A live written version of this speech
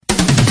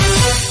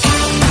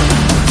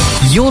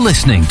You're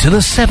listening to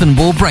the Seven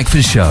Ball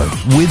Breakfast Show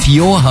with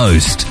your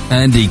host,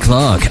 Andy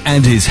Clark,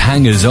 and his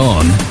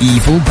hangers-on,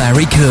 Evil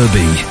Barry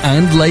Kirby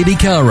and Lady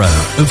Cara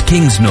of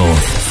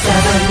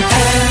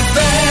Kingsnorth.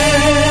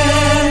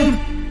 7FM.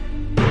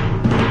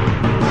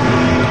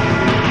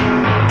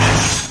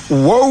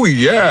 Whoa,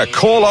 yeah,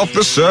 call off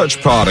the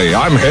search party.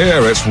 I'm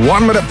here. It's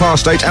 1 minute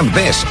past 8, and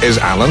this is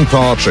Alan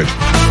Partridge.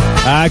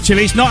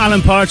 Actually, it's not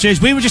Alan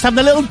Partridge. We were just having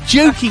a little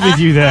jokey with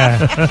you there.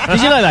 Did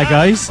you like that,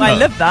 guys? I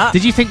love that.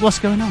 Did you think, what's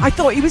going on? I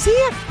thought he was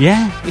here.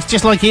 Yeah, it's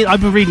just like I've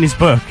been reading his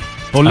book,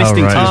 or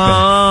listening to his book.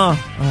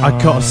 I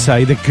gotta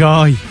say, the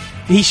guy,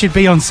 he should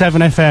be on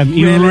 7FM.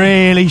 He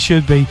really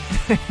should be.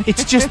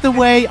 It's just the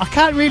way, I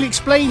can't really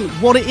explain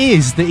what it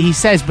is that he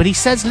says, but he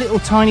says little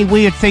tiny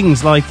weird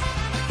things like,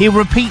 he'll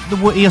repeat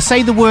he'll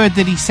say the word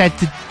that he said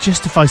to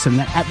justify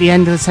something at the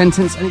end of the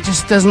sentence, and it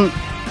just doesn't.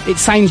 It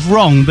sounds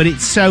wrong, but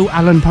it's so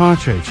Alan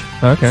Partridge.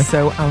 Okay.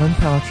 So Alan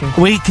Partridge.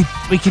 We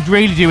could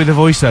really do with a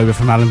voiceover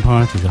from Alan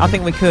Partridge. I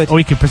think we could. Or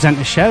we could present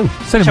a show.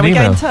 Send Shall him we an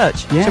get email. in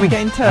touch? Yeah. Shall we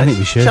get in touch? I think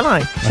we should. Shall I?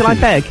 Shall I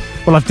beg?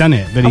 Well, I've done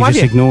it, but he have just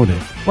you? ignored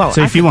it. Well,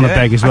 so I if you could want to do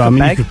it. beg as I well, I could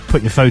mean, beg. you could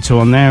put your photo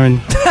on there,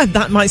 and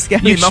That might scare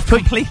him off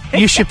completely.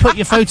 you should put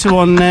your photo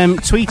on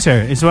Twitter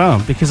as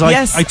well, because I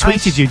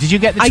tweeted you. Did you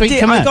get the tweet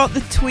come I up? got the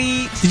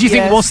tweet. Did you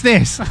think, what's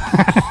this? No.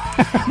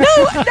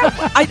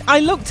 I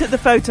looked at the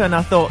photo and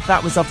I thought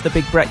that was off the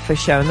Big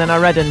Breakfast Show, and then I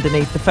read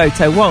underneath the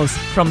photo was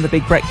from the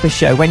Big Breakfast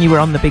Show when you were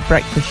on the Big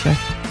Breakfast Show.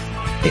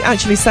 It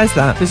actually says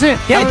that. Does it?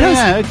 Yeah, it does.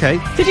 Yeah,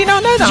 okay. Did you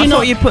not know that? I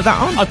thought you'd put that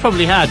on. I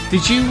probably had.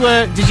 Did you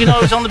know I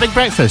was on the Big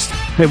Breakfast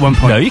at one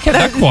point? No, you kept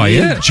that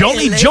quiet.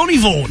 Johnny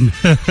Vaughan.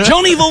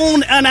 Johnny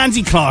Vaughan and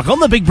Andy Clark on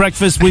the Big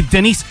Breakfast with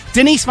Denise.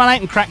 Denise ran out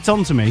and cracked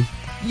onto me.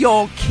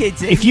 You're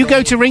kidding. If you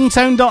go to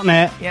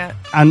ringtone.net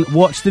and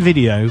watch the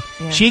video,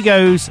 she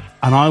goes,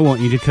 and I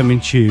want you to come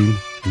and tune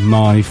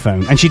my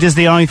phone. And she does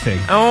the eye thing.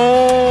 Oh.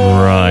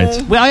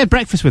 Right. Well, I had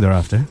breakfast with her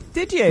after.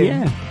 Did you?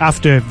 Yeah.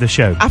 After the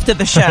show. After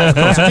the show, of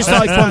course. Just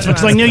like once,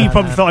 because I knew you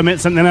probably thought I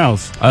meant something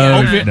else. No.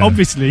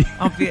 Obviously.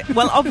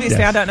 Obviously, Yes.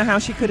 I don't know how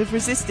she could have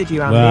resisted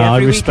you, Andy. Well,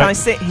 Every week I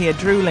sit here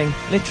drooling,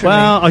 literally.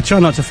 Well, I try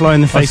not to fly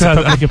in the face of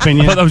public I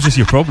opinion. thought that was just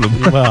your problem.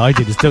 Well, I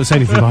did. Just don't say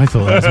anything I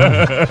thought as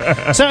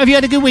well. So, have you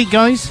had a good week,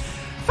 guys?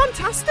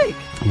 Fantastic.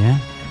 Yeah.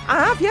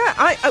 I have, yeah.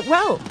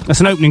 Well, That's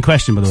an opening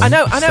question, by the way. I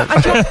know.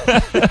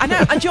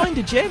 I joined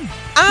a gym,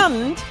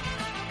 and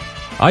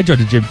I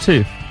joined a gym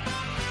too.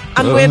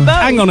 we're both.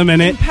 Hang on a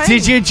minute. in pain.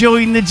 Did you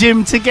join the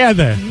gym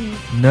together?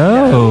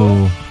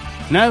 No.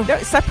 No. No,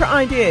 separate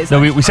ideas. No,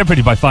 we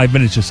separated by 5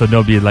 minutes just so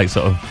nobody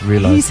sort of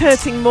realised. He's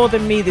hurting more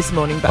than me this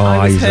morning, but Oh,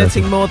 I was he's hurting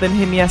hurting. more than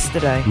him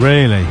yesterday.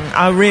 Really?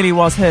 I really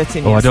was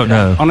hurting. Oh, I don't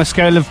know. On a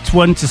scale of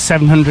 1 to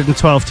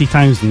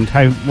 712,000,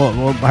 how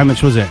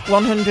much was it?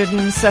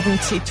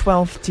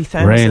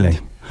 170,000. Really?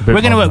 We're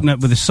going to open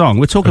up with a song.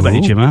 We'll talk about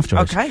your gym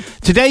afterwards. Okay.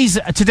 Today's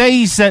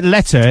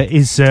letter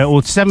is,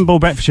 or 7 Ball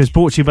Breakfast Show is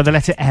brought to you by the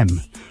letter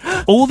M.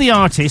 All the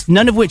artists,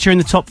 none of which are in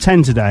the top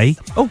 10 today,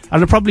 and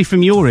are probably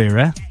from your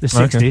era, the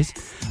 60s.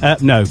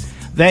 No,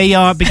 they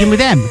begin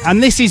with M.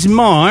 And this is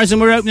Mars, and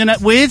we're opening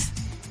up with...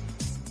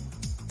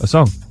 A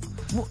song.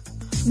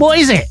 What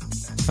is it?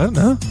 I don't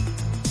know.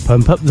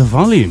 Pump up the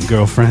volume,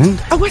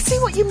 girlfriend. Oh, I see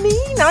what you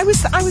mean. I was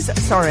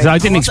sorry. I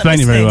didn't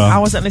explain it very well. I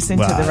wasn't listening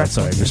to the rest.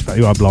 Sorry, respect.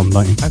 You are blonde,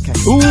 aren't you? Okay.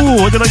 Ooh,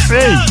 what did I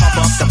say? Pump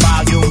up the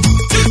volume.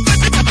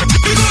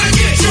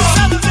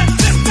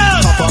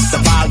 Pump up the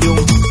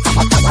volume.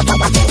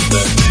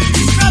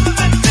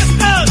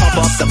 Pump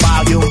up the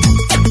volume.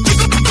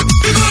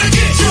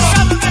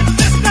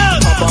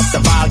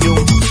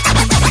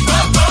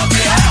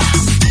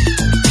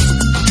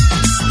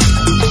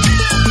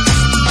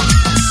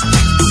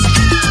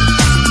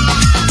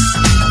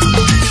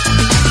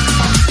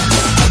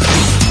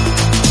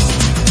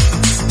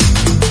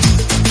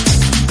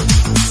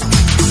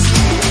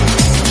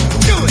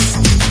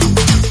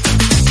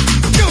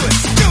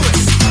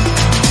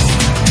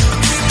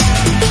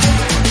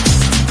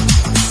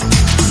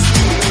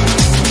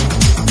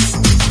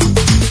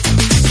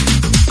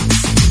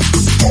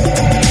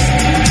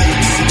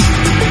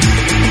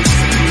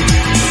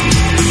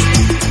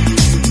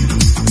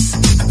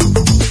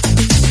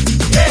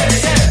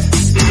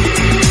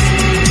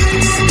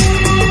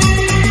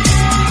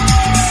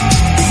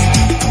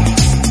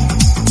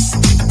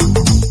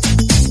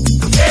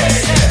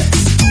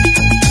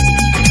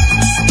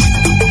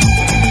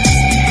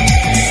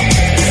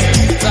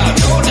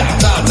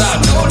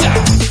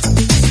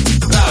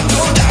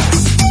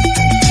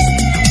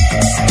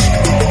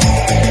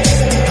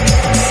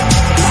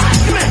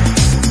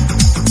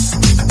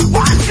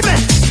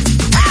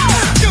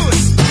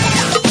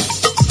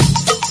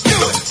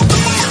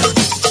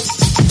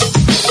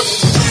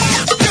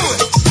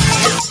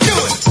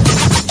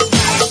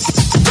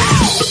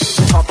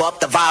 Pump up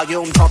the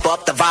volume. Pump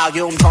up the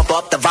volume, pump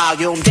up the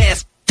volume,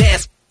 dance,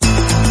 dance.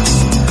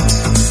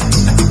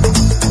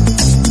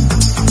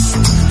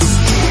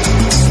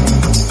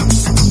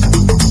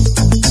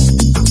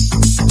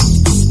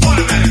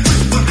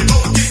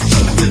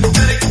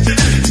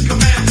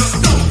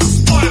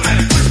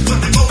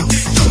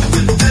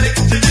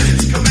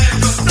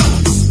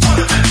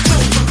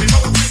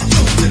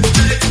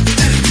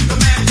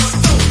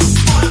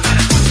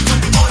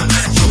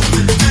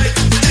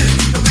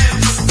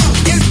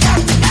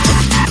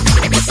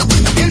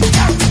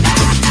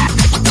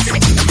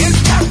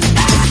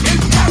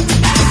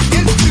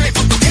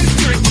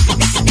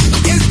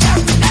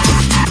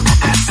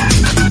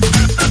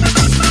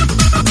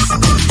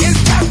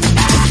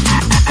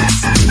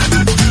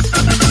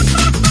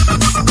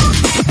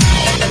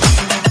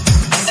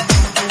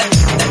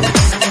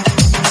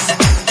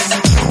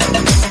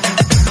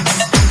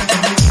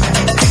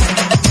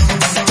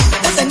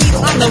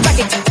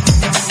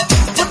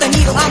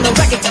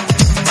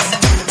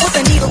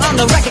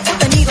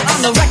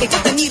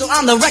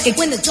 the record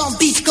when the drum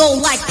beats go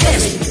like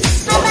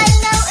this.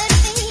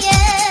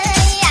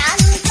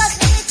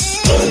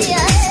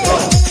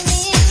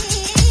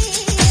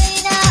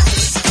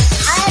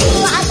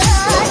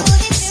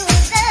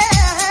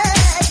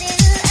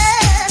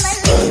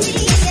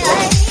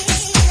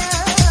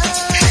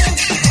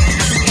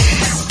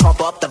 Pump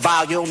up the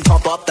volume,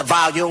 pump up the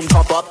volume,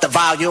 pump up the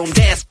volume,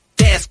 dance,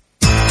 dance.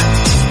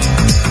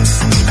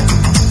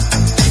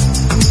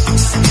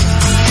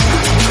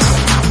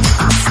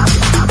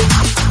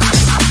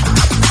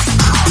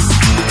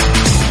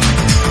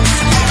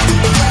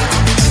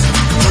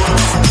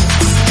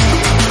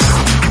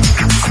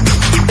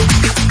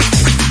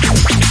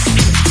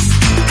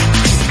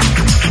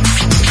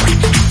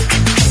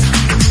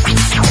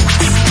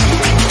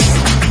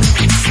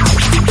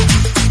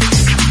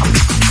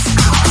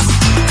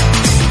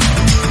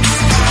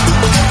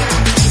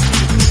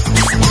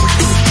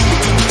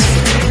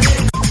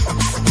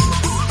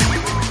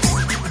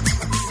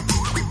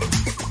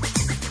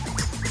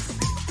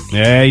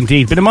 Yeah,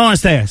 indeed. Bit of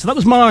Mars there. So that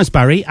was Mars,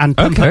 Barry, and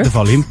Pump Up the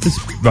Volume.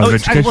 Rather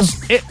and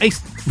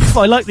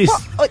educational. I like this.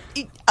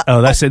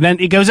 Oh, that's it. Then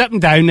it goes up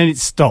and down, then it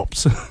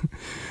stops.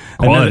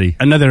 Quality.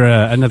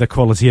 Another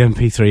quality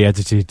MP3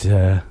 edited.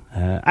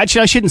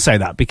 Actually, I shouldn't say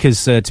that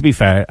because, to be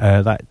fair,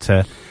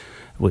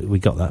 we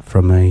got that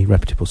from a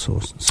reputable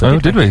source. So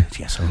did we?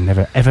 Yes, I'll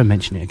never ever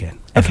mention it again.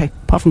 Okay.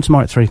 Apart from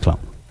tomorrow at 3:00.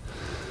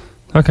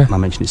 Okay. I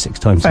mentioned it 6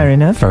 times. Fair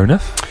enough. Fair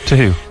enough. To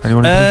who?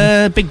 Anyone?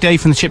 Big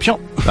Dave from the chip shop.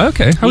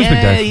 Okay. How is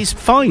Big Dave? He's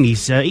fine.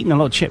 He's eating a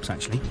lot of chips,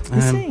 actually.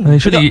 You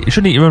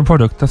shouldn't eat your own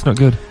product. That's not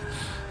good.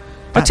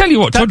 I tell you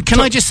what.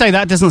 Can I just say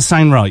that doesn't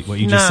sound right, what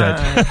you just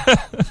said?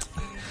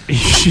 You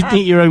shouldn't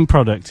eat your own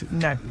product.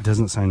 No. It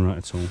doesn't sound right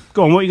at all.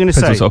 Go on, what are you going to say?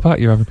 Depends what sort of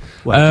party you're having.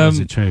 Well, is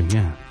it true?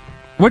 Yeah.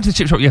 Went to the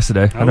chip shop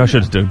yesterday. I know I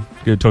should have done.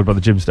 Talking about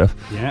the gym stuff.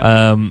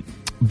 Yeah.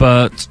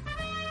 But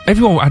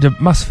everyone had a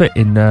mass fit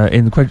in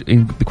the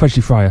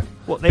Quedgley Fryer.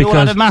 What, they all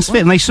had a mass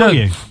fit and they saw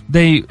you?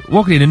 They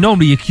walked in, and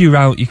normally you queue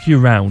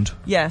round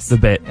Yes. the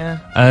bit. Yeah.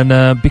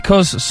 And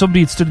because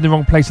somebody had stood in the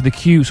wrong place, the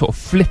queue sort of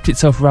flipped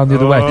itself around the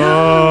other way.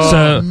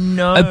 So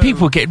and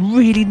people were getting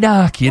really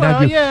narky and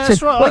angry. Yeah,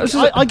 that's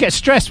right. I get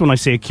stressed when I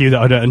see a queue that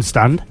I don't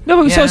understand. No,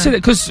 but we sort of said it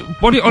because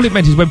all it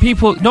meant is when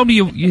people normally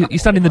you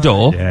stand in the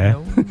door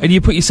and you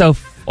put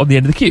yourself on the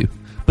end of the queue,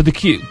 but the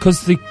queue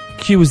because the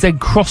queue was then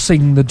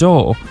crossing the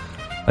door.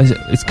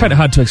 It's kind of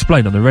hard to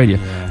explain on the radio,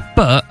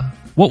 but.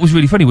 What was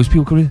really funny was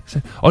people coming in and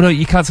saying, "Oh no,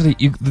 you can't say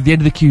the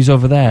end of the queue's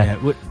over there."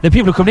 Yeah, then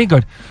people are coming in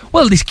going,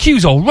 "Well, this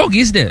queue's all wrong,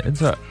 isn't it?" And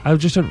so I was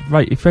just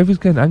right. If everyone's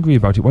getting angry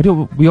about it, why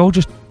don't we all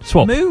just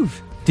swap?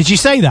 Move. Did you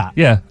say that?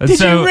 Yeah. And did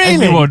so you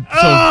really? everyone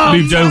sort of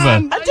moved over.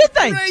 Did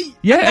they?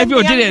 Yeah,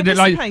 everyone did it. And they're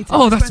like,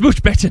 "Oh, that's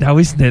much better now,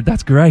 isn't it?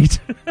 That's great."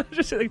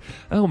 Just like,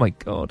 oh my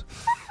god.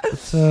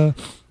 But,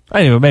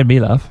 anyway, it made me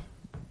laugh.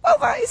 Oh,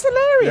 that is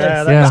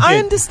hilarious. Yeah. I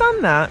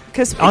understand that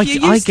because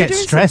I get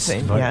stressed.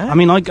 I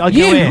mean, I go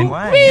in.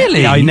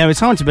 Really? Yeah, I know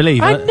it's hard to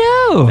believe. I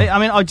know. I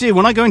mean, I do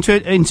when I go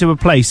into a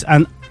place,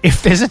 and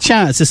if there's a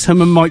chance that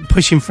someone might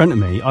push in front of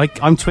me,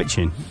 I'm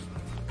twitching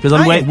because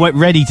I'm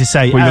ready to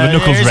say. Well, the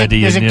knuckles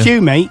ready. There's a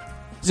queue, mate.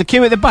 There's a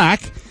queue at the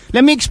back.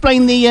 Let me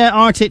explain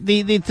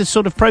the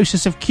sort of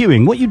process of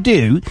queuing. What you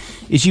do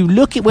is you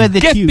look at where the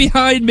queue. Get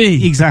behind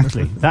me.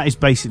 Exactly. That is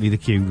basically the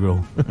queue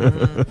rule.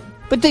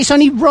 But it's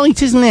only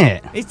right, isn't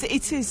it?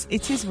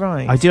 It is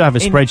right. I do have a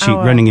spreadsheet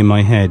running in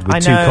my head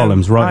with 2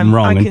 columns, right and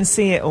wrong. I can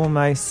see it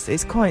almost.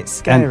 It's quite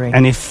scary.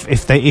 And if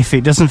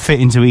it doesn't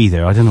fit into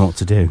either, I don't know what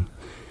to do.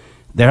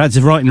 There are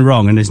right and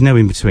wrong, and there's no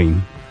in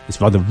between.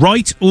 It's either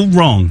right or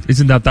wrong.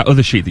 Isn't that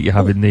other sheet that you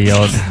have in the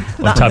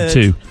on tab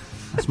 2?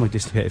 That's my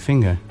dislocated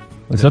finger.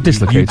 It's not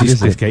dislocated. You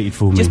dislocated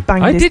for me. Just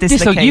banged I his did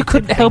dislocate. You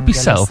couldn't help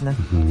yourself.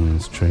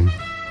 That's true.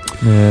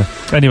 Yeah.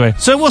 Anyway,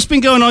 so what's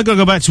been going on? I got to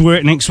go back to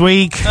work next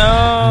week.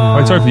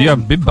 I'm sorry for you.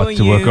 Haven't been back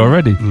to work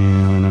already. Yeah,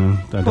 I know.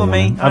 For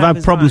me, I've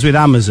had problems with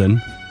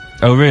Amazon.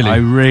 Oh, really? I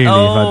really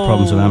have had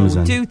problems with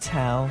Amazon. Do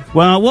tell.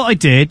 Well, what I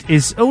did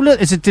is,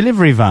 look, it's a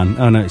delivery van.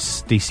 Oh no,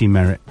 it's DC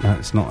Merit. No,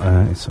 it's not.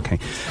 It's okay.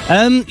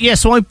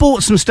 So I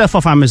bought some stuff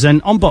off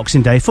Amazon on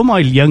Boxing Day for my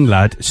young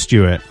lad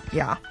Stuart.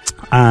 Yeah.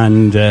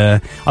 And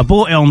I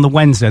bought it on the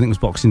Wednesday, I think it was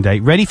Boxing Day,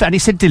 and it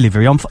said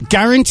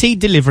guaranteed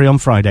delivery on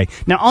Friday.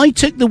 Now, I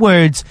took the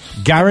words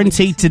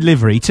guaranteed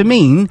delivery to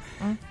mean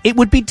it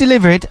would be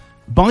delivered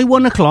by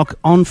 1 o'clock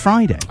on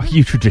Friday.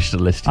 You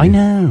traditionalist. I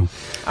know.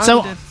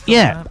 So,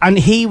 yeah, and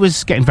he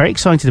was getting very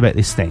excited about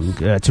this thing,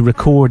 to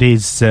record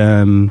his...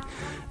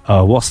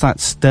 what's that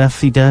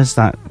stuff he does?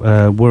 That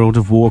World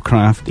of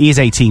Warcraft. He is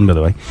 18, by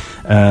the way.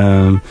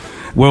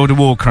 World of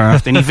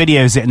Warcraft, and he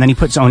videos it, and then he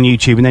puts it on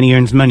YouTube, and then he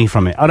earns money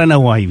from it. I don't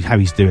know how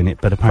he's doing it,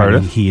 but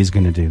apparently he is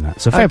going to do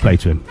that. So fair play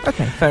to him.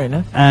 Okay, fair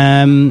enough.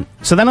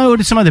 So then I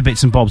ordered some other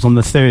bits and bobs on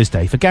the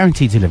Thursday for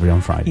guaranteed delivery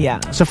on Friday. Yeah.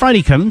 So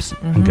Friday comes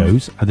and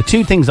goes. The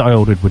 2 things that I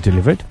ordered were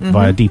delivered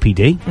via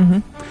DPD.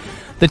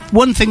 The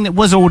one thing that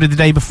was ordered the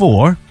day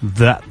before,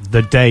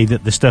 the day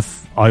that the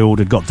stuff I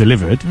ordered got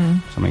delivered,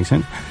 does that make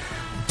sense?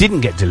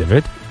 Didn't get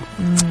delivered.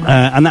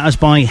 and that was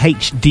by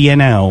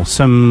HDNL,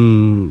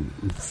 some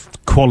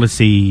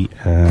quality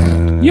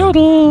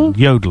Yodel.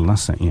 Yodel,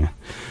 that's it. Yeah,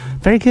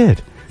 very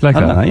good. Like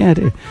I that? like that, yeah, I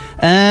do.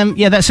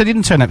 That so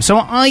didn't turn up. So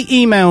I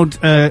emailed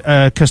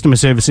customer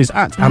services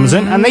at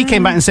Amazon, and they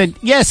came back and said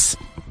yes.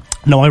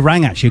 No, I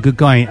rang actually a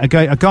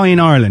guy in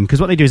Ireland, because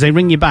what they do is they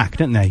ring you back,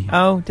 don't they?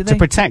 Oh, do they? To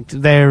protect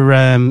their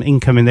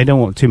incoming, they don't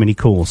want too many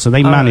calls, so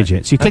they manage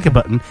it. So you click a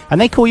button, and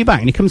they call you back,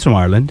 and he comes from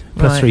Ireland,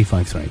 plus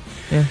 353.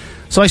 Yeah.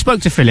 So I spoke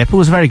to Philip, who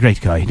was a very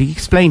great guy, and he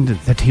explained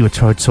that he would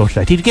try to sort it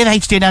out. He'd give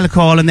HDNL a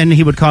call, and then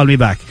he would call me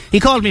back. He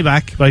called me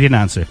back, but I didn't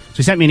answer. So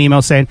he sent me an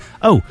email saying,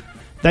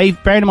 they've,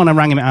 bearing in mind I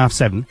rang him at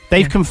 7:30,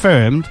 they've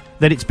confirmed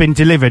that it's been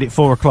delivered at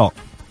 4 o'clock.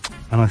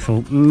 And I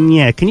thought,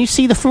 can you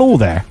see the flaw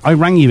there? I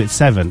rang you at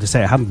 7 to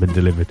say it hadn't been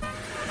delivered.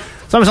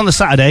 So I was on the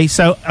Saturday,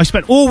 so I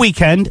spent all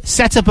weekend,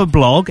 set up a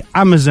blog,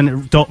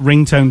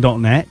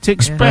 amazon.ringtone.net, to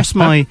express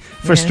my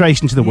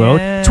frustration to the world,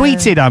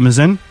 tweeted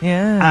Amazon,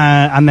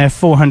 and their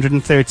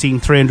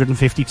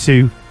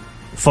 352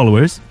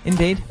 followers.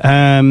 Indeed.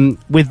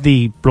 With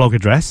the blog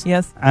address.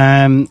 Yes.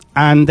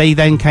 And they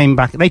then came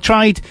back. They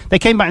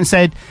came back and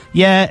said,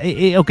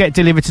 it'll get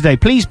delivered today.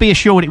 Please be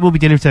assured it will be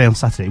delivered today. On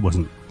Saturday it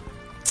wasn't.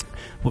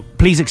 Well,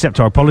 please accept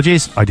our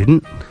apologies. I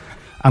didn't.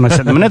 And I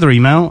sent them another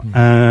email,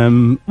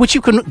 which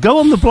you can go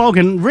on the blog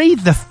and read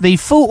the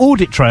full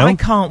audit trail. I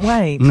can't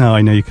wait. No,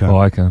 I know you can't. Oh,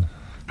 I can.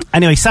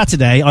 Anyway,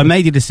 Saturday, I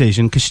made a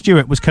decision, because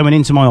Stuart was coming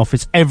into my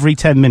office every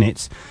 10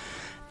 minutes.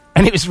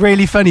 And it was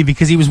really funny,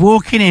 because he was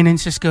walking in and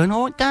just going,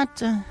 Dad,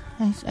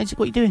 what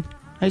are you doing?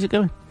 How's it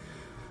going?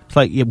 It's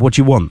like, what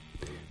do you want?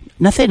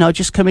 Nothing. I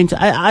just come into.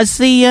 Has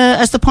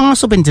the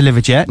parcel been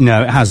delivered yet?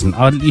 No, it hasn't.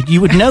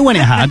 You would know when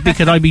it had,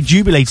 because I'd be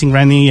jubilating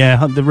around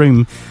the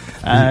room.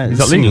 Is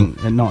that legal?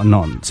 Not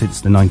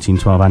since the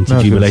 1912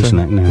 Anti-Jubilation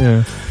Act. No.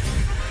 Yeah.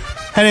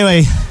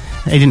 Anyway,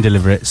 they didn't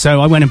deliver it,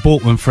 so I went and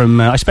bought one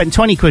from. I spent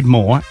 £20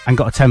 more and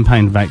got a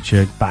 £10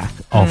 voucher back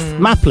off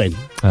Maplin.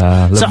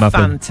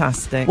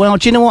 Fantastic. Well,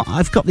 do you know what?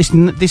 I've got this.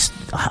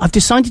 I've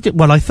decided.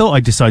 I thought I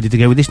decided to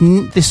go with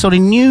this sort of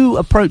new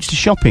approach to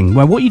shopping,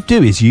 where what you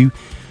do is you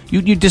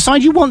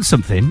decide you want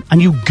something,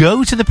 and you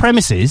go to the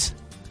premises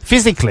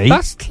physically.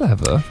 That's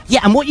clever. Yeah,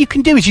 and what you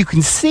can do is you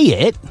can see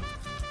it,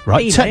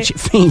 right? Touch it,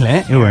 feel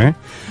it,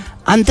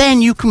 and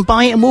then you can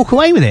buy it and walk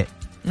away with it.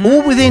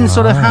 All within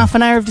sort of half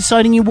an hour of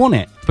deciding you want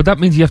it. But that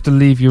means you have to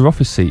leave your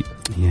office seat.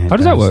 Yeah, how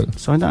does that work?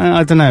 So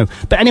I don't know.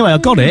 But anyway, I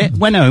got it,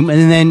 went home,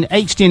 and then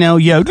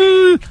HDNL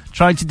Yodel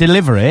tried to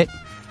deliver it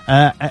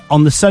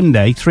on the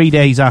Sunday, 3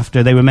 days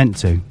after they were meant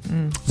to.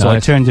 So I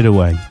turned it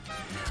away.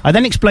 I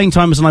then explained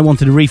to Amazon I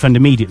wanted a refund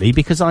immediately,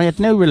 because I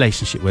had no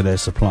relationship with their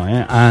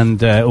supplier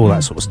and all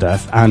that sort of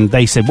stuff. And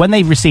they said when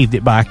they received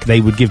it back, they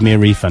would give me a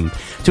refund.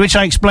 To which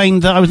I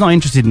explained that I was not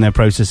interested in their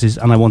processes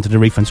and I wanted a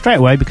refund straight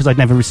away because I'd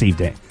never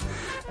received it.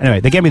 Anyway,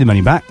 they gave me the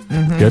money back.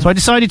 Good. So I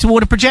decided to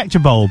order a projector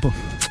bulb.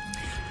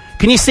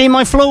 Can you see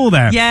my flaw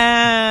there?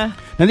 Yeah.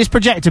 Now, this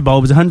projector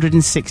bulb was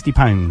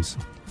 £160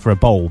 for a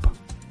bulb.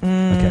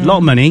 Okay, a lot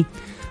of money.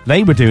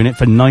 They were doing it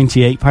for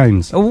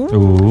 £98.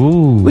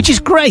 Ooh. Which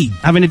is great,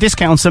 having a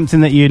discount on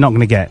something that you're not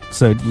going to get.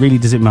 So it really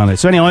doesn't matter.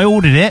 So anyway, I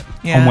ordered it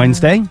on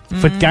Wednesday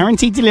for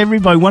guaranteed delivery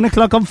by 1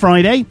 o'clock on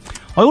Friday.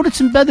 I ordered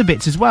some other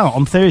bits as well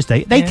on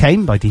Thursday. They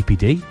came by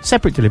DPD.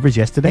 Separate deliveries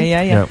yesterday.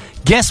 Yeah.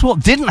 Guess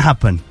what didn't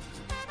happen?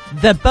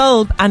 The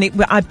bulb, and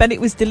I bet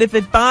it was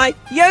delivered by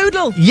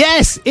Yodel.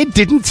 Yes, it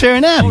didn't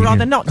turn up. Or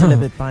rather, not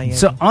delivered by Yodel.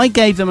 So I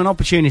gave them an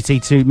opportunity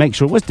to make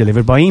sure it was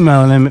delivered by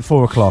emailing them at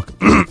 4 o'clock.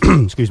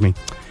 Excuse me.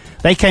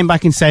 They came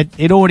back and said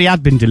it already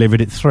had been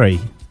delivered at 3.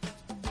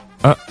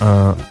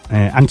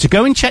 And to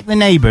go and check the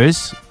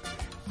neighbours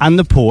and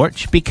the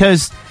porch,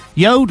 because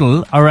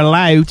Yodel are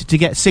allowed to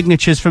get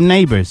signatures from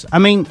neighbours. I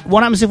mean,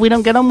 what happens if we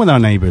don't get on with our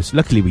neighbours?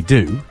 Luckily we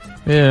do.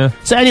 Yeah.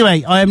 So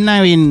anyway, I am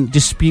now in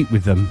dispute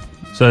with them.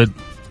 So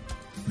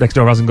next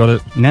door hasn't got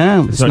it?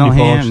 No, it's not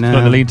here. Porch, no.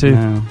 Not the lean-to?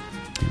 No.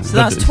 So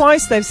that's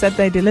twice they've said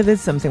they delivered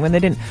something when they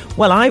didn't.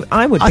 Well,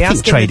 I would be asking... I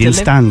think trading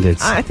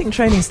standards. I think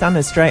trading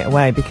standards straight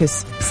away,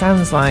 because it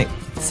sounds like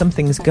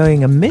something's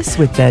going amiss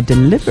with their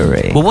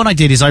delivery. Well, what I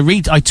did is I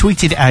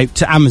tweeted it out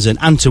to Amazon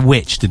and to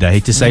Which today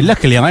to say,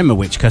 luckily I'm a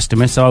Which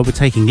customer, so I'll be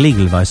taking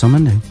legal advice on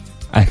Monday.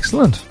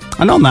 Excellent.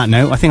 And on that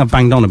note, I think I've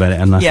banged on about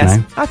it enough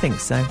now. I think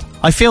so.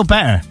 I feel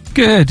better.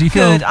 Good. You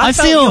feel? Good. I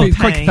feel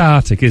quite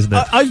cathartic, isn't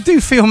it? I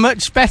do feel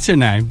much better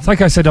now. It's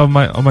like I said on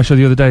my show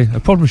the other day. A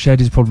problem shared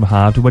is a problem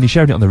halved. And when you're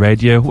sharing it on the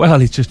radio, well,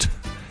 it's just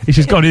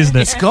gone, isn't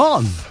it? It's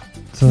gone.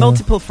 So,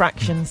 multiple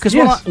fractions. Because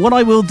what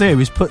I will do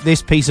is put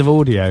this piece of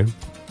audio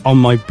on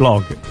my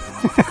blog.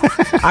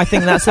 I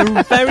think that's a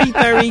very,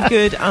 very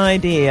good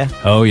idea.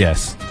 Oh,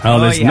 yes.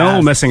 There's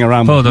no messing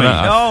around with me.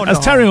 As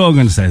Terry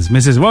Wogan says,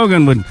 Mrs.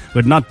 Wogan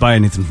would not buy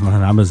anything from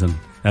Amazon,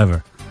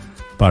 ever.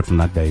 Apart from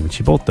that day when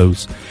she bought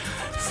those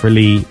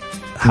frilly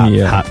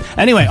hat.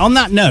 Anyway, on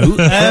that note,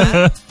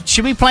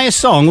 should we play a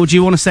song, or do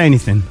you want to say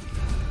anything?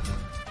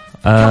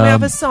 Can we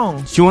have a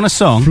song? Do you want a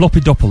song?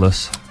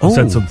 Floppydopoulos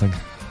said something.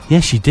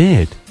 Yes, she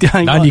did.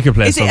 And you can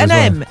play a Is it song an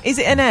as well. M? Is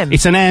it an M?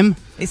 It's an M.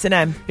 It's an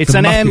M. It's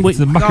an M. It's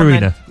the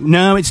Macarena.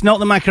 No, it's not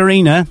the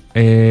Macarena.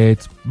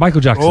 It's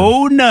Michael Jackson.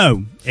 Oh,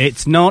 no.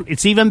 It's not.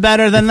 It's even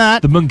better than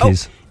that. The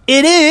Monkees.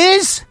 It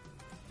is...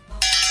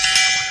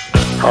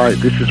 Hi,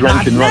 this is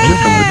Rankin Roger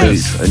from The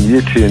Beat, and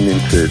you're tuned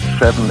into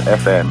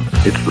 7FM.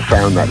 It's the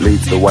sound that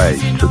leads the way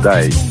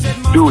today.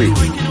 Do it.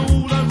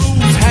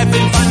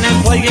 Having fun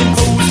and playing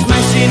pool,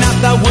 smashing up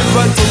the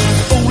woodwork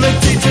tools. All the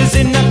teachers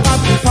in the pub,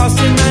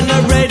 passing round a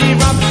ready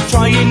rub,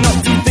 trying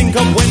not to think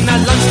of when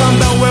that lunchtime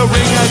bell will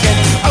ring again.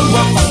 Oh,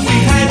 what fun we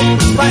had,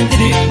 but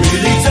did it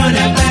really turn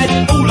out bad?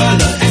 All I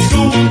learned at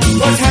school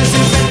was how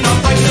to bend,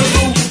 not break the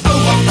rule. Oh,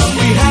 what fun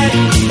we had,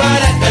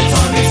 but at the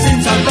time it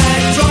seemed so bad,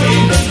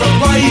 trying different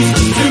ways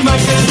to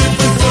make a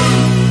difference through.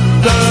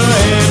 The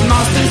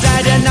headmaster's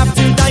had enough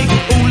today,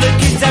 all the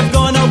kids have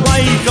gone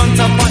away, gone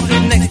to fight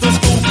with next to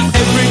school.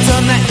 Every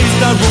term that is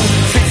the rule,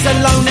 sits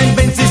alone and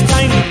bends his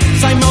cane,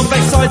 same old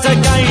backsides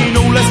again,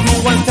 all the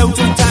small ones tell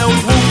two tales,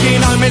 walking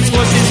home and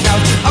squashing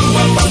scouts. Oh,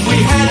 what fun we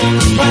had,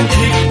 but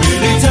did it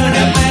really turn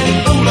out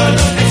bad? All I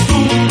learned at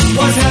school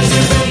was how to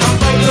bend,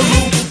 not break the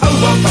rule. Oh,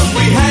 what fun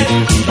we had,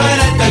 but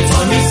at the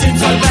time it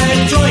seemed so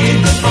bad, trying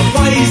different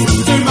ways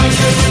to make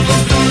a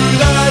difference through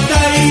the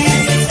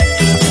days.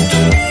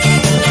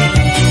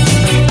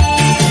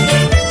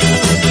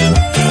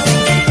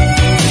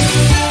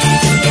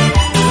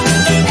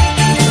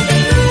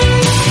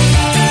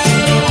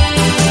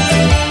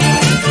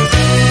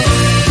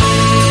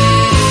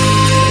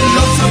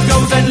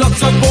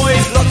 Lots of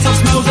boys, lots of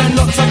smells and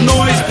lots of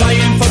noise,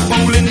 playing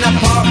football in the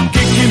park,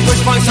 kicking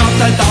push bikes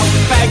after dark,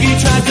 baggy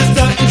trousers,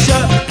 dirty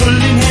shirt,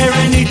 pulling hair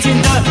and eating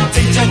dirt,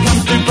 teacher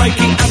comes through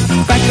breaking up,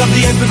 back of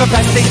the end with a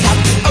plastic cup.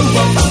 Oh,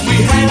 what fun we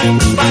had,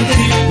 but did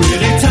it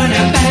really turn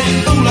out bad?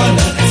 All I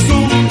learned at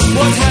school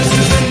was how to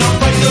bend, not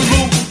break the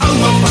rule. Oh,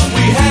 what fun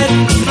we had,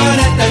 but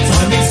at that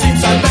time it seemed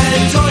so bad,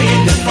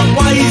 trying different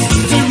ways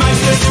to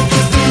make a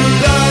difference through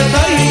the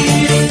days.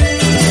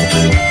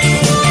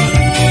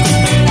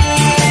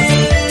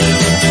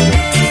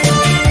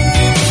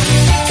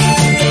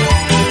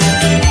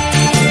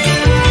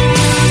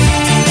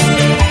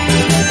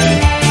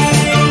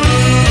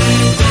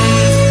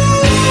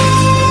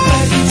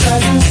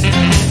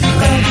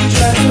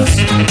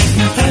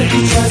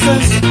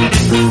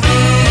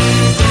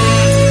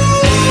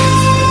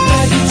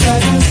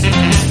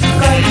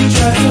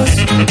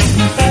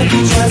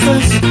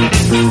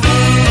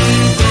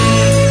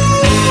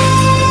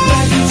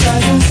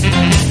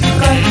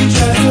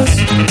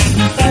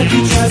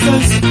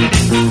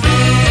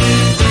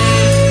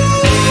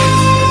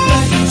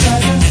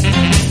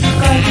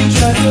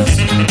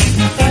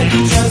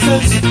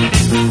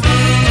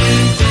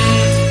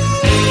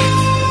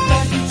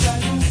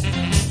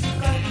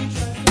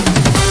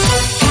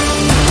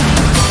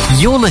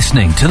 You're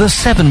listening to the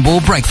 7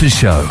 Ball Breakfast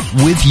Show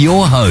with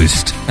your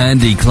host,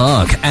 Andy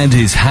Clark, and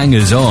his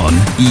hangers-on,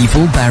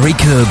 Evil Barry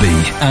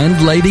Kirby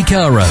and Lady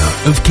Caro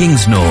of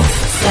Kingsnorth.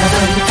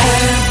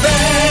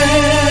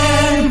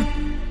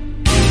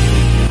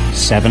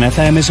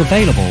 7FM is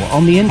available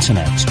on the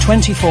internet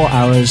 24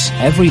 hours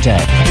every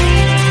day.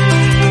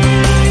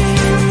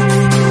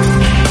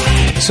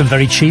 Some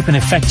very cheap and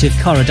effective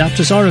car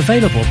adapters are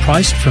available,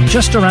 priced from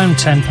just around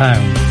 £10.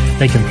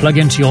 They can plug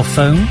into your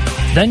phone,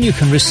 then you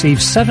can receive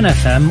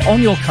 7FM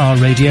on your car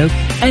radio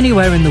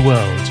anywhere in the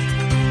world.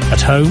 At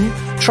home,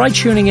 try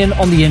tuning in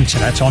on the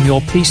internet on your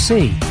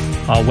PC.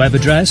 Our web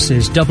address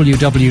is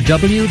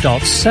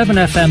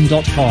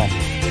www.7fm.com.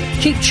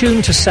 Keep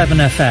tuned to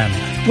 7FM,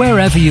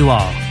 wherever you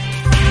are.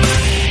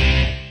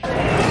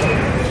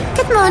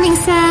 Good morning,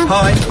 sir.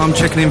 Hi, I'm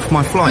checking in for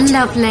my flight.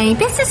 Lovely.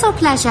 Business or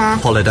pleasure?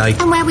 Holiday.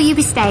 And where will you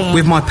be staying?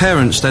 With my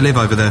parents, they live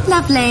over there.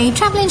 Lovely.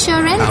 Travel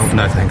insurance? Oh,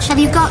 no thanks. Have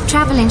you got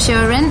travel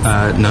insurance?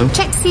 No.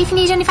 Check to see if you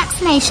need any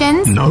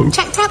vaccinations? No.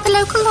 Checked out the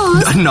local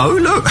laws? No,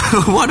 look.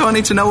 Why do I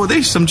need to know all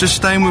this? I'm just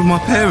staying with my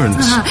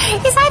parents.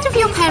 Is either of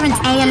your parents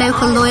A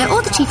local lawyer,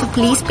 or the chief of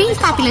police, B,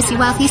 fabulously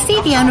wealthy, C,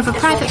 the owner of a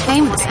private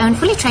plane with its own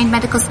fully trained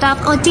medical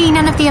staff, or D,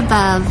 none of the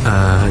above?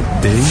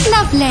 D?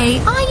 Lovely.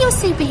 Are you a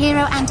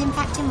superhero and in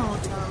fact immortal?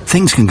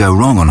 Things can go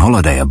wrong on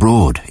holiday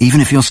abroad, even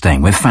if you're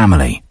staying with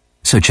family.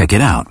 So check it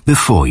out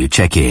before you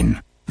check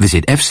in.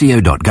 Visit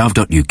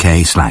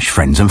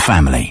fco.gov.uk/friends and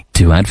family.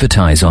 To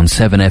advertise on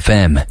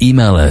 7FM,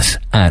 email us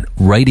at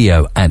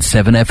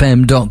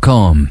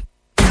radio@7fm.com.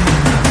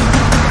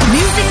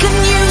 Music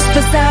and news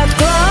for South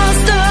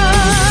Gloucester.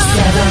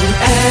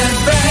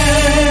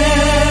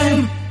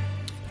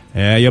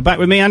 7FM. You're back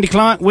with me, Andy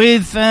Clark,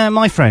 with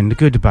my friend,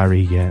 good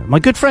Barry. My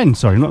good friend,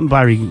 sorry, not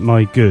Barry,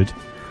 my good.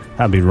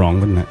 That'd be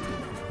wrong, wouldn't it?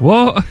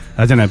 What?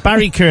 I don't know.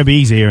 Barry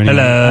Kirby's here anyway.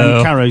 Hello.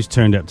 And Caro's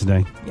turned up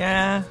today.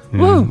 Yeah.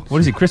 Woo. What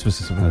is it, Christmas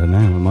or something? I don't know.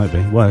 It might be.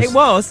 It was. It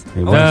was.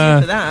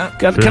 For that.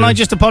 Can I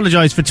just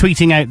apologise for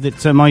tweeting out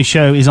that my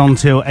show is on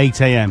till 8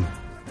 a.m?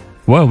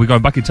 Well, we're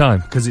going back in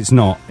time. Because it's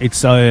not.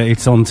 It's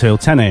on till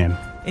 10 a.m.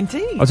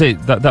 Indeed. I'd say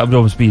that would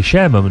almost be a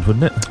share moment,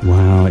 wouldn't it?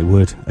 Wow, it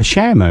would. A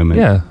share moment?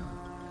 Yeah.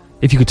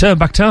 If you could turn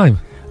back time.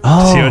 See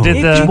what I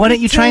did there? Why don't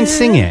you try and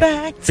sing it?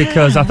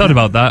 Because I thought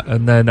about that,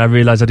 and then I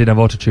realised I didn't have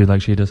auto-tune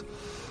like she does.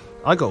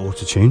 I got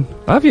auto-tune.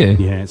 Have you?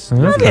 Yeah.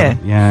 Have you?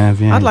 Yeah,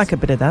 yeah. I'd like a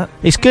bit of that.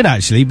 It's good,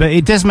 actually, but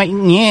it does make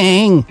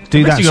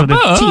do that sort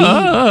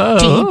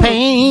of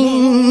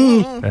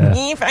T-pain.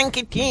 If I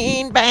could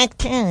turn back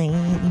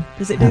time.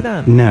 Does it do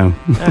that? No.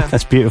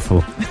 That's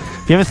beautiful.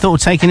 Have you ever thought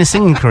of taking a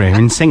singing career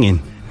in singing?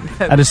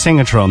 At a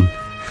singatron?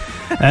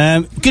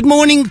 Good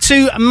morning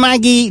to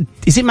Maggie.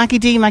 Is it Maggie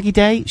D? Maggie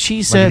Day?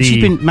 She's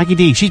been Maggie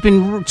D. She's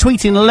been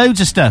tweeting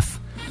loads of stuff.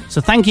 So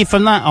thank you for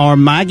that, or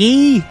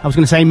Maggie. I was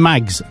going to say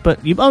Mags,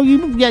 but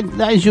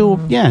that is your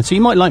So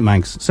you might like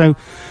Mags. So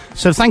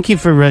thank you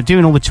for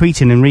doing all the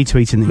tweeting and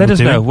retweeting. That Let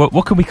us know.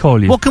 What can we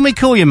call you? What can we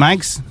call you,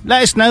 Mags?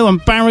 Let us know. And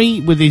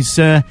Barry with his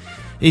in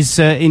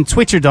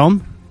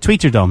Tweeterdom.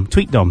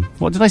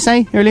 What did I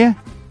say earlier?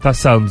 That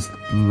sounds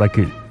like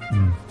it.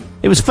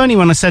 It was funny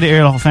when I said it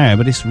off air,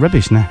 but it's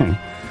rubbish now.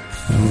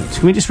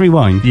 Can we just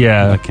rewind?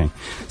 Yeah. Okay.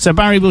 So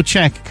Barry will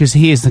check, because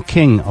he is the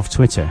king of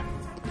Twitter.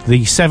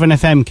 The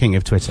 7FM king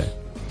of Twitter.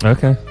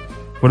 Okay.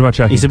 What about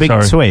checking? He's a big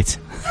twit.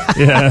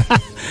 Yeah.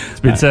 It's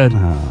been said.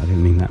 I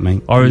didn't mean that,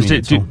 mate. Or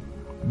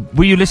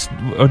were you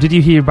or did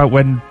you hear about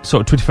when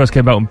sort of Twitter first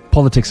came out and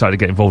politics started to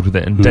get involved with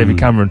it, and David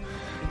Cameron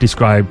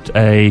described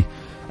a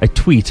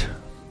tweet,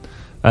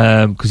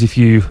 because if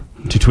you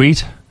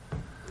tweet,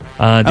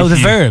 and the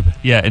verb.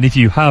 Yeah, and if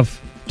you have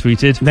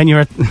tweeted, then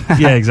you're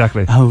yeah,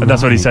 exactly. And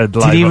that's what he said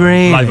live, Did he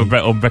really? live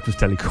on Breakfast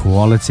Telly.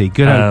 Quality.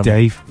 Good old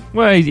Dave.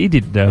 Well, he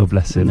didn't know,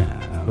 bless him.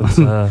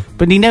 No.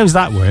 But he knows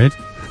that word.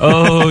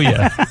 Oh,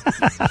 yeah.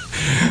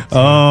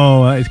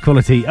 It's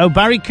quality. Oh,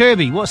 Barry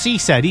Kirby, what's he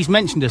said? He's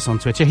mentioned us on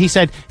Twitter. He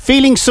said,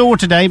 feeling sore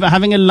today, but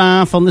having a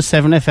laugh on the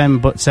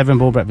 7FM but 7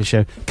 Ball Breakfast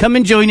Show. Come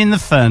and join in the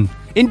fun.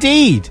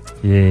 Indeed.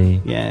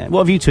 Yeah. What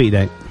have you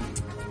tweeted out?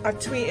 I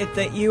tweeted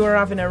that you were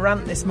having a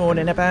rant this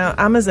morning about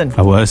Amazon.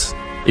 I was.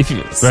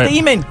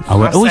 Steaming.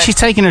 She's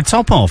taking her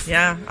top off.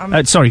 Yeah.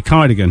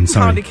 Cardigan.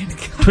 Sorry.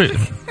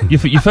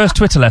 Your first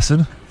Twitter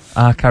lesson,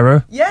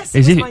 Caro. Yes.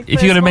 Is if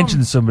you're going to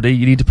mention somebody,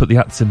 you need to put the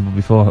 @ symbol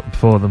before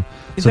them.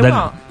 Is so then,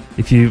 what?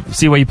 If you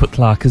see where you put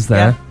Clarkers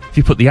there, if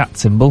you put the @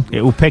 symbol,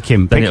 it will pick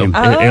him. Then it'll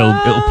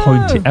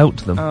point it out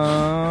to them.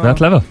 That's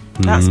clever.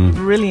 That's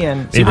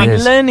brilliant. I'm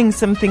learning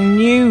something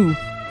new.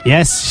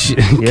 Yes,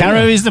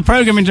 Caro is the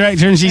programming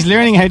director, and she's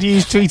learning how to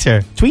use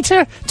Twitter.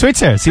 Twitter.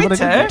 See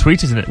what I did?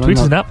 Tweet, isn't it? Tweet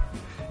is an app.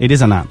 It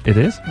is an app. It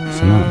is.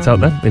 It's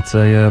out there. It's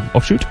a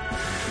offshoot.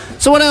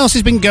 So what else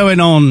has been going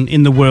on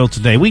in the world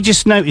today? We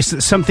just noticed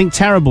that something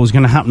terrible is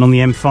going to happen on the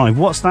M5.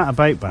 What's that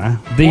about, Bar?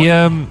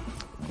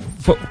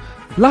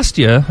 Last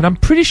year, and I'm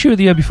pretty sure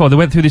the year before, they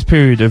went through this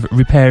period of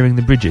repairing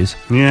the bridges.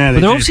 Yeah, but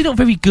they're obviously not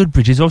very good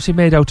bridges. Obviously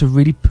made out of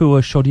really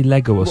poor, shoddy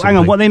Lego or something. Hang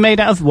on, what they made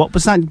out of? What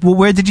was that? What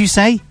word did you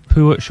say?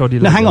 Poor, shoddy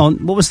Lego. No, hang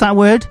on. What was that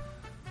word?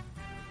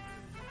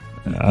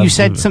 You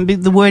said something.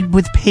 The word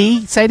with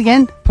P. Say it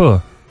again.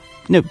 Poor.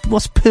 No,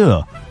 what's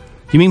poor?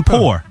 You mean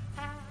poor?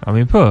 I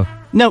mean poor.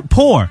 No,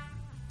 poor.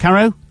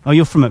 Caro? Oh,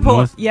 you're from up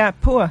north. Yeah,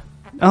 poor.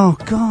 Oh,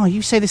 God,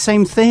 you say the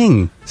same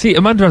thing. See,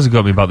 Amanda hasn't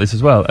got me about this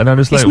as well, and I'm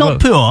just like... It's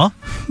not poor.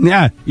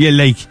 Yeah,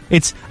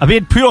 it's a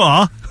bit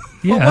poor.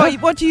 Yeah.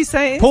 What do you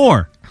say?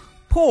 Poor.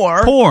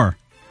 Poor?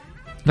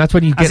 That's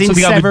when you get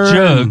something out of a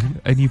jug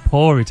and you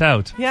pour it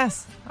out.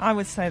 Yes, I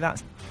would say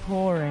that's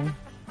pouring.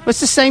 Well, it's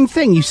the same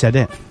thing, you said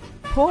it.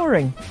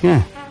 Pouring?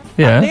 Yeah.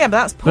 Yeah. Yeah, but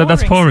that's pouring.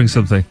 That's pouring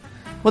something.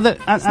 Well,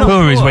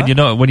 poor is when you're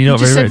not very rich. You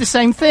just said the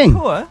same thing.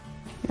 Poor?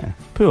 Yeah,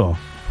 poor.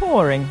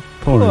 Pouring.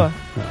 Poor.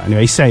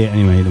 Anyway, say it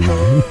anyway.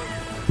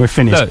 We're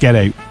finished. No, get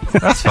out.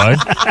 That's fine.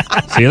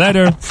 See you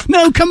later.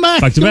 No, come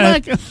back. Back to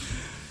bed.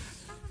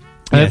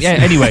 Yes. Yeah,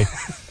 anyway.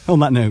 On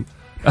that note.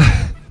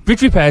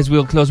 Bridge repairs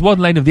will close one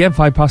lane of the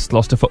M5 past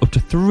Gloucester for up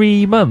to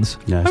 3 months.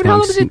 No, how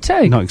long does it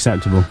take? Not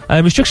acceptable.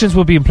 Restrictions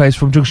will be in place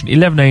from junction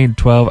 11A and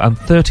 12 and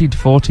 13 to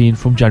 14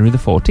 from January the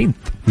 14th.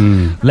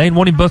 Lane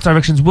 1 in both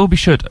directions will be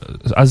shut,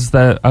 as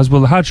will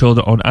the hard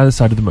shoulder on either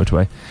side of the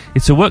motorway.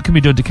 It's so work can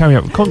be done to carry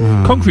out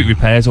concrete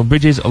repairs on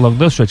bridges along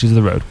those stretches of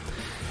the road.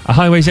 A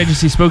highways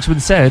agency spokesman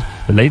said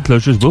the lane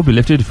closures will be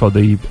lifted for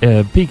the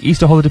peak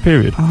Easter holiday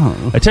period.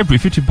 A temporary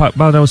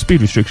 50-mile-an-hour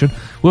speed restriction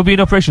will be in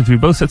operation through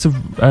both sets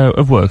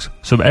of works.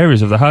 Some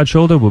areas of the hard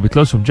shoulder will be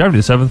closed from January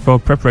the 7th for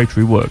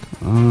preparatory work.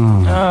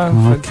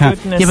 For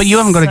goodness yeah, but you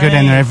haven't got to go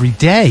down there every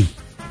day.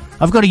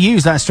 I've got to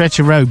use that stretch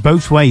of road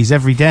both ways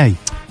every day.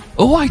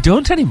 Oh, I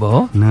don't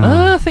anymore.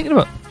 No. Thinking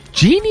about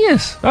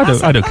genius.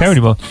 I don't care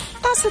anymore.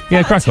 That's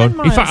crack on.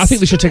 In fact, I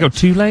think they should take out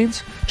 2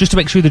 lanes just to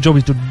make sure the job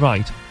is done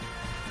right.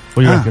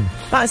 What do you reckon?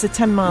 That is a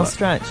 10-mile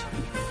stretch.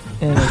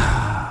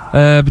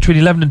 Between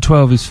 11 and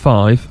 12 is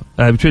 5.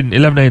 Between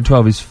 11A and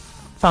 12 is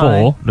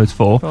 4. No, it's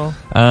 4.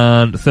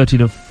 And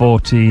 13 and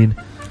 14...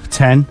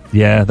 10.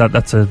 Yeah,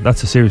 that's a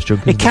serious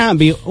chunk. It can't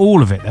be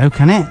all of it, though,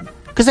 can it?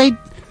 Because they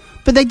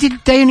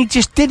only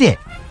just did it.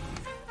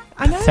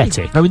 I know.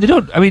 Pathetic. I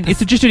mean, if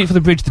they're just doing it for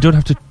the bridge, they don't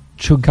have to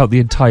chunk out the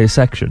entire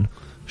section,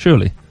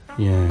 surely.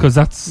 Yeah. Because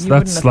that's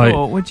like...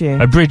 thought, would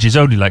you? A bridge is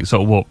only like,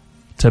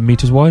 10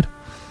 metres wide?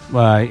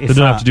 Well, they don't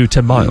have to do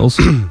 10 miles.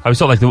 I was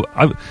thought like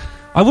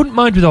I wouldn't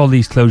mind with all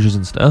these closures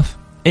and stuff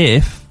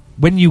if,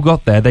 when you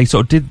got there, they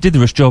sort of did the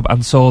rush job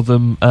and saw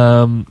them.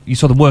 You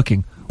saw them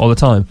working all the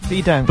time. But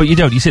you don't. But you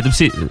don't. You sit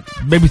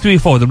maybe 3 or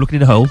 4 of them looking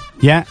in a hole.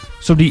 Yeah.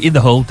 Somebody in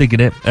the hole digging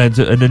it, and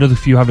another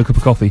few having a cup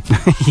of coffee.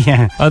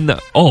 Yeah. And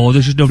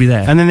there's just nobody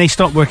there. And then they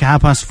stop work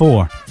at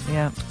 4:30.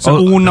 Yeah. So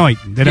all night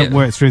they don't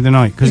work through the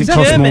night because it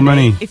costs more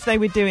money. If they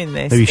were doing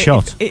this, they'd be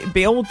shot. It'd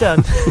be all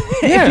done.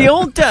 It'd be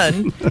all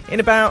done in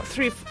about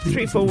 3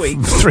 or 4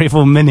 weeks. 3 or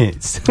 4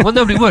 minutes. Well,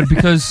 nobody would,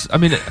 because I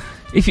mean,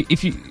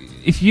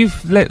 if you've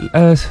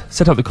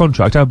set up the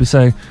contract, I would be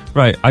saying,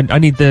 right, I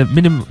need the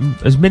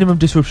minimum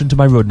disruption to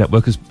my road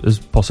network as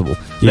possible.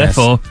 Yes.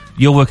 Therefore,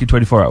 you're working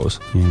 24 hours.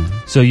 Yeah.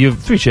 So you have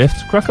 3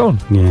 shifts. Crack on.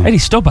 Yeah. Eddie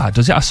Stobbart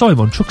does it. I saw him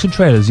on Trucks and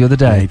Trailers the other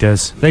day. Yeah, he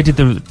does. They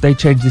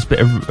changed this bit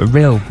of a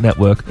rail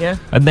network. Yeah.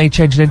 And they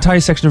changed an entire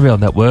section of rail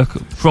network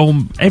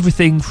from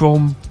everything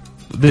from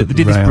they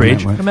did this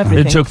bridge. From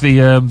everything. They took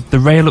the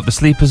rail up, the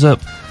sleepers up,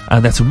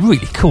 and there's some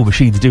really cool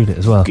machines doing it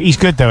as well. He's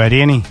good though,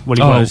 Eddie, isn't he? Well,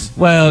 he was.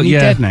 Well, He's yeah.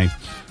 dead now.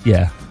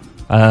 Yeah.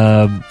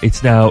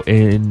 It's now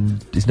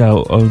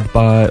owned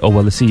by. Oh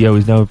well, the CEO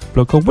is now a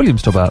bloke called William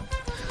Stobbart.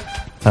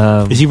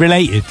 Is he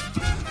related?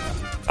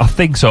 I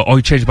think so. Or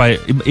he changed by.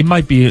 It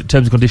might be in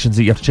terms and conditions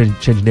that you have to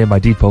change your name by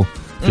deed poll,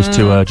 just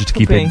to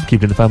keep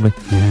it in the family.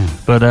 Yeah.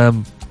 But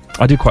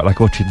I do quite like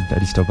watching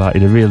Eddie Stobbart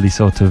in a really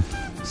sort of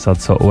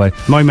sad sort of way.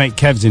 My mate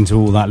Kev's into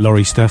all that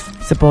lorry stuff.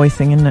 It's a boy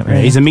thing, isn't it?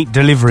 Really? He's a meat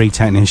delivery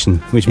technician,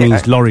 which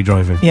means lorry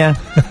driver. Yeah.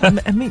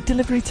 A meat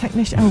delivery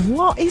technician. Oh,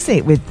 what is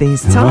it with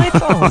these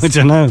titles? I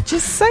don't know.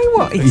 Just say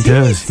what it He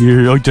does.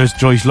 He just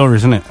drives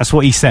lorries, isn't it? That's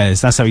what he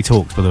says. That's how he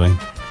talks, by the way.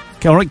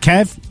 Okay, all right,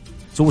 Kev.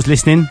 He's always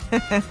listening.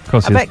 I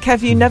bet,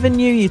 Kev, you never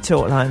knew you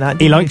talk like that,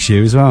 did He likes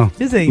you as well.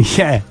 Does he?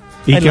 Yeah.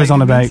 He goes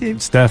on about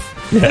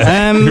stuff. He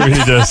really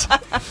does.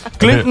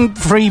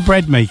 Gluten-free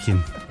bread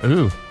making.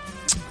 Ooh.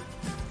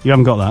 You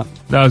haven't got that?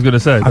 No, I was going to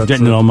say. I've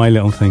written it on my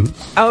little thing.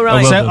 Oh,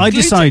 right. So I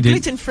decided...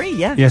 Gluten-free,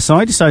 yeah. Yeah, so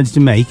I decided to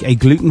make a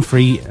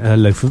gluten-free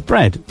loaf of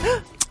bread.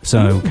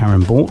 So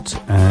Karen bought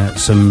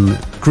some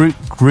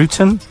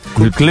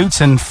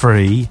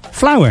gluten-free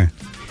flour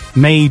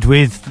made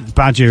with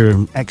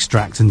badger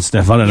extract and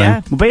stuff. I don't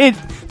know. But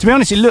to be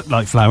honest, it looked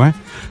like flour.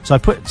 So I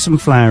put some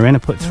flour in. I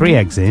put 3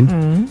 eggs in.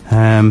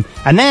 And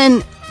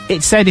then...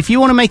 It said if you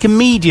want to make a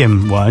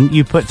medium one,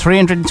 you put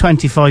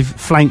 325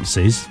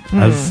 flounces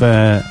of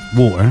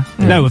water.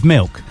 No, of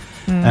milk.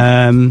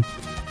 And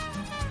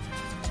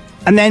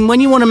then when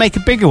you want to make a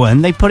bigger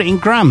one, they put it in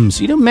grams.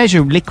 You don't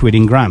measure liquid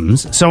in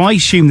grams. So I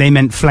assume they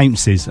meant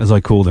flounces, as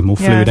I call them, or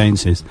fluid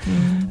ounces.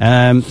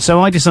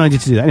 So I decided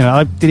to do that. Anyway,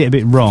 I did it a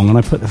bit wrong, and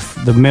I put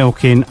the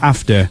milk in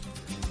after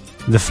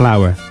the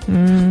flour.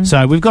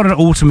 So we've got an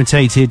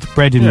automated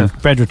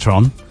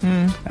breadratron.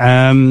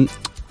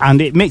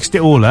 And it mixed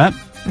it all up.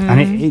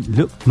 And it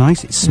looked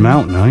nice, it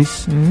smelled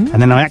nice,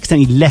 and then I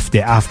accidentally left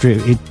it after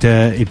it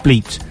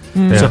bleeped.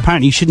 So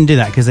apparently you shouldn't do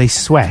that because they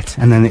sweat,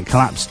 and then it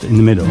collapsed in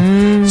the middle.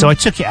 So I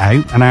took it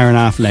out an hour and a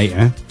half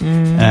later,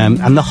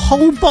 and the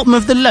whole bottom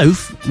of the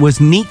loaf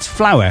was neat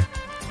flour.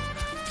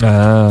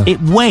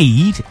 It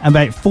weighed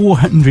about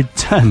 400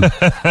 ton.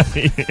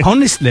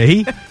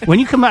 Honestly, when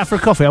you come back for a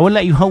coffee, I will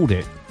let you hold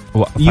it.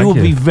 You will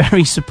be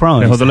very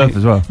surprised. Can I hold the loaf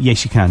as well?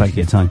 Yes, you can. Thank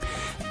you. Time.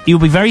 You'll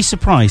be very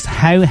surprised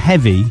how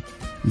heavy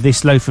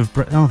this loaf of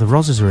bread... Oh, the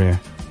Rozzers are here.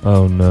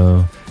 Oh,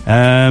 no.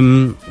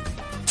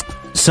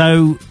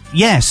 So,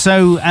 yeah,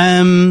 so...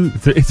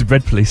 It's the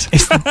bread police.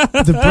 It's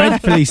the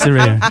bread police are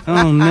here.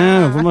 Oh,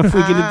 no. What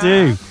am I going to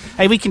do?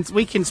 Hey, we can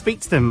speak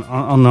to them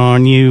on our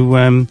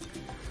new...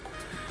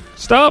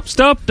 Stop,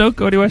 don't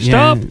go anywhere,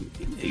 stop!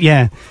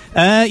 Yeah.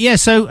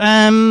 So,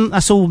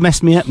 that's all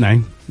messed me up now.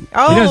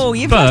 Oh,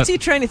 you've lost your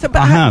train of thought.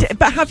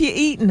 But have you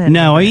eaten it?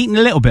 No, I eaten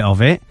a little bit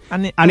of it.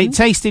 And it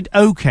tasted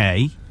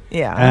okay.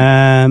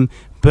 Yeah.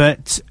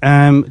 But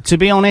to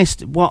be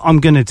honest, what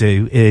I'm going to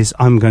do is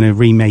I'm going to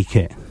remake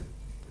it.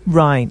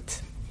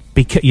 Right.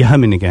 Because you're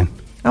humming again.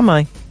 Am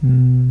I?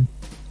 A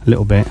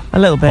little bit.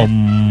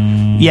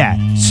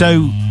 Yeah.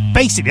 So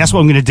basically, that's what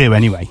I'm going to do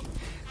anyway.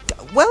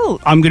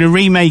 Well, I'm going to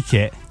remake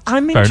it.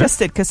 I'm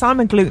interested because I'm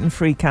a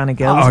gluten-free kind of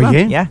girl. Are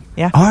you? Yeah.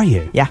 Are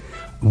you? Yeah.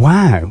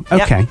 Wow.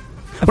 Okay. Yep.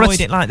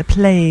 Avoid it like the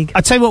plague.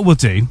 I'll tell you what we'll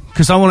do,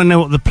 because I want to know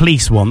what the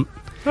police want.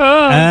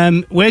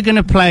 We're going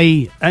to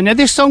play... now,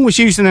 this song was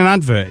used in an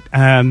advert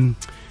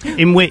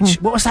in which...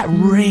 What was that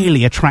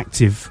really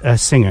attractive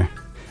singer?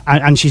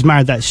 And she's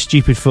married that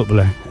stupid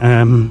footballer.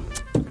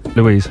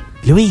 Louise,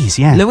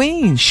 yeah.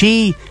 Louise.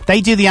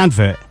 They do the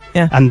advert.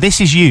 Yeah. And this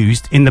is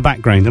used in the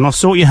background. And I'll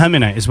sort your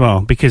humming out as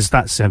well, because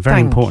that's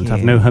very important to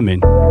have no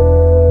humming.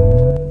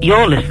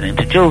 You're listening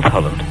to Jules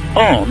Holland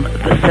on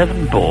the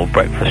 7 Ball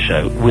Breakfast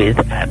Show with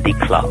Andy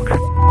Clark.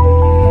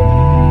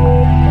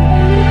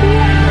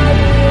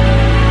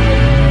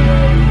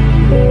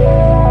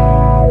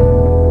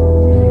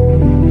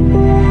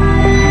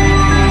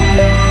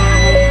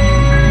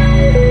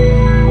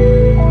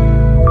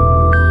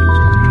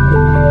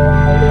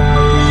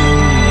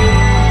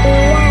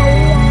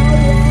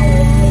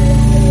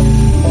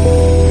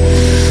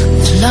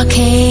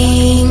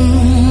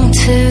 Flocking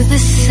to the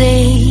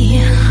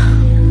sea,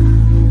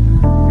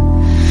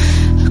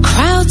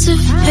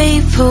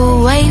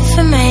 people wait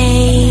for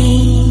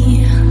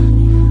me.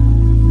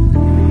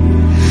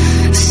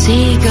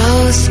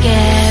 Seagulls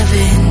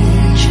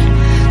scavenge,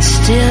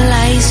 still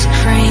ice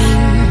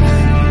cream.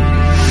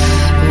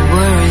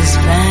 Worries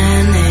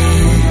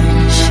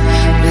vanish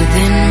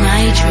within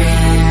my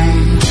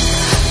dream.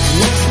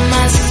 Lift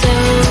my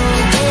soul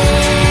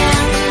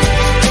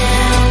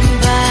down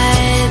by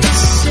the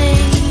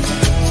sea.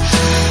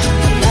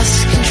 I lost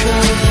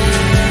control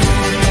here,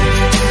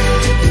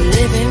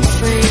 living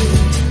free.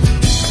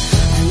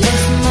 I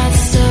lift my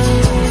soul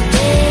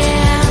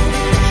down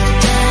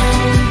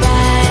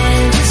by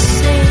the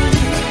sea.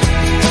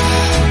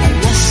 I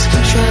lost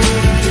control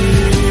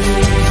here,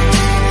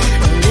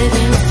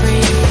 living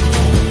free.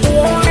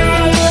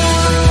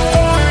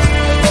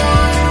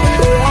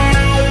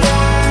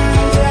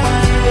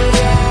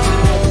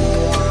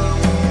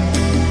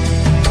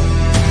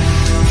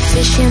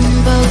 Fishing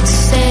boats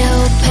sail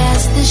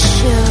past the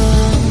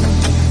shore.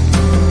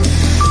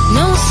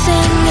 No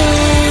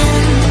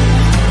singing,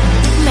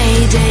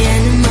 Mayday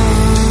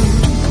anymore.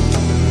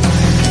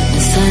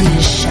 The sun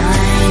is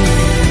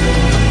shining,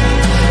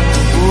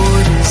 the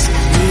water's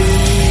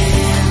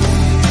clear.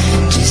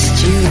 Just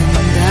you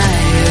and I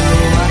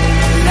walk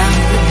along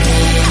the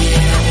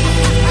pier.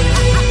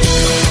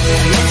 I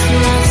left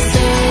my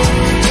soul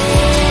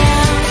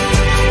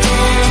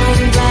down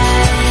by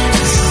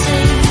the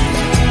sea.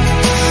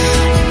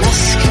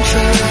 Lost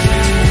control,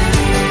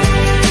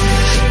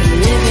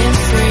 living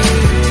free.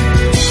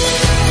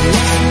 I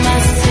left my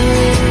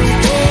soul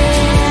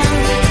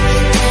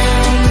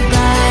down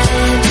by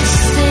the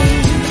sea.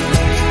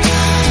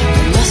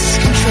 Lost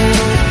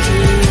control,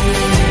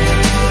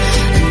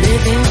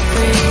 living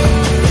free.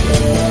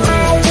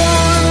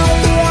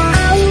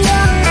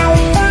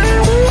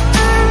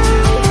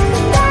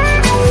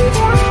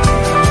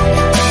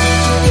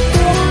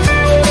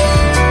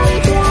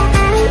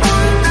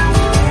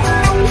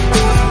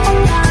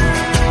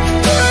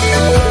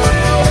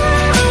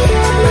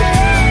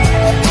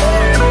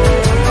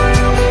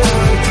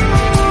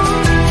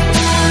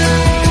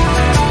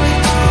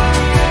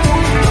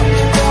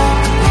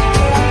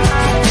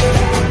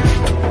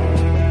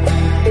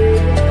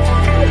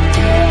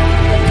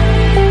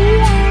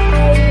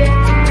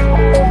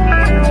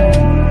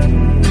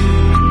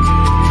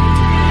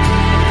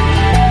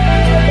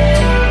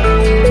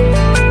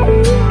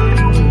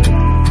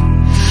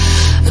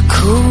 A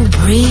cool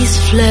breeze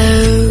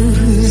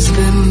flows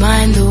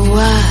behind the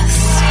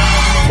wasp.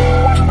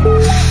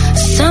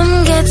 Some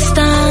get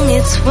stung,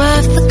 it's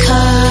worth the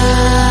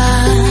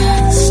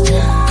cost.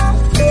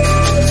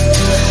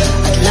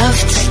 I'd love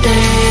to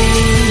stay.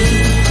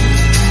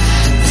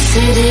 The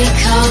city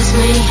calls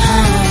me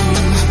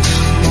home.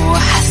 More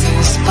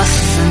hassles, fuss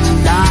and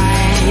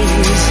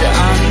lies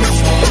on the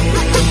phone.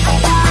 I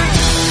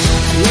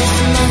lift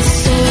my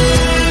soul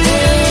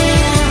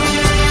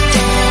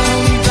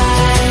down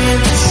by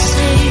the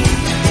sea.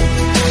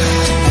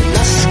 I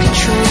lost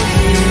control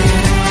here,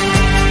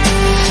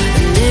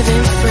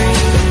 living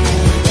free.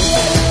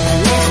 I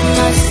lift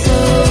my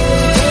soul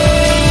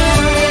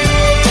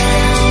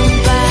down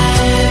by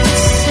the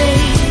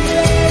sea.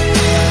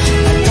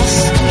 I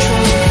lost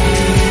control here,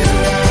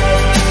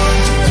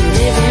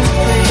 living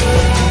free.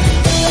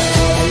 I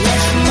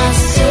lift my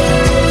soul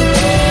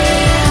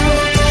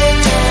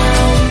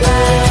down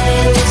by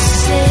the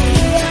sea.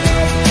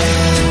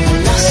 I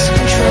lost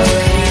control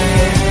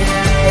here,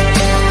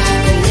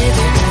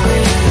 living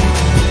free.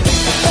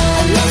 I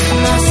lift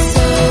my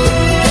soul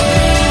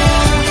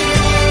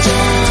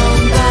down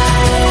by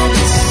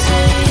the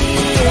sea.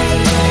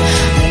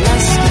 I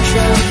lost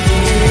control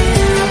here,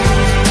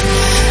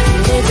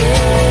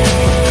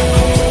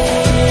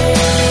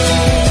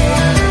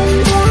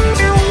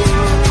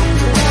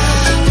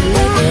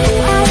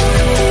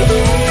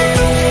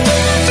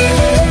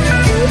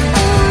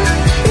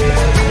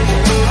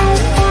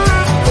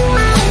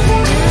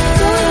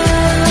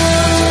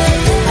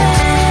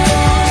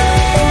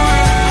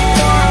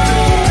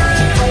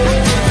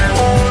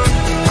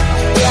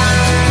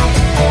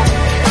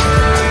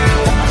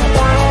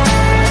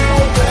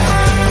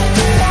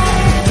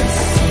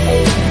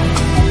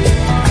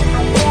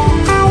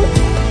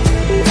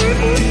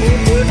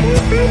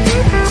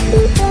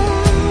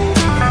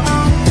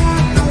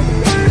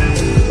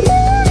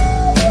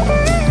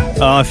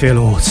 Oh, I feel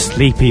all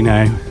sleepy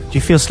now. Do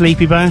you feel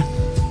sleepy, Bear?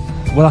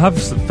 Well, I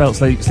have felt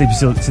sleepy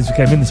since we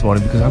came in this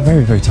morning because I'm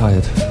very, very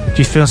tired. Do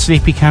you feel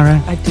sleepy,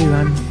 Cara? I do,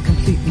 I'm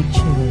completely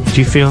chilled. Do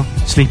you feel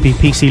sleepy,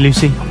 PC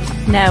Lucy?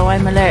 No,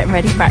 I'm alert and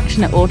ready for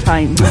action at all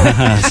times.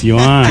 Yes, you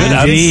are. Good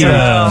Indeed.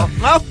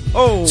 answer.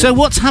 Oh. So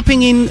what's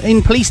happening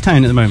in Police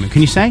Town at the moment?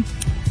 Can you say?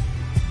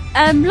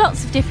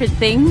 Lots of different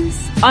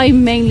things.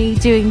 I'm mainly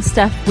doing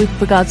stuff with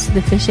regards to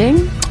the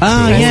fishing.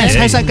 Ah, yes.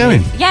 How's that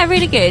going? Yeah,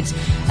 really good.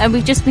 And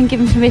we've just been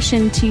given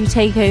permission to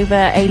take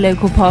over a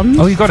local pond.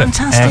 Oh, you got it.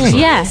 Fantastic. Excellent.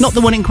 Yes. Not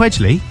the one in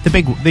Quedgeley,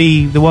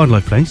 the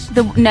wildlife place.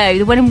 The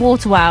one in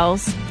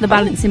Waterwells, the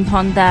balancing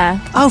pond there.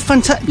 Oh,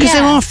 fantastic! Because Yeah.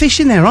 there are fish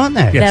in there, aren't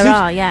there? There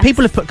are, yes.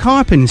 People have put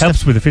carp in and Helps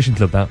stuff. with the fishing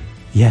club, that.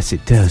 Yes,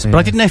 it does. But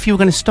I didn't know if you were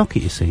going to stock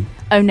it, you see.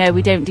 Oh, no,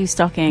 we don't do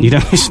stocking. You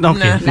don't stock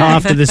it? Not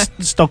after this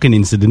stocking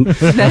incident. No.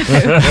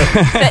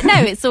 But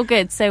no, it's all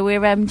good. So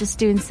we're just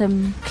doing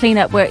some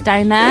clean-up work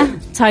down there,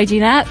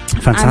 tidying up.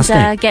 Fantastic.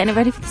 And getting it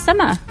ready for the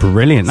summer.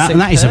 Brilliant. And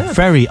that is a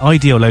very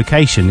ideal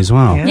location as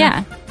well.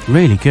 Yeah.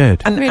 Really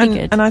good. Really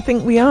good. And I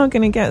think we are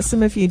going to get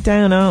some of you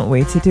down, aren't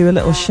we, to do a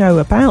little show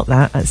about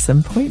that at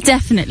some point?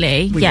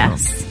 Definitely.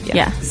 Yes.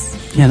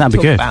 Yeah, that'd be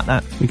good. Talk about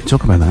that. We can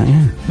talk about that,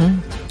 yeah.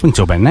 We can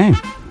talk about it now.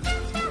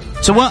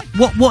 So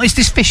what is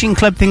this fishing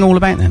club thing all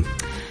about then?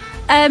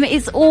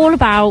 It's all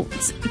about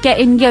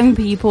getting young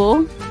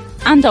people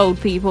and old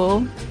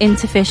people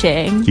into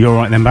fishing. You all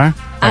right then, Bar?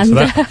 And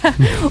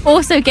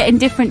also getting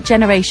different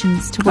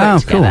generations to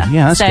work together. Cool.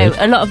 Yeah, that's good.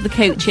 So a lot of the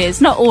coaches,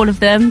 not all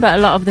of them, but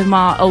a lot of them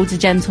are older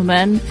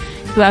gentlemen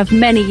who have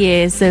many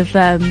years of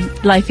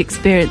life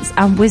experience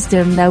and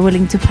wisdom they're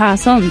willing to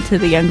pass on to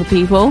the younger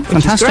people.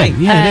 Fantastic.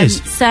 Yeah, it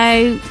is.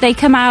 So they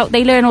come out,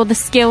 they learn all the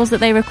skills that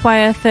they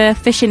require for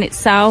fishing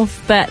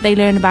itself, but they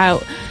learn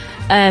about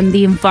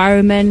the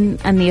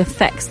environment and the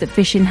effects that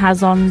fishing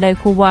has on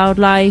local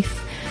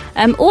wildlife,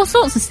 all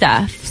sorts of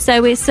stuff.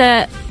 So it's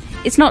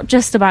not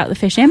just about the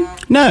fishing.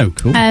 No,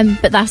 cool.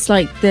 But that's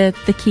like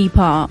the key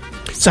part.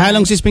 So how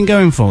long's this been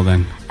going for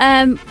then?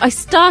 I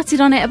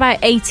started on it about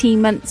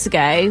 18 months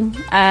ago,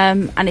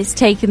 and it's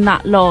taken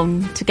that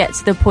long to get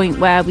to the point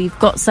where we've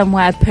got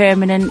somewhere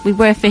permanent. We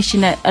were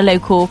fishing at a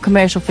local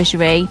commercial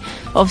fishery.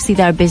 Obviously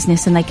they're a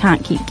business and they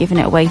can't keep giving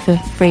it away for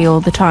free all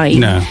the time.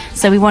 No.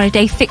 So we wanted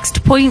a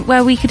fixed point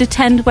where we could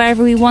attend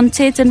wherever we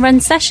wanted and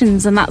run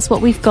sessions, and that's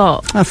what we've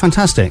got. Oh,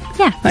 fantastic.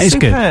 Yeah. That is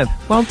Superb.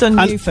 good. Well done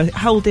you for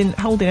holding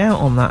out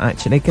on that,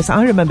 actually, because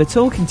I remember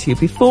talking to you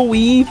before we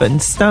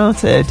even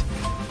started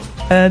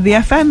the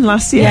FM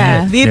last year.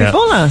 Yeah. The year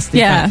before last,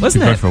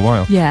 wasn't it? For a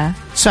while. Yeah.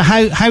 So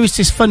how is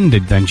this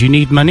funded then? Do you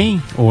need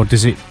money, or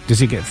does it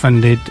get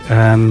funded?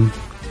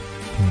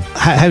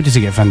 How does it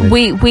get funded?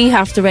 We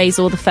have to raise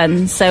all the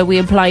funds, so we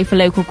apply for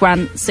local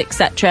grants,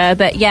 etc.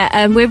 But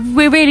yeah,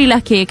 we're really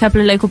lucky. A couple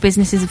of local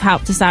businesses have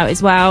helped us out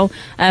as well.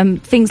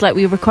 Things like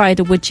we required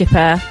a wood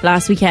chipper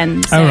last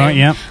weekend. So right,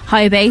 yeah.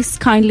 Higher Base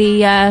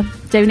kindly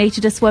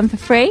donated us one for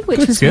free,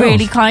 which was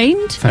really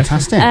kind.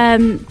 Fantastic.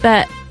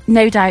 But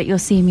no doubt you'll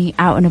see me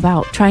out and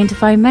about trying to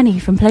find money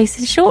from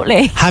places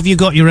shortly. Have you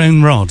got your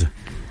own rod?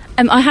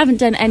 I haven't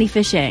done any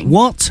fishing.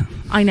 What?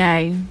 I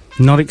know.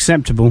 Not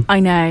acceptable. I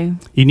know.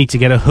 You need to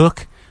get a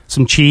hook,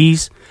 some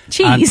cheese.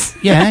 Cheese?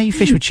 Yeah, you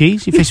fish with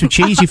cheese. You fish with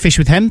cheese. You fish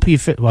with hemp.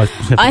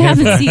 I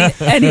haven't seen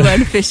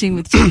anyone fishing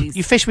with cheese.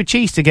 You fish with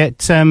cheese to get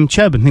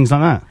chub and things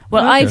like that.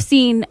 Well, I've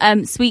seen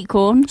sweet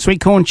corn.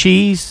 Sweet corn,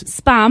 cheese.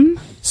 Spam.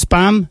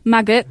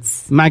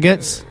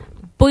 Maggots.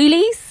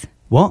 Boilies.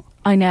 What?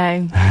 I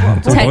know.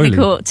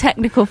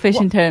 Technical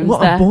fishing terms.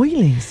 What there. are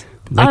boilies?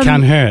 They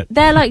can hurt.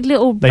 They're like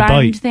little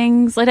round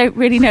things. I don't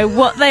really know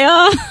what they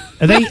are.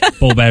 Are they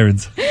ball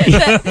bearings?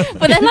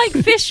 But they're like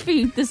fish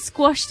food. They're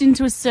squashed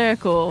into a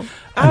circle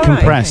and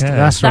compressed. Okay.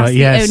 That's right. That's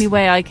the only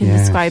way I can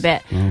describe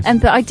it. Yes.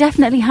 But I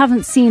definitely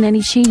haven't seen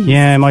any cheese.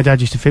 Yeah, my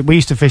dad used to fish. We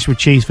used to fish with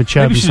cheese for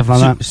chub and stuff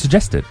like that.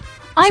 Suggest it.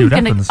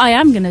 I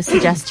am gonna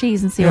suggest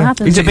cheese and see what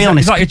happens. To be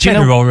honest, it's like a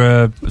cheddar or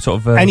a sort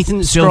of anything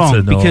that's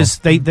strong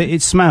because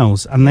it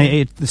smells and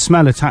the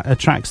smell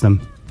attracts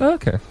them.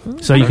 Okay.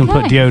 So you can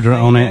put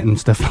deodorant on it and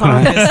stuff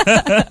like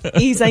that.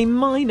 He's a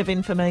mine of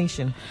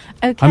information.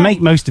 Okay. I make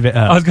most of it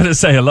up. I was going to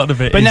say a lot of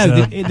it but is...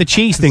 no, the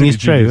cheese thing is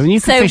true. I mean, you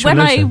can fish when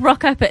with I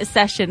rock up at a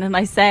session and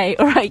I say,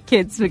 all right,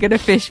 kids, we're going to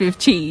fish with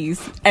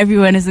cheese,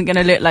 everyone isn't going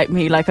to look like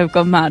me like I've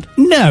gone mad.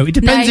 No, it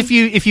depends if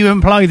you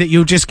imply that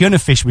you're just going to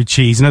fish with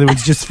cheese, in other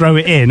words, just throw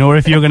it in, or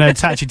if you're going to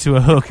attach it to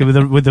a hook with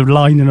a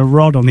line and a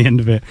rod on the end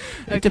of it.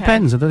 Okay. It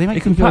depends. They make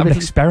it can be an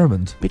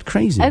experiment. A bit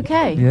crazy.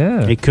 Okay.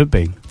 Yeah. It could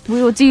be.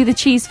 We will do the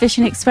cheese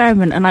fishing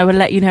experiment and I will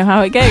let you know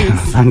how it goes.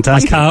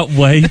 Fantastic. I can't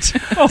wait.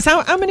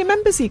 So how many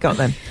members you got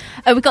then?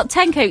 We've got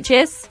 10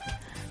 coaches.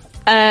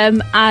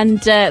 And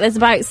there's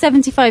about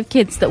 75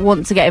 kids that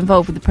want to get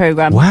involved with the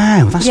programme.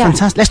 Wow, that's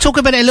fantastic. Let's talk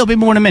about it a little bit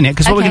more in a minute,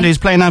 because what we're going to do is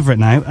play an advert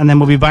now, and then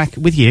we'll be back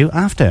with you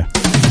after.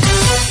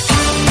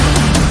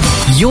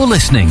 You're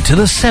listening to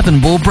the 7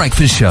 Ball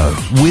Breakfast Show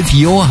with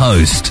your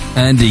host,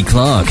 Andy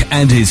Clark,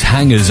 and his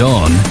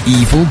hangers-on,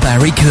 Evil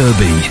Barry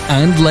Kirby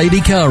and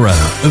Lady Caro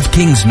of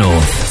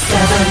Kingsnorth.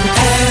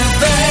 7FM.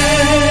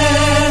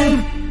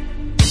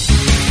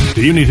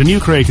 Do you need a new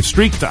creative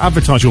streak to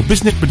advertise your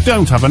business but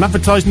don't have an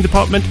advertising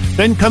department?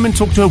 Then come and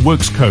talk to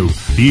Works Co.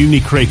 Do you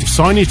need creative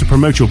signage to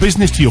promote your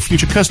business to your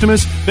future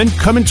customers? Then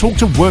come and talk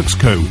to Works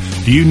Co.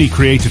 Do you need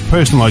creative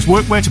personalised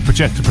workwear to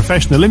project a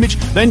professional image?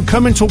 Then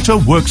come and talk to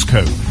Works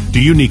Co.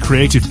 Do you need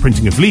creative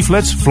printing of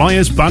leaflets,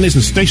 flyers, banners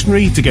and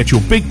stationery to get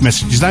your big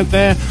messages out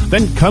there?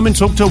 Then come and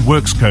talk to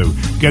Works Co.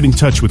 Get in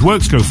touch with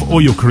Works Co for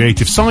all your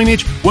creative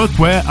signage,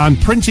 workwear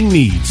and printing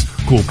needs.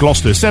 Call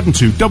Gloucester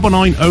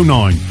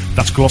 729909.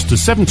 That's Gloucester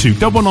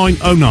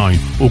 729909.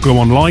 Or go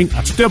online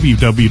at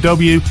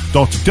www.werx.co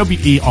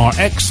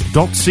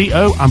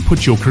and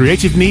put your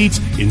creative needs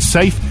in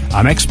safe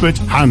and expert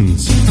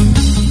hands.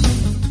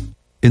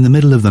 In the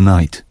middle of the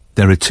night,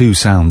 There are 2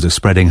 sounds a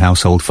spreading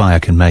household fire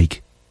can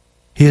make.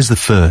 Here's the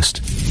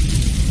first.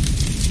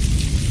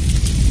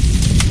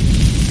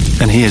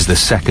 And here's the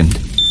second.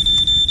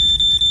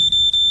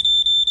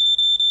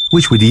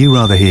 Which would you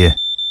rather hear?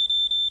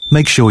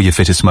 Make sure you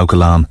fit a smoke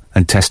alarm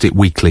and test it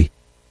weekly.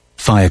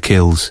 Fire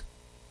kills.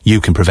 You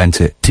can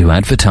prevent it. To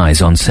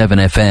advertise on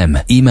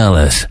 7FM, email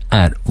us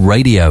at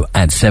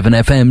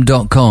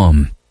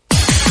radio@7fm.com.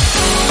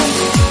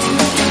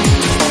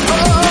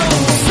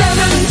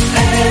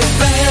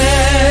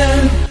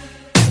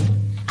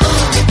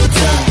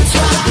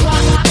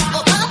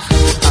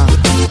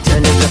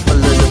 Turn it up a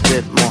little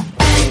bit more.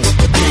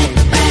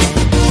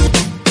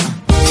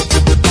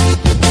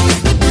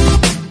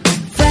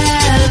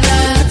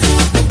 Feathers,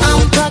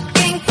 I'm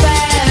plucking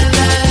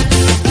feathers,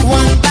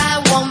 one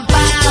by one.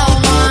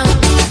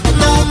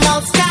 No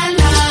more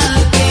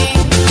skylarking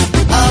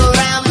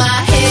around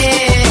my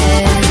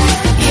head.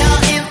 Your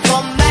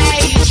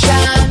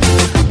information,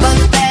 but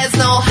there's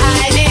no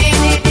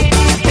hiding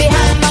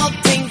behind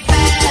molting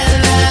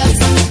feathers.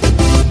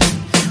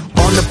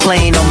 On the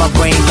plane, on my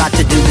brain, about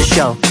to do the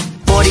show.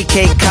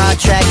 40K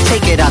contract,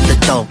 take it out the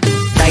door.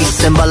 Dice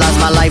symbolize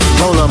my life,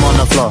 roll 'em on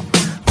the floor.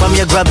 From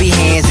your grubby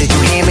hands as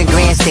you ham and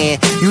grandstand,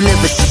 you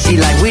live the shitty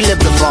life, we live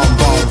the bon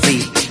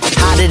V.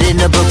 Hide it in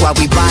the book while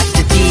we watch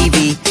the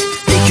TV.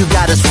 Think you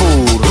got us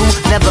fooled, who?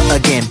 Never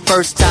again.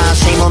 First time,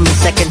 shame on me,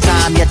 second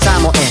time, your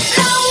time will end.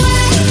 No way,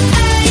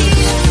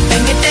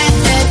 and get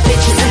that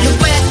bitches in the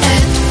wet.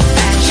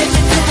 Shake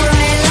it to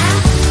Marilla,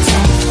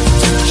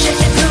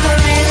 shake it to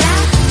Marilla.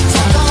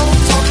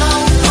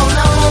 Oh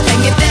no, and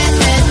get that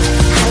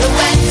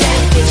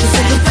bitches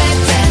in the wet.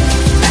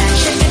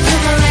 Shake it to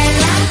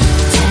Marilla,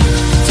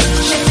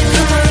 shake it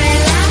to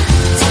Marilla.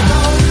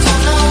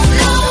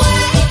 No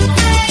way,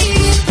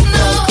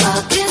 no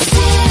fucking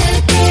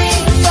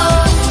ticking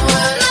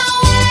forward. No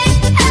way,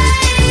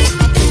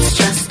 it's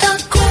just a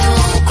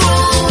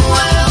cruel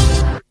world.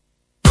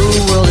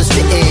 Cruel world is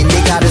fitting,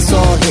 they got us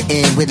all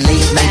hitting with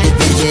late night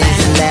divisions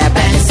and lab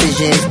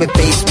decisions. We're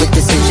faced with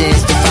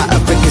decisions to fight a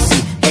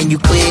frequency, and you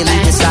clearly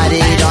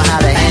decided on how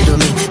to handle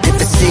me.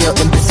 Imbecile,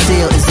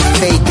 is it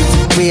fake? Is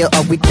it real?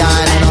 Are we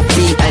dying on our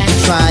feet? Are we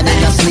trying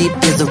in our sleep?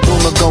 There's a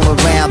rumor going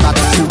around about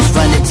the troops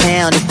running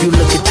town. If you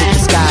look into the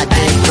sky,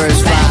 then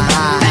birds fly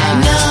high.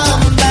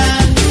 Number,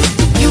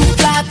 you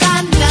fly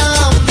by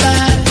number.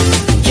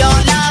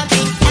 You're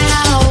loving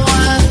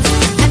hours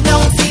and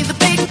don't see the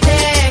big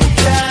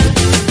picture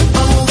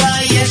over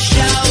your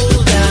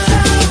shoulder.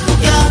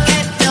 You'll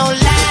get no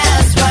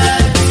last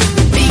word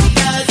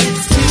because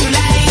it's too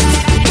late.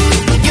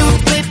 You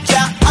flipped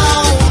your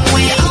own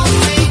wings.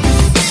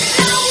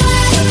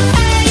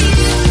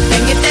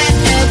 And get that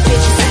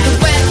bitches in the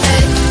wet.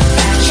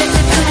 Shake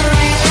it to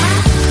Marilla,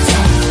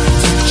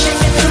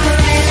 shake it to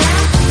Marilla.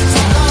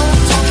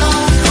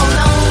 Oh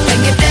no,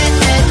 and get that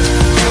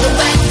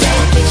wet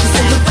bitches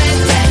in the wet.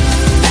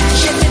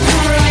 Shake it to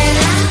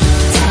Marilla,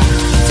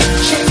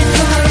 shake it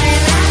to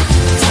Marilla.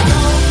 Oh no.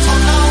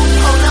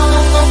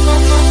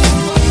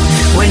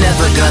 We're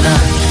never gonna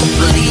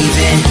believe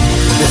in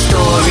the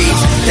stories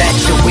that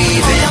you're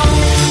weaving.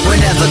 We're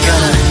never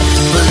gonna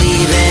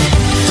believe in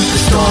the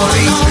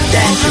stories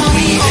that you're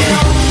weaving.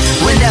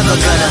 We're never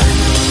gonna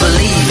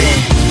believe in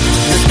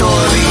the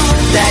stories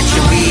that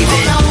you're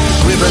weaving.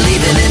 We're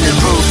believing in the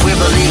proof, we're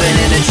believing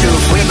in the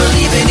truth, we're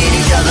believing in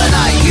each other,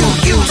 not you.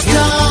 You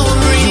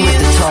with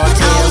the tall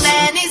tales,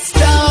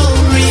 so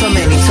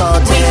many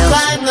tall tales. We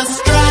climb the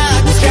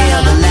structure,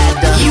 scale the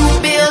ladder. You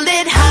build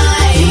it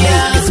higher, you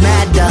make us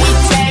madder. We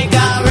take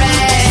our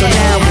rest, so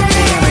now we're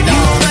tearing on.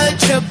 You put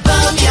your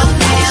bum, your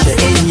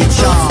nest in your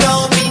charm.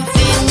 Stories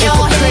in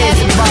your head,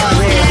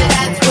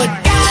 that's what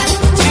got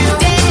you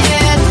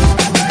dead.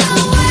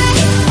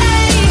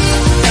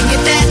 And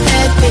get that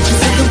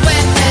bitches in the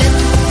wet.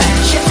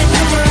 Shake it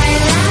to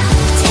Marilla,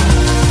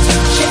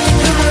 shake it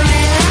to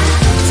Marilla.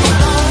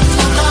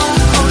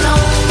 Oh no,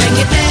 and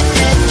get that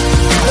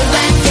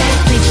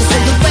bitches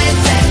in the wet.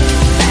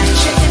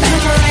 Shake it to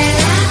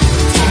Marilla,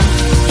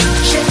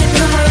 shake it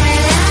to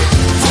Marilla.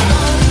 Oh no.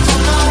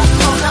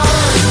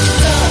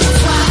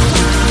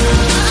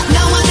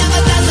 No one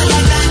ever does it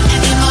like that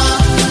anymore.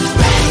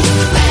 Bang,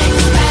 bang,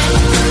 bang.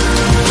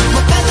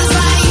 My feathers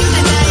fly, you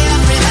deny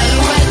everything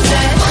wet.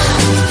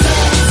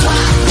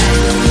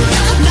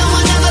 No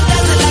one ever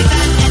does it like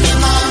that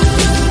anymore.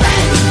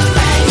 Bang,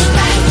 bang,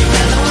 bang.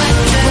 My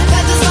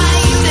feathers fly,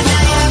 you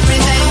deny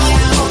everything.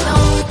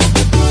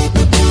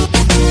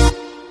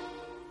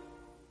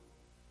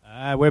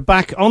 We're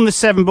back on the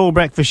 7 Ball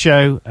Breakfast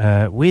Show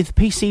with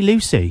PC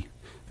Lucy.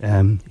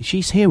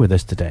 She's here with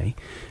us today,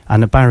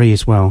 and Barry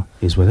as well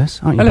is with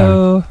us, aren't you?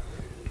 Hello. Barry?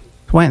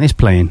 Why ain't this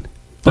playing?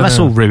 Well, that's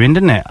all ruined,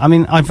 isn't it? I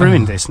mean, I've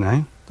ruined this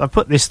now. I've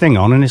put this thing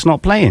on and it's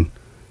not playing.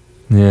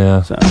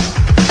 Yeah. So,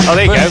 oh,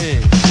 there you go.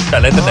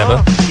 Better than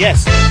ever.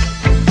 Yes.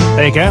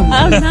 There you go.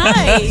 Oh,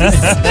 nice.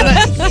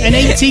 An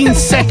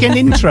 18-second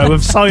intro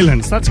of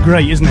silence. That's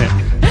great, isn't it?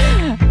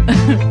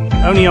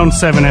 Only on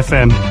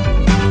 7FM.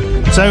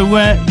 So,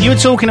 you were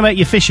talking about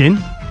your fishing.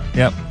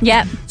 Yep.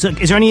 Yep. So,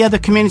 is there any other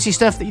community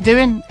stuff that you're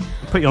doing?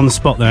 put you on the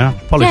spot there.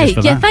 Apologies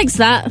for that. Yeah, thanks for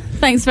that.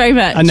 Thanks very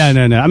much. No.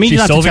 I mean, you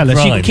She's don't have to tell solving us. You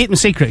can crime. keep them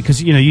secret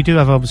because you do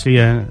have obviously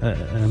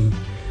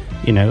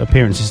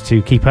appearances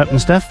to keep up and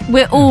stuff.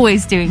 We're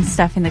always doing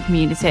stuff in the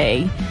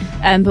community,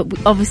 but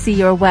obviously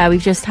you're aware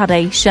we've just had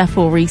a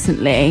shuffle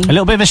recently. A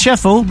little bit of a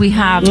shuffle. We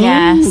have,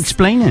 yes.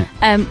 Explain it.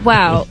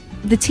 Well,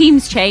 the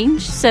team's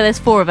changed, so there's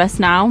 4 of us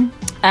now.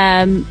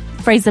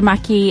 Fraser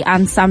Mackey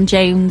and Sam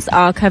Jones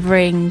are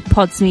covering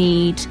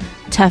Podsmead,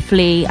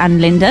 Tuffley and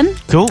Linden.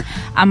 Cool.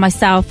 And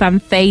myself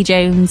and Faye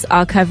Jones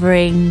are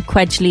covering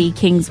Quedgley,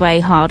 Kingsway,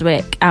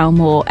 Hardwick,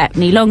 Elmore,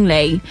 Epney,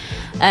 Longley.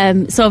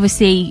 So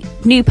obviously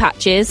new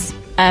patches.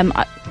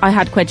 I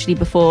had Quedgley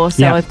before,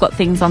 so I've got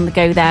things on the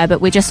go there,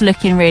 but we're just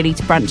looking really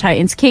to branch out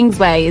into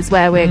Kingsway is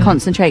where we're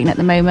concentrating at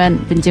the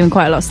moment. Been doing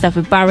quite a lot of stuff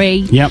with Barry.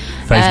 Yep.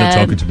 Faye's not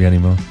talking to me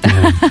anymore.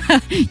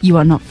 You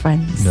are not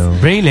friends. No.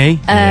 Really?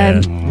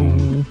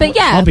 But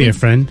yeah, I'll be a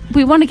friend.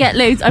 We want to get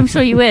loads. I'm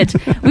sure you would.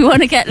 We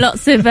want to get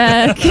lots of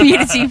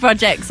community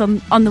projects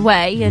on the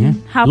way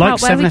and help Like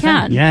out where we 7FM.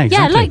 can. Yeah,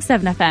 exactly. like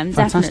 7FM,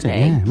 Fantastic.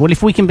 definitely. Yeah. Well,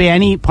 if we can be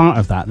any part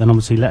of that, then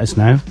obviously let us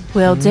know.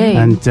 Will do.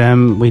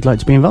 And we'd like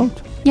to be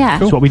involved. Yeah,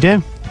 That's what we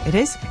do. It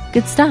is.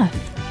 good stuff.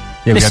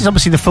 Yeah, This is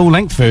obviously the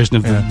full-length version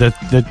of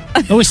the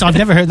Oh, I've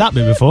never heard that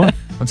bit before.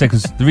 I'd say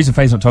because the reason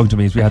Faye's not talking to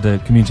me is we had a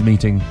community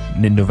meeting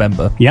in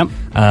November. Yep.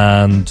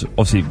 And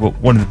obviously,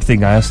 one of the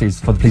things I asked is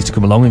for the police to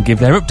come along and give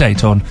their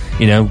update on,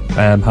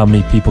 how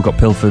many people got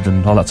pilfered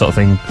and all that sort of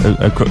thing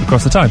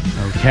across the time.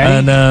 Okay.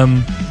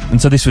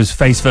 And so this was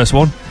Faye's first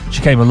one.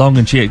 She came along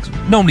and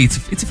normally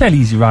it's a fairly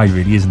easy ride,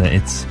 really, isn't it?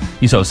 It's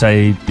you sort of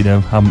say,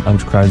 how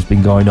much crime's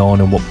been going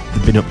on and what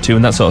they've been up to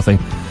and that sort of thing.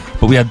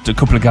 But we had a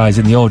couple of guys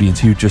in the audience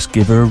who just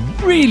give her a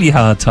really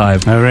hard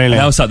time. Oh, really?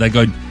 And I was sat there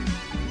going,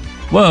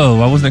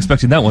 whoa, I wasn't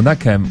expecting that one. That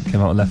came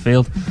out of left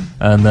field.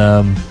 And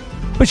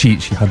but she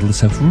handled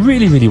herself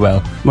really, really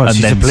well. Well, and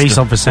she's a police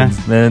officer.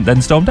 And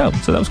then stormed out,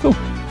 so that was cool.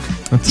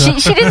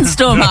 She didn't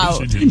storm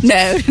out.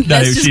 No,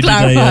 let's just she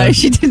clarify. did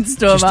She didn't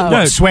storm out.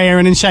 What,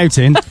 swearing and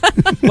shouting.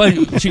 Well,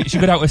 she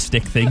got out a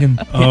stick thing and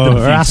hit them a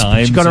her few asp,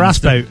 times. she got her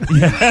asp out.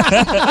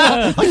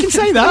 Yeah. I can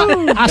say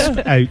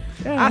that.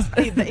 Asp out.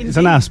 It's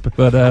an asp.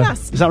 But,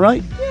 is that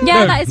right?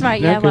 Yeah, that is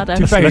right. Yeah, well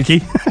done. Lucky.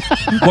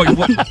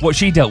 what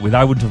she dealt with,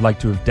 I wouldn't have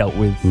liked to have dealt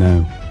with.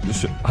 No.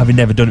 Having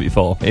never done it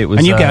before. It was,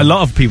 And you get a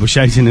lot of people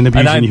shouting and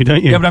abusing you,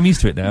 don't you? Yeah, but I'm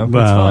used to it now.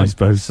 Well, it's fine. I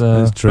suppose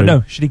that's true. But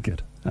no, she did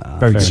good.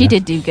 Very good. She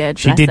did do good.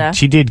 She bless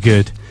her. did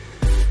good.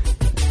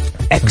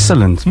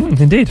 Excellent.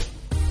 Indeed.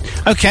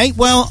 Okay,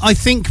 well, I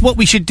think what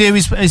we should do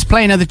is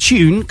play another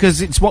tune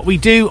because it's what we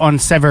do on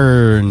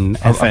Severn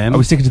FM. Are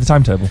we sticking to the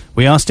timetable?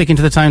 We are sticking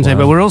to the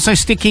timetable. Wow. We're also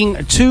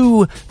sticking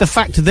to the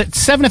fact that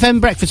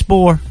 7FM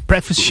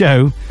Breakfast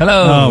Show.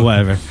 Hello. Oh,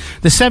 whatever.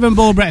 The 7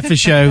 Ball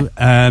Breakfast Show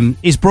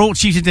is brought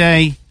to you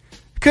today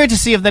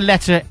courtesy of the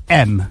letter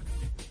M.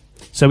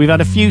 So we've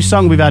had a few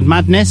songs. We've had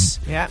Madness.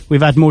 Yeah.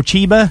 We've had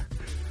Morchiba.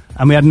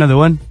 And we had another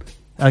one.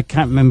 I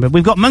can't remember.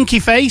 We've got Monkey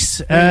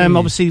Face,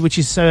 obviously, which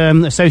is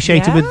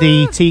associated with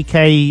the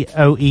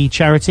TKOE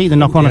charity, the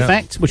Knock-On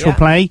Effect, which we'll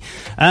play.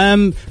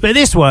 But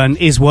this one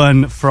is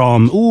one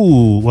from...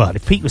 well,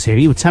 if Pete was here,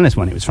 he would tell us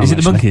when it was from. Is it the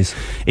actually. Monkeys?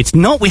 It's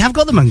not. We have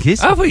got the Monkeys.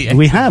 Have we?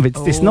 We have.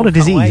 It's not a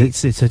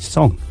disease. It's a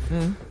song.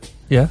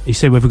 Yeah. You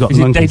say we've got Is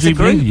the it Monkeys.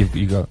 Daydream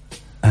Blue you got?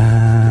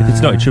 If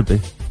it's not, it should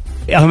be.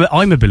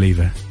 I'm a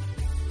believer.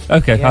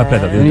 Okay, I'll play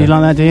that the other You day.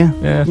 like that, do you?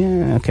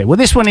 Yeah. Okay. Well,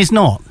 this one is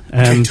not.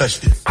 Hi, this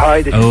is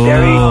Derry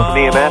from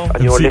EMF,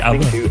 and you're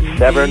listening to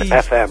Severn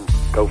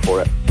FM. Go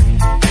for it.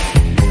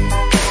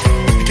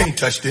 You can't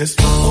touch this.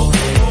 You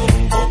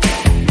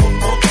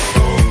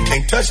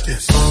can't touch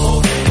this.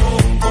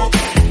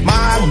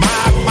 My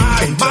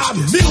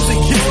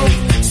music hits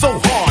me so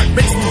hard,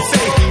 makes me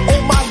say,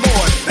 oh my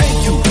Lord, thank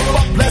you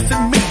for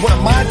blessing me. What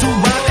am I to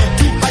rhyme and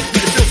to hype me?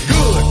 It feels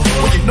good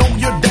when you know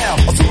you're down.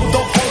 A super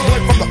dope homeboy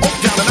from the Oak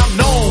Town, and I'm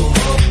known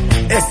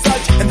as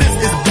such, and this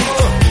is a beat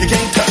you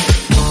can't touch.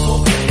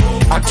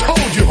 I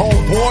told you,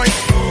 homeboy,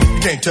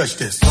 you can't touch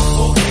this.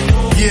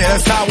 Yeah,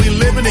 that's how we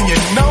living, and you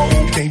know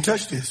you can't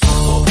touch this.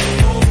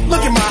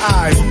 Look in my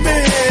eyes,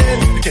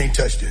 man, you can't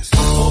touch this.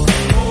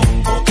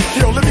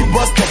 Yo, let me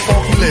bust the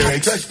funky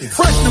lyrics.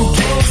 Fresh new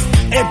kicks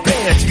and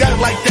bands, you got it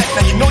like that.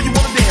 Now you know you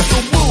wanna dance, so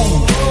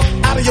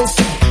move out of your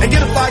seat and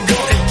get a fire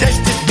girl and catch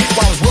this beat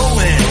while it's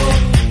rolling.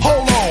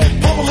 Hold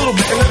on, pump a little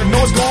bit and let them know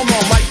what's going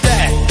on like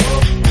that.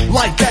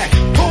 Like that.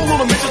 Hold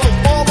on a minute, just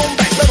fall on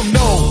back. Let them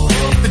know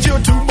that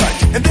you're too much.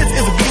 And this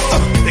is a beat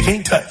they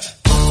can't touch.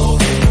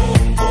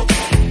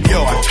 Yo,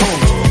 I told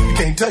you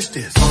can't touch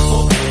this.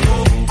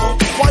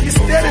 Why you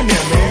standing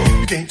there,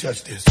 man? You can't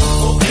touch this.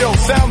 Yo,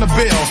 sound the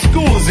bell.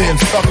 School is in,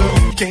 sucker.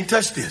 You can't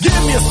touch this.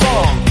 Give me a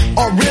song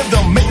or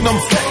rhythm, making them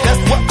sweat.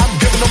 That's what I'm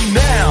giving them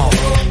now.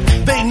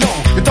 They know.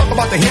 You talk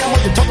about the hammer,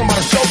 you're talking about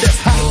a show that's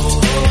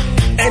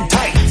hyped and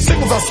tight.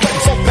 Singles are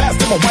sweating so fast,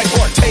 them a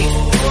whiteboard tape.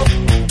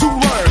 To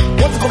learn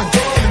what's it gonna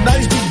take in the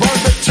 90s to burn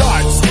the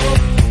charts.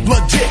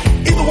 Legit.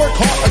 Either work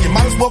hard or you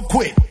might as well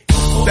quit.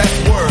 That's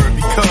word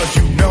because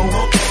you know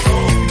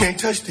you can't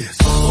touch this.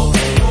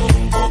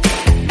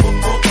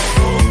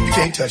 You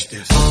can't touch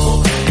this.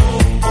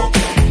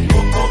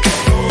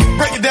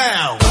 break it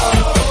down.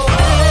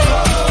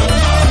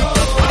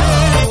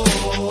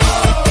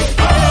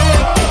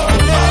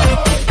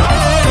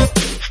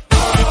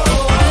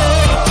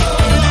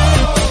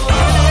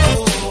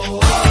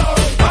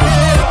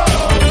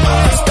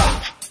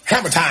 Stop.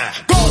 Hammer time.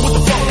 Go with the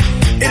flow.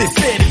 It is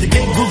said if you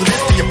can't groove the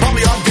list, then you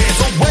probably are dead.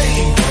 So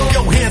wave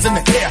your hands in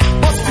the air.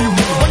 Bust a few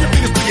moves, run your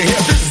fingers through your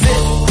hair. This is it.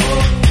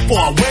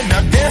 For a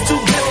winner, dance to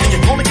this, and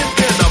you're gonna get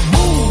there. The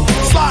move,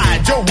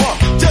 slide your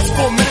rump. Just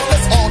for a minute,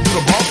 let's all do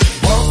the bump.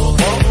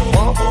 Bump, bump,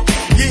 bump.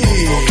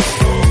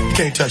 Yeah. You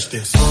can't touch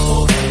this.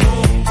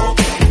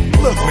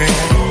 Look, man,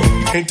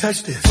 you can't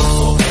touch this.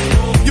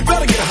 You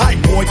better get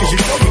hype, boy, cause you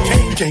know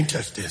you can't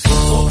touch this.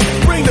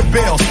 Ring the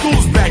bell,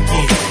 school's back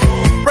in.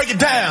 Break it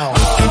down.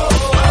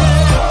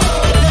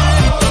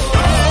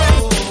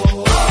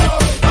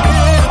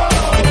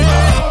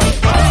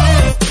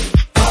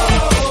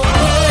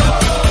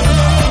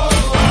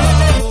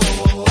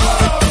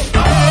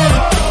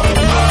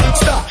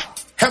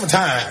 Hammer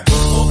time.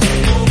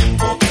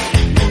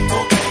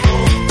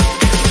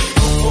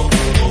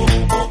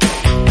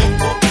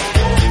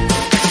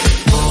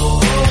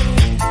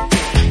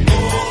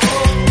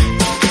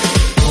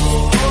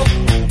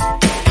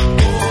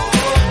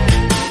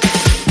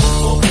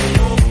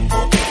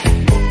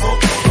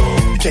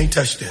 You can't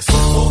touch this.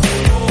 You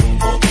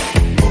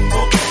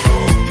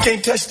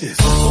can't touch this.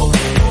 You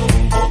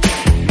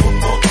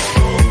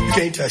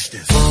can't touch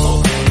this.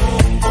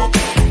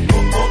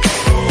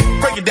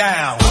 Break it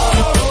down.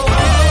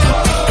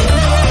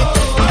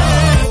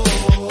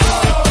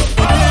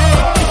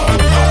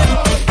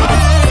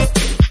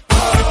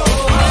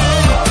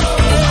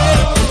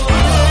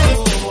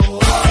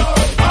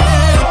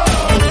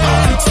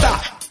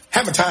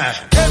 Hammer time.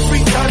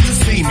 Every time you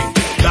see me,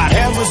 the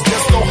hammer's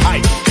just so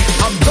hype.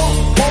 I'm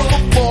dope on the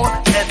floor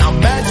and I'm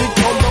magic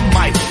on the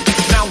mic.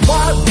 Now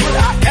why would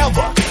I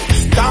ever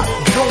stop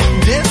doing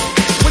this?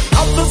 With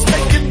others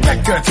making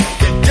records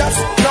that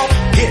just don't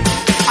hit.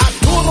 I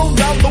tour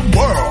around the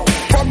world,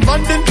 from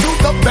London to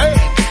the Bay.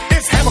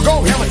 It's hammer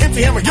go, hammer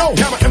empty, hammer yo,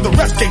 hammer and the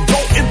rest can go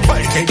in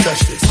play. Can't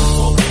touch this.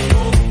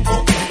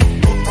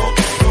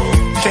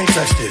 You can't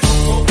touch this.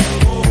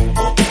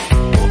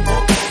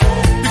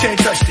 You can't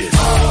touch this.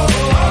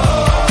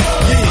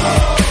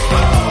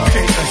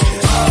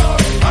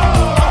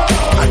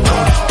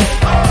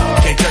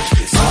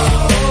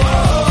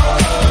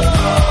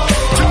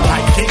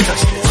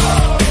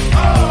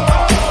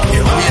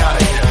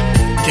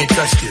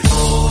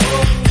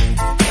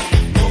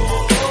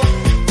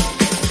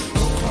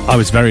 I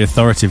was very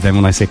authoritative then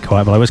when I said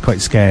quiet, but I was quite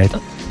scared,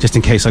 just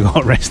in case I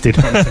got arrested.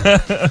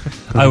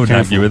 I wouldn't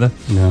have you with her.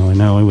 No, I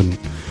know I wouldn't.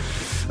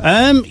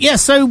 Yeah,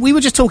 so we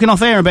were just talking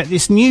off air about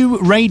this new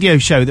radio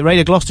show that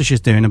Radio Gloucestershire's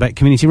doing about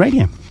community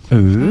radio.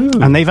 Ooh.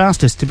 And they've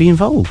asked us to be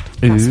involved.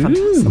 That's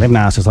fantastic. They haven't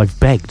asked us, I've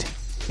begged.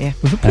 Yeah.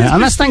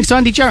 And that's thanks to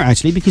Andy Jarrett,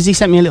 actually, because he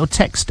sent me a little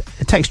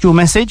textual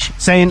message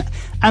saying,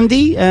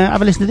 Andy,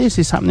 have a listen to this.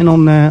 It's happening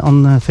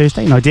on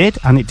Thursday. And I did,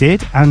 and it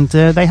did, and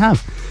they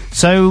have.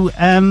 So,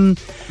 you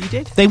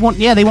did? They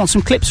want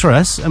some clips for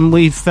us, and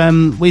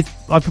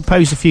I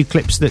proposed a few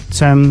clips that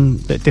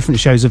different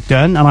shows have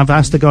done, and I've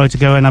asked the guy to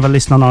go and have a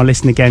listen on our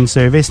Listen Again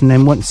service, and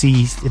then once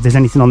if there's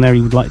anything on there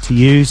he would like to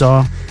use,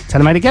 I'll tell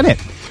him how to get it.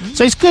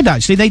 So it's good,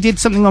 actually. They did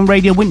something on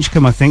Radio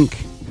Winchcombe, I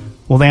think.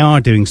 Well, they are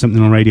doing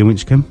something on Radio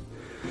Winchcombe.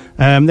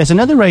 There's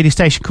another radio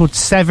station called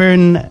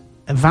Severn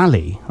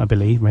Valley, I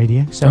believe,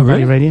 Radio. Severn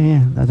Valley Radio,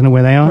 yeah. I don't know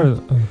where they are. No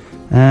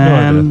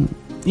idea.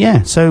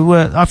 Yeah, so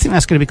I think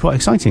that's going to be quite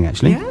exciting,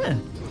 actually. Yeah.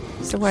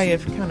 It's a way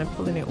of kind of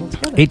pulling it all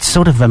together. It's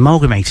sort of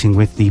amalgamating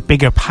with the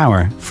bigger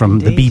power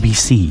from the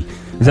BBC.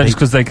 Is that just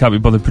because they can't be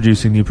bothered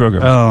producing new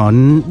programmes? Oh,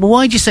 well,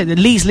 why'd you say that?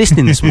 Lee's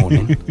listening this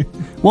morning.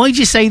 Why'd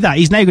you say that?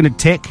 He's now going to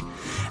tick.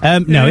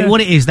 No,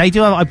 what it is, they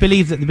do have, I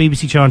believe that the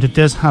BBC Charter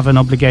does have an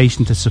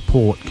obligation to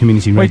support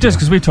community radio. Well, it does,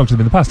 because we've talked to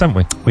them in the past, haven't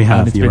we? We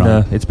have,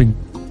 and it's been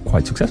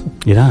quite successful.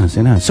 It has.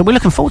 So we're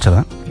looking forward to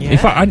that. Yeah. In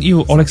fact, aren't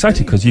you all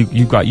excited because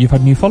you've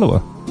had a new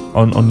follower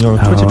on your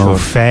Twitter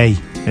account? Faye.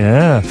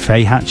 Yeah.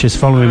 Faye Hatcher's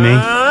following me.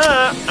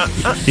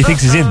 He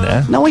thinks he's in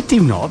there. No, I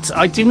do not.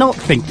 I do not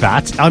think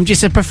that. I'm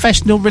just a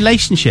professional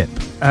relationship.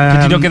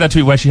 Did you not get that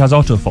tweet where she has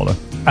auto-follow?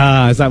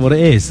 Is that what it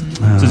is?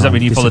 So does that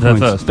mean you followed her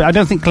first? But I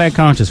don't think Claire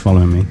Carter's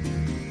following me.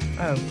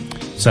 Oh.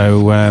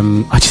 So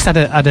I just had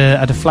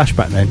a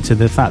flashback then to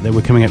the fact that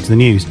we're coming up to the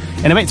news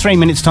in about 3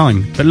 minutes'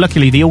 time. But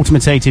luckily, the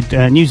automated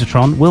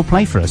Newsatron will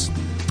play for us.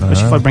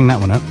 Especially if I bring that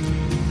one up.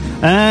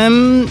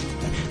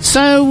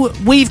 So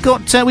we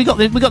got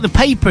the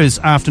papers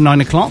after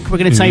 9 o'clock. We're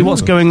going to tell you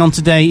what's going on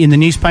today in the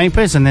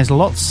newspapers, and there's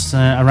lots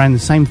around the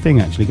same thing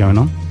actually going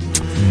on.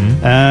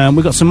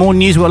 We've got some more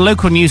news. We've got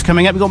local news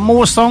coming up. We've got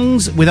more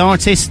songs with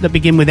artists that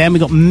begin with M. We've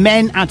got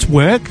Men at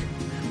Work,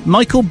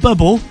 Michael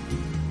Bubble.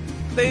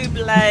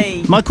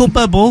 Bublé. Michael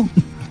Bubble.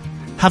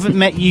 Haven't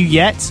met you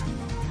yet.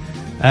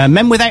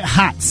 Men Without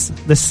Hats,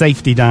 the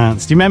safety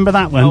dance. Do you remember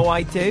that one? Oh,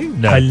 I do.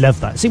 No. I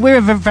love that. See, we're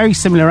of a very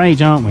similar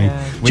age, aren't we?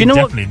 Yeah. Do you know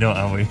definitely not,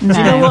 are we? Do you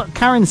know what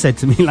Karen said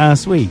to me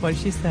last week? What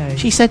did she say?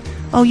 She said,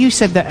 "Oh, you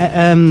said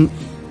that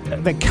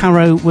that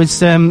Caro was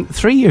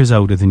 3 years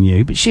older than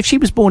you, but if she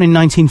was born in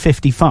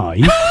 1955,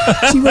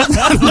 she wasn't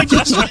that much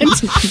of a gentleman.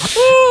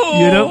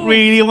 You don't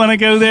really want to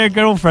go there,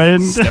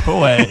 girlfriend. Step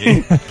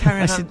away.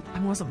 Karen, I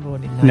wasn't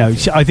born in that. No,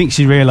 I think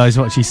she realised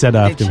what she said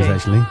afterwards, she?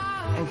 actually.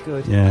 Oh,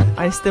 good. Yeah.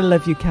 I still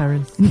love you,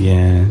 Karen.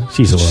 Yeah,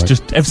 she's all right.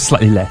 Just ever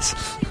slightly less.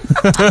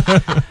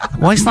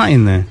 Why is that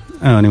in there?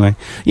 Oh, anyway.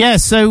 Yeah,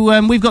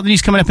 so we've got the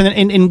news coming up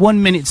in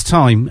 1 minute's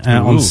time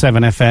on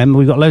 7FM.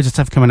 We've got loads of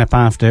stuff coming up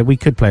after. We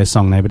could play a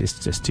song now, but it's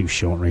just too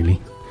short,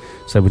 really.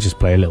 So we'll just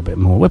play a little bit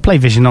more. We'll play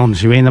Vision On,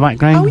 shall we, in the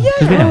background? Oh, yeah.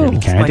 Because we don't really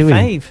care, do we?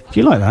 Fave. Do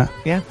you like that?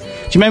 Yeah. Do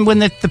you remember when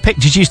the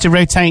pictures used to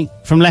rotate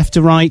from left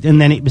to right,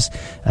 and then it was...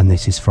 And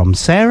this is from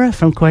Sarah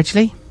from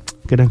Quedgley.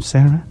 Good old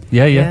Sarah.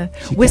 Yeah.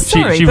 We're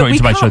sorry, she but wrote we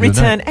into my can't show the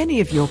other return day. any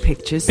of your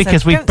pictures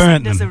Because so we've don't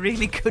burnt send us them. a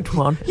really good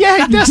one.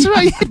 Yeah, that's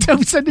right.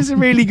 Don't send us a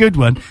really good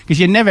one, because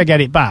you never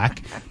get it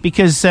back,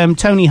 because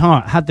Tony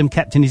Hart had them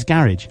kept in his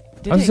garage. I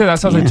was going to say, that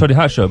sounds like Tony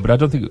Hart show, but I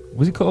don't think...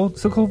 Was it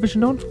still called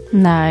Vision On?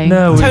 No.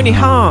 No. Tony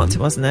Hart,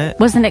 wasn't it?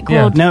 Wasn't it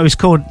called? No, it was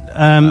called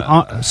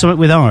something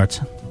with art.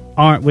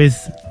 Art with...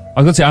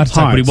 I was going to say Art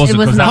Attack, but it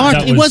wasn't. It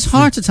wasn't. It was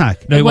Heart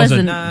Attack. No, it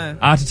wasn't. No.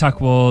 Art Attack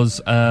was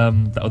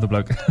that other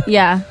bloke.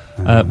 Yeah.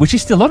 Which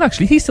is still on,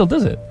 actually. He still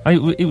does it.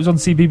 It was on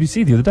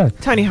CBBC the other day.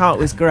 Tony Hart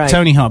was great.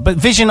 Tony Hart. But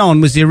Vision On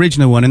was the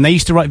original one, and they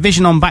used to write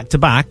Vision On back to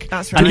back.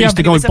 That's right. And it used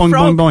to go boing,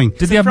 boing, boing.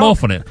 Did they have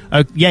morph on it?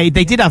 Yeah,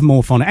 they did have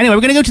morph on it. Anyway,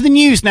 we're going to go to the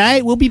news now.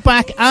 We'll be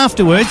back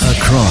afterwards.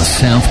 Across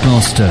South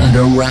Gloucester and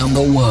around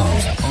the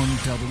world on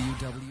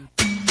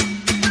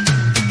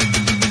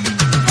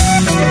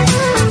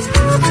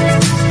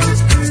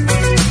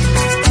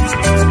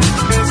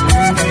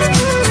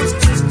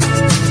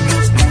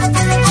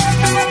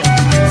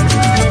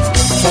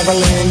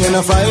Traveling in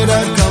a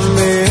fighter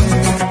combi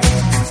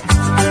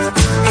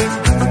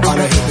on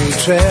a hippie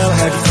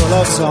trailhead full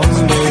of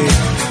zombies.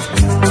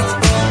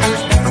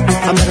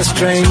 I met a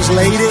strange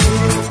lady,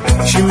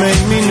 she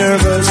made me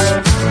nervous.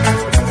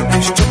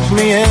 She took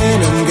me in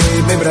and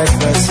gave me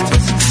breakfast.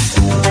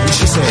 And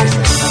she said,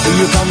 do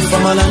you come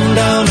from a land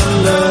down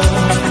under,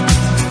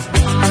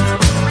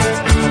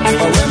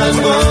 where women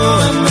go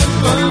and men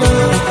wonder?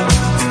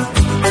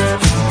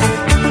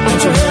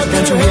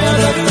 Can't you hear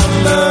the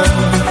thunder?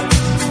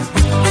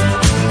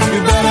 You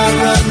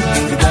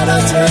better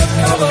take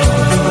cover.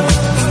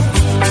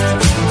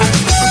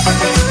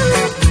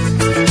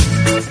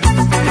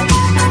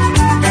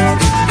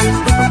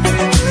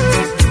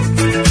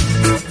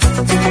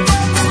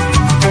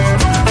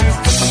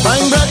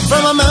 Buying bread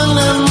from a man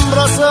in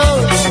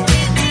Brussels.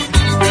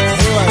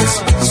 He was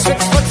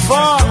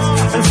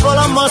 6'4" and full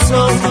of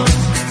muscle.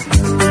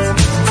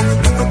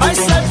 I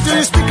said, do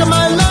you speak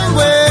my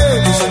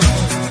language?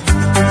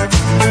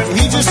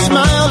 He just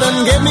smiled and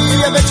gave me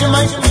a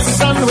Vegemite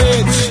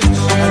sandwich.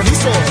 And he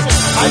said,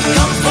 I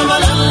come from a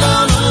land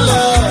down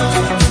under,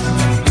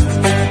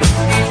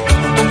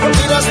 where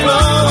leaders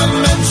blow and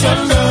men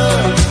chunder.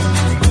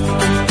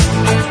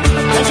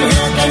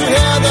 Can you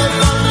hear the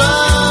thunder?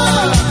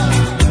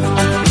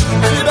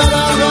 You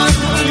better run,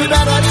 you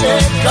better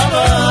take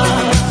cover.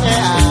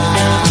 Yeah.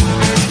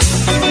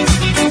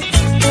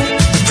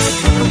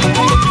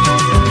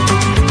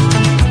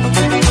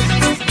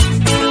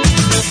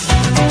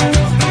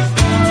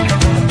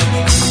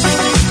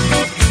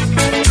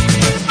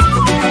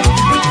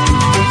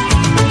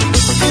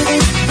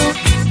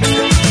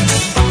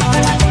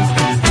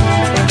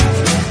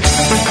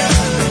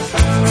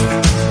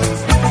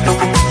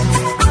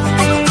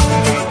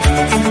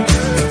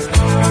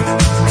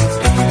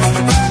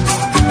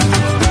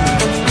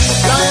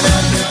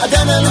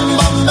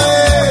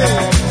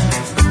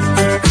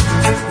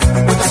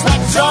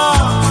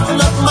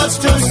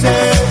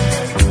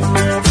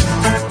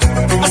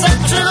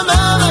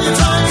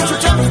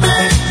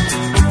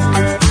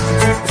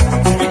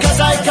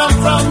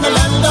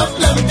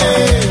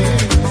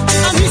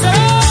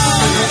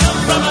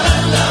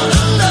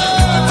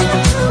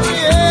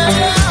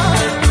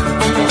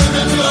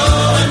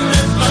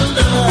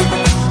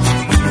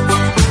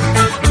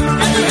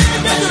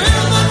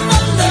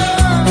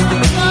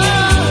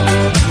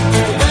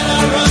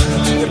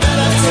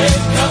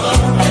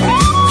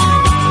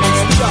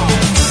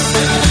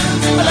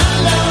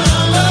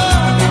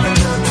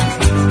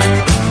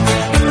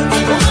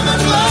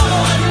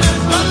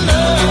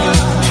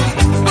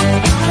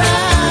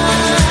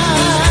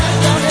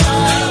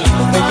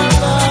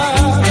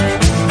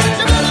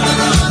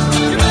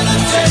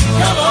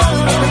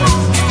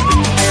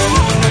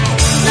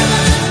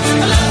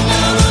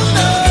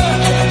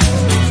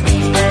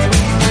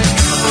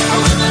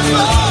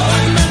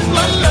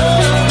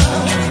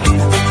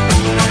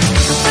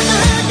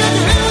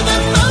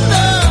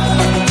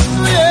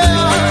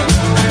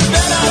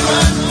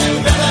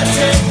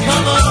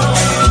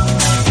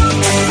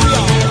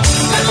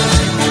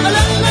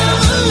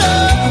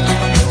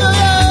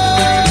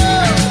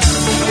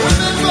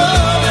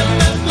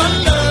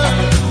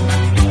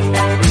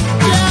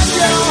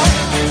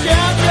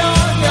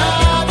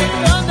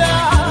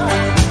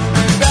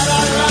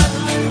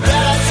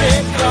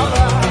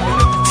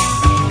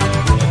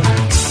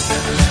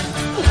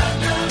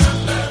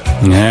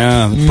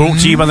 Yeah, brought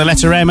to you by the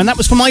letter M, and that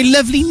was for my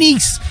lovely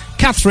niece,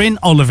 Catherine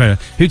Oliver,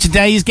 who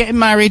today is getting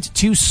married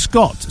to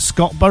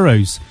Scott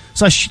Burrows.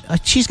 So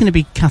she's going to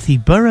be Kathy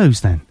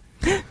Burrows then.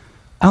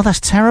 Oh, that's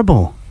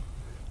terrible.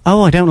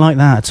 Oh, I don't like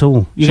that at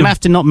all. You're going to have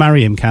to not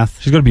marry him,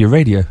 Kath. She's got to be a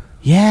radio.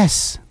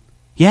 Yes,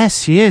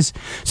 she is.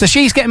 So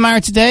she's getting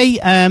married today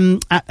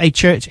at a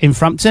church in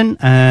Frampton.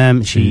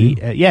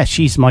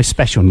 She's my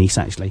special niece,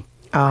 actually.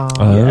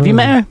 Oh. Have you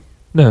met her?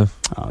 No.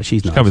 Oh,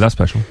 she's not. She can't be that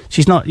special.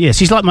 She's not. Yeah,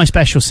 she's like my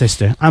special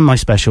sister and my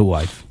special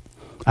wife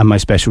and my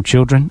special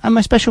children and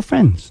my special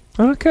friends.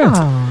 Okay.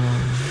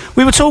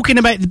 We were talking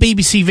about the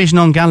BBC Vision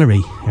On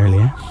Gallery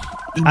earlier,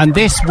 and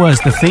this was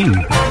the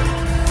theme.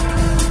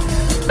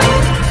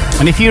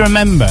 And if you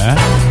remember,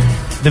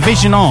 the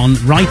Vision On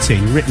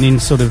writing, written in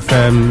sort of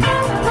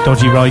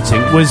dodgy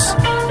writing, was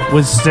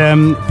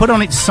put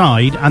on its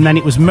side, and then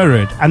it was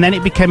mirrored, and then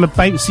it became a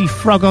bouncy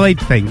frog-eyed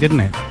thing,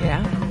 didn't it?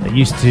 Yeah. It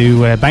used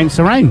to bounce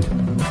around.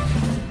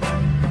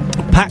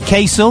 Pat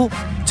Casel,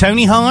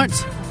 Tony Hart,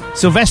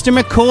 Sylvester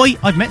McCoy.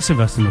 I've met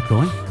Sylvester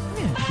McCoy.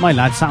 Yeah. My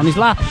lad sat on his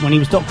lap when he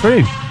was Doctor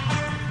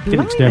Who.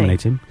 Didn't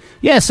exterminate him.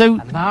 Yeah, so...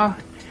 And now,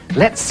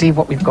 let's see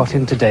what we've got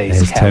in today's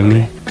There's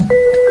Tony.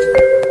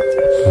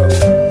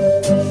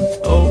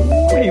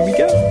 Oh, here we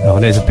go. Oh,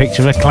 there's a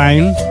picture of a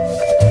clown.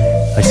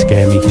 They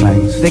scare me,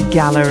 clowns. The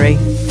gallery.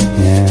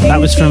 Yeah, that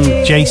was from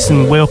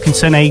Jason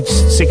Wilkinson, age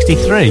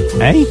 63,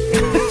 eh?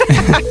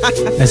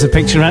 There's a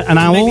picture of an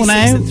owl Maybe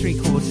now. 6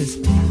 3/4.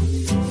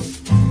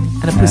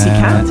 And a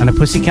pussycat. And a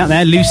pussycat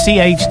there. Lucy,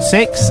 aged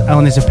 6. Oh,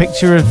 and there's a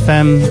picture of...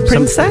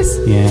 Princess?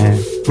 Yeah.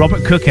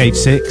 Robert Cook, age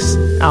 6.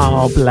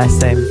 Oh,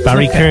 bless him.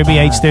 Barry Look Kirby,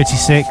 age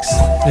 36.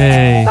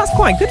 Hey. That's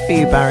quite good for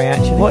you, Barry,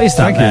 actually. What is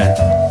that there?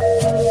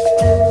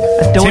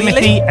 A doily?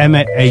 Timothy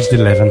Emmett, aged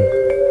 11.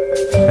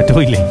 A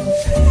doily.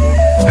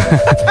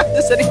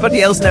 Does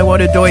anybody else know what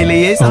a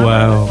doily is? Oh,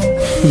 well,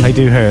 they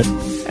do hurt.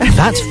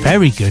 That's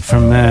very good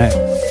from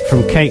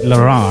Kate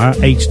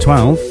Larar, age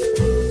 12.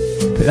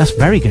 But that's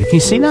very good. Can you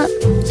see that?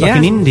 It's like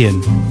an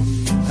Indian.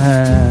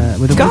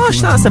 With a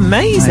Gosh, that's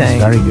amazing.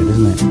 That's very good,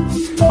 isn't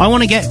it? I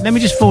want to get... Let me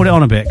just forward it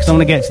on a bit, because I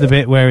want to get to the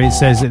bit where it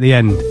says at the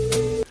end...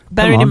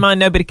 Bearing in mind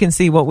nobody can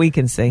see what we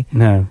can see.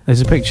 No. There's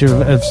a picture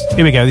of...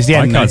 Here we go. There's the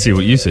end. I can't see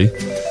what you see.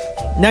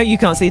 No, you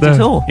can't see it at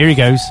all. Here he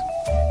goes.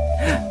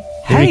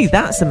 Hey,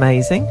 that's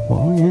amazing.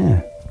 Oh,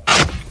 yeah.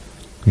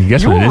 You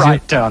guess You're what it is?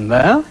 right down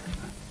there.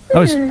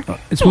 Oh,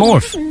 it's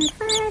Morph.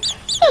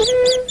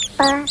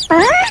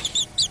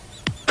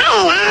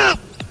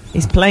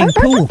 He's playing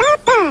pool.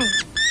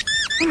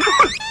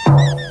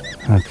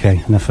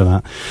 Okay, enough of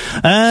that.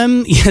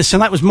 Yeah, so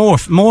that was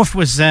Morph. Morph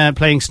was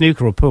playing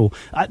snooker or pool,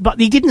 but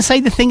he didn't say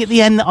the thing at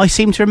the end that I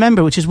seem to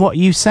remember, which is what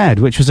you said,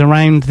 which was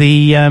around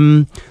the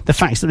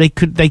facts that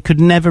they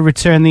could never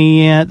return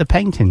the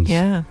paintings.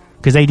 Yeah,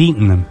 because they'd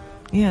eaten them.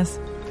 Yes,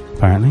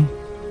 apparently.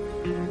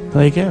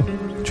 There you go.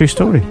 True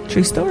story.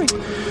 True story.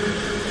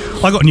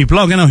 I got a new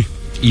blog, haven't I?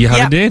 You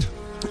have indeed.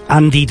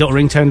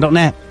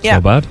 Andy.ringtone.net. Yeah.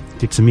 Not bad.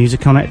 Did some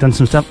music on it, done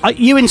some stuff.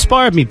 You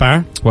inspired me,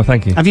 Bar. Well,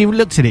 thank you. Have you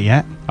looked at it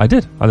yet? I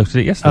did. I looked at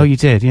it yesterday. Oh, you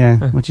did, yeah.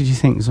 What did you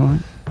think? It's all right.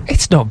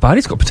 It's not bad.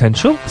 It's got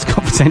potential. It's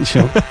got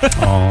potential.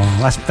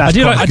 that's I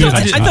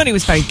thought it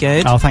was very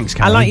good. Oh, thanks,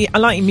 Karen. I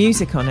like your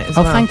music on it as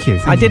well. Oh, thank you.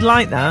 I did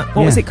like that.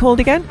 What was it called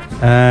again?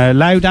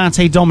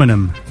 Laudate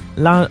Dominum.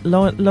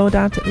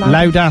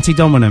 Laudate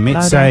Dominum.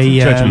 It's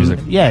church music.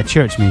 Yeah,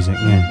 church music.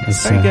 Yeah,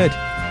 it's very good.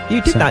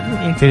 You did that,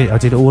 didn't you? Did it. I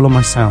did it all on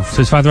myself.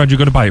 So is Father Andrew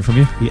going to buy it from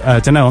you? I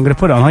don't know. I'm going to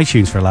put it on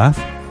iTunes for a laugh.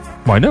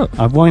 Why not?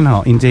 Why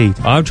not? Indeed.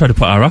 I'm trying to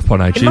put our app on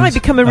iTunes. It might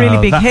become a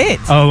really big hit.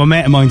 Oh, a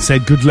mate of mine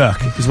said, "Good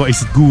luck." Is what he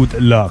said.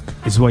 Good luck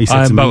is what he said.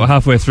 I'm about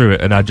halfway through it,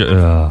 and I just.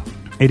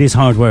 It is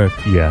hard work.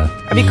 Yeah.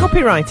 Have you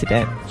copyrighted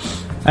it?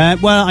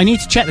 Well, I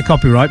need to check the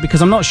copyright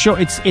because I'm not sure.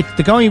 It's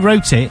the guy who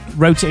wrote it in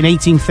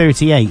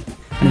 1838,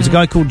 and it was a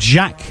guy called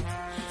Jacques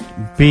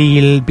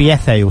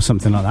Biethe or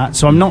something like that.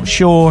 So I'm not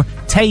sure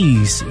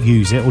Taze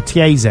use it or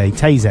Taze,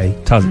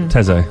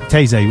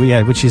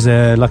 yeah, which is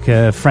like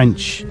a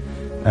French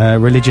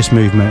religious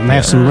movement. And they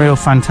have some real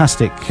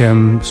fantastic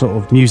sort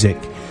of music.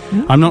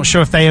 I'm not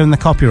sure if they own the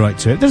copyright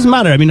to it. Doesn't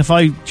matter. I mean, if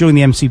I join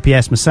the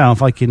MCPS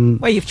myself, I can.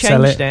 Well, you've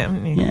sell changed it,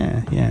 haven't you?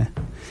 Yeah.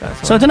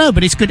 So I don't know,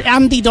 but it's good.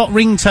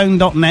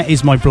 Andy.ringtone.net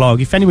is my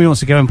blog. If anybody wants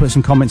to go and put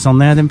some comments on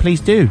there, then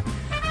please do.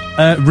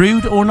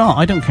 Rude or not,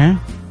 I don't care.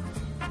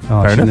 Oh,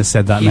 I shouldn't have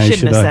said that now, should I? You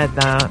shouldn't have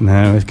said that.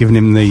 No, I was giving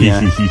him the...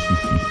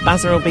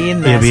 Bazza will be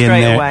in there He'll be straight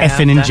in there, away.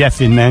 effing and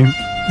jeffing now.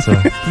 So.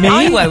 Me?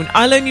 I won't.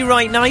 I'll only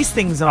write nice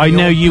things on I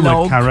know you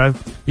blog. would, Caro.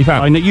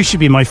 I know you should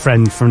be my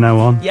friend from now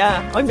on.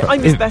 Yeah, I'm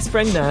his best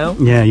friend now.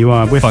 Yeah, you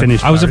are. We're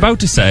finished. I was about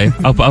to say,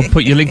 I'll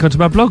put your link onto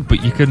my blog,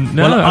 but you can...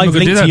 No, well, I've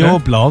linked to your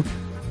blog.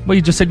 Well,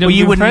 you just said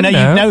you wouldn't know.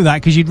 You'd know that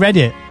because you'd read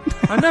it.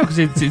 I know, because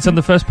it's on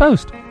the first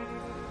post.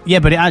 Yeah,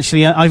 but it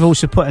actually, I've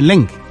also put a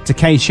link to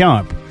K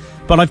Sharp.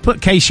 But I've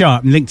put K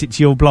Sharp and linked it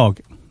to your blog.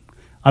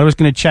 I was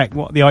going to check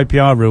what the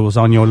IPR rules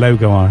on your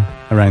logo are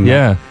around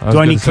that. Do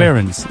I need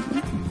clearance?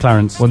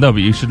 Clarence? Well, no,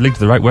 but you should link to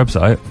the right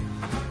website.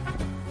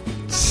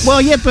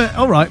 Well, yeah, but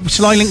all right.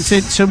 Shall I link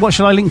to what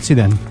shall I link to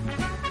then?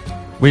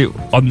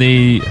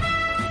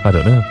 I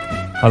don't know.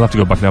 I'll have to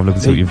go back and have a look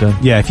and see what you've done.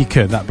 Yeah, if you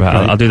could, that'd be Right,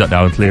 great. I'll do that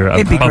now and clear it.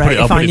 It'd be great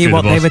if I knew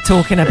what they were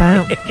talking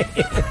about.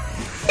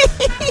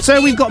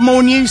 So we've got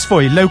more news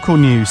for you, local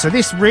news. So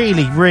this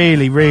really,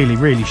 really, really,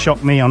 really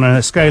shocked me on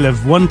a scale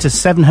of 1 to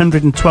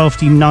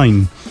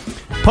 729.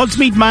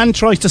 Podsmead man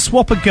tries to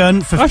swap a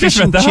gun for fish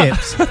and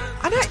chips.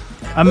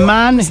 A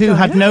man who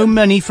had no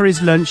money for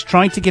his lunch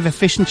tried to give a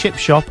fish and chip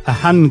shop a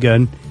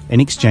handgun in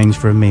exchange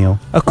for a meal.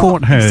 A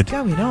court heard. What's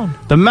going on?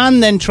 The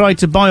man then tried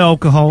to buy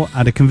alcohol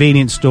at a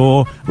convenience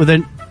store with a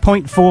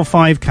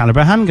 .45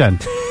 caliber handgun.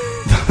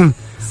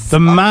 The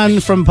man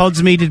from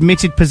Podsmead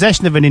admitted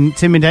possession of an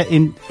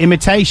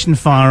imitation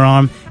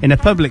firearm in a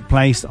public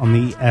place on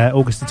the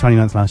August the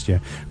 29th last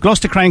year.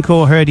 Gloucester Crown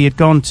Court heard he had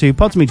gone to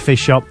Podsmead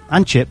fish shop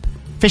and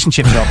fish and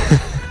chip shop.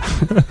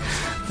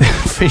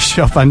 Fish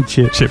shop and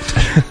chipped.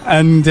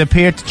 And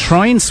appeared to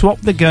try and swap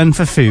the gun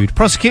for food.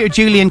 Prosecutor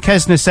Julian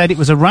Kesner said it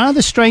was a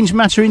rather strange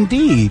matter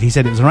indeed. He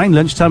said it was around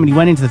lunchtime when he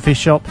went into the fish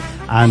shop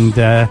and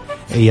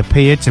he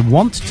appeared to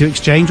want to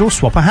exchange or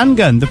swap a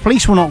handgun. The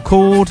police were not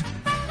called,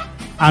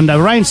 and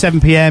around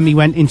 7 p.m. he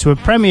went into a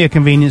Premier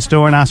convenience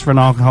store and asked for an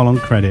alcohol on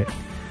credit.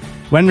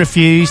 When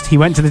refused, he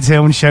went to the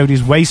till and showed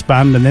his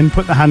waistband and then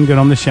put the handgun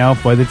on the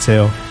shelf by the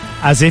till,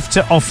 as if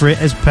to offer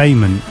it as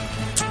payment.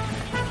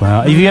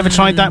 Well, have you ever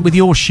tried that with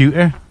your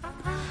shooter?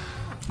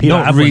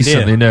 Not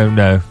recently,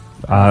 no.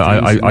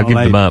 I give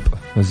them up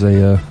as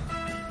a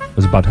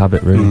bad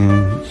habit, really.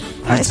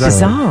 That's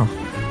bizarre.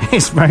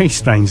 It's very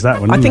strange, that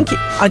one. I think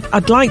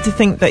I'd like to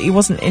think that he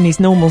wasn't in his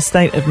normal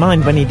state of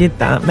mind when he did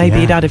that.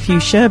 Maybe he'd had a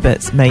few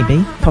sherbets,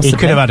 maybe, possibly. He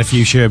could have had a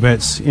few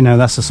sherbets. You know,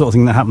 that's the sort of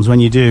thing that happens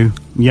when you do.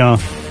 Yeah.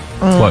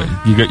 What,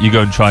 you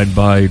go and try and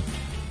buy...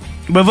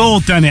 We've all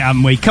done it,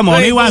 haven't we? Come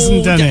on, who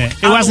hasn't done it?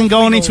 Who hasn't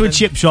gone into a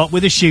chip shop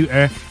with a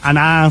shooter and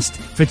asked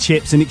for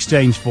chips in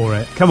exchange for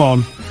it? Come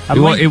on.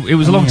 It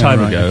was a long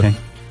time ago.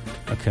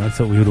 Okay, I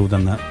thought we had all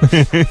done that.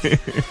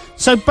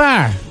 So,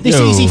 Bar, this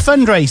easy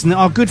fundraising that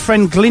our good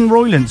friend Glyn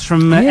Roylance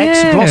from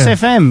ex-Gloss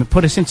FM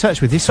put us in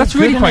touch with. That's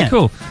really quite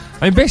cool.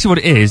 I mean, basically what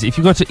it is, if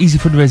you go to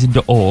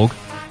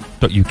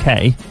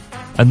easyfundraising.org.uk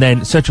and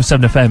then search for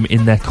 7FM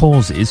in their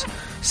causes,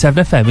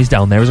 7FM is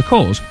down there as a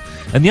cause.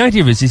 And the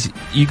idea is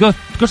you go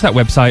to that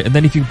website, and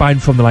then if you buy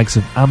from the likes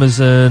of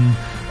Amazon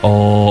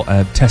or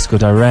Tesco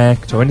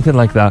Direct or anything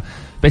like that,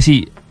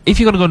 basically, if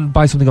you're going to go and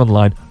buy something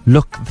online,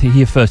 look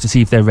here first to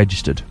see if they're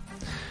registered.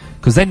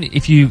 Because then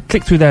if you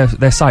click through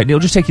their site, it'll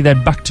just take you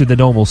then back to the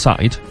normal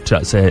site, to,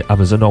 let's say,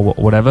 Amazon or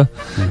whatever,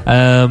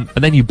 and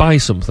then you buy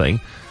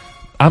something,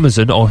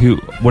 Amazon or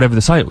whatever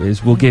the site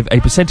is will give a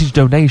percentage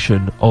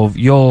donation of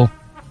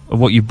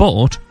what you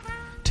bought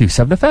to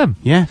 7FM.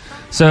 Yeah.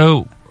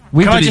 So...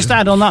 Can I just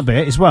add on that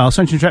bit as well?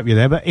 Sorry to interrupt you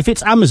there, but if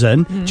it's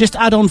Amazon, just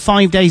add on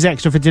 5 days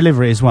extra for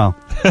delivery as well.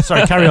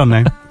 Sorry, carry on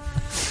now.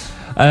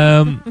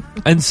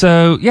 And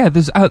so, yeah,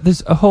 there's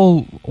a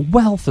whole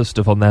wealth of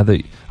stuff on there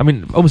that, I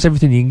mean, almost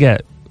everything you can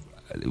get,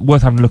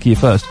 worth having a look at you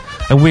first.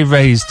 And we've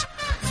raised...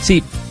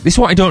 See, this is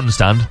what I don't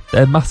understand.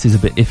 Their maths is a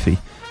bit iffy,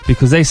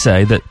 because they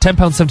say that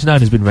 £10.79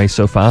 has been raised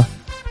so far,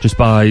 just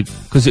by...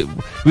 Because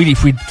really,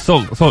 if we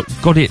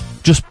got it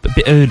just a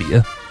bit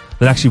earlier...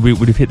 Then actually we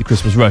would have hit the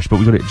Christmas rush, but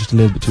we got it just a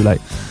little bit too late.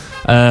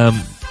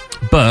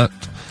 But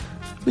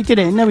we did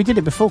it. No, we did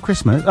it before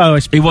Christmas. Oh,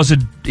 it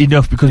wasn't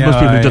enough because most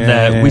people have done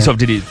that. We sort of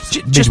did it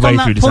just midway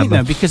on through that point, December.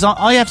 though, because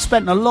I have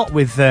spent a lot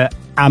with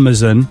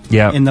Amazon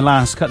in the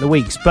last couple of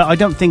weeks, but I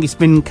don't think it's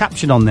been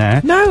captured on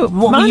there. No,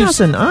 mine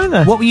hasn't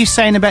either. What were you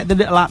saying about the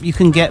little app you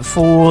can get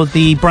for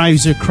the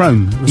browser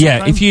Chrome?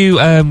 If you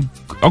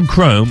on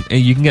Chrome,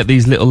 you can get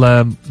these little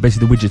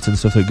basically the widgets and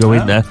stuff that go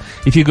in there.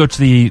 If you go to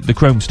the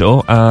Chrome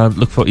store and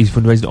look for Easy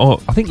Fundraising,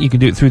 or I think you can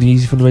do it through the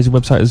Easy Fundraising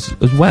website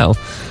as well.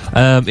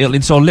 It'll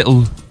install a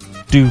little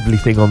doobly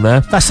thing on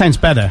there. That sounds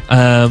better.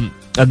 And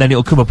then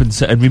it'll come up and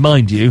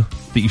remind you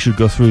that you should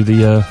go through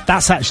the...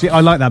 That's actually...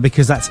 I like that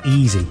because that's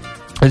easy.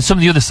 And some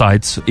of the other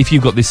sites, if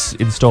you've got this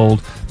installed,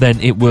 then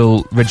it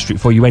will register it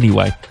for you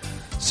anyway.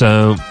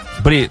 So...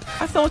 But I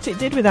thought it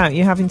did without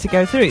you having to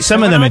go through it.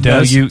 Some of them it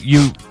does. No,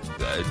 you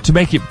to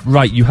make it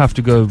right, you have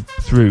to go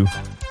through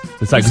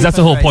the site, because that's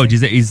the whole point.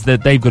 Is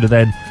that they've got to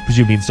then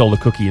presumably install a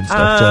cookie and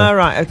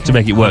stuff to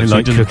make it work, so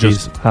it doesn't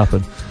just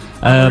happen.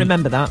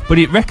 Remember that. But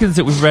it reckons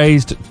that we've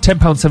raised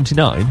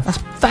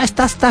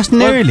 £10.79. That's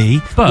nearly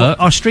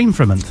our stream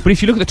for a month. But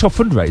if you look at the top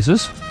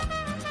fundraisers,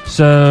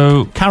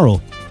 so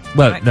Carol,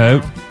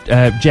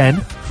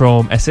 Jen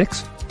from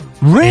Essex,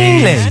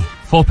 really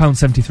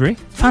 £4.73.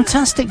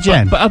 Fantastic,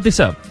 Jen. But add this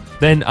up.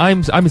 Then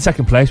I'm in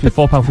second place with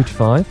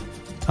 £4.55.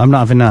 I'm not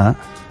having that.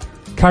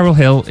 Carol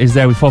Hill is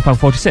there with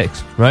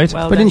 £4.46, right?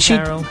 Well, but didn't she?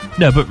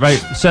 No, but right.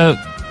 So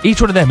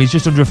each one of them is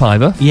just under a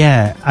fiver.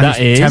 Yeah, and that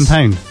is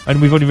 £10,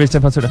 and we've only raised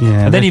 £10.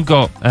 Yeah, and then you've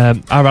got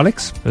our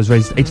Alex has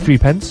raised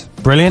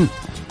 83p. Brilliant.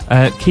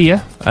 Kia,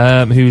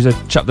 who's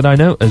a chap that I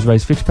know, has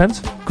raised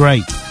 50p.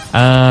 Great.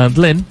 And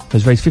Lynn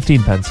has raised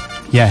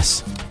 15p.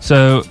 Yes.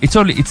 So it's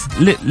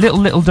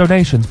little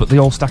donations, but they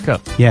all stack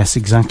up. Yes,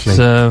 exactly.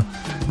 So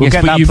we'll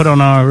get that put on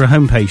our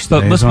homepage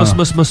today. But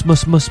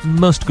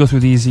must go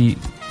through the Easy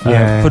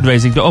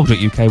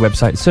fundraising.org.uk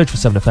website, search for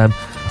 7FM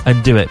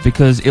and do it,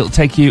 because it'll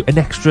take you an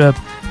extra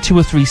 2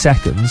 or 3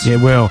 seconds. Yeah,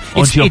 it will.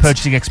 Onto your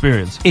purchasing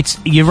experience.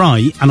 You're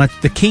right, and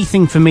the key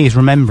thing for me is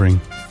remembering.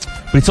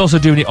 But it's also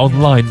doing it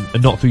online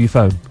and not through your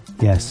phone.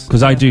 Yes.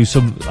 Because I do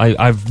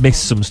I've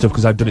missed some stuff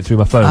because I've done it through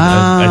my phone.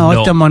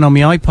 I've done mine on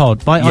my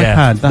iPod,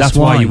 iPad. That's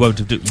why you won't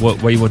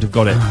have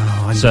got it.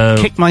 So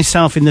kick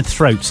myself in the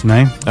throat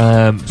now.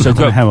 So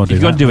if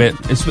you're going to do it,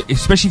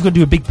 especially if you're going to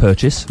do a big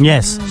purchase.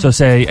 Yes. So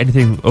say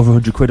anything over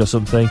 £100 or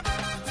something.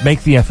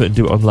 Make the effort and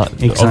do it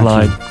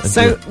online.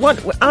 So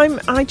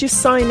I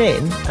just sign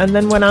in, and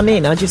then when I'm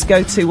in, I just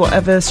go to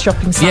whatever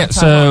shopping site. Yeah.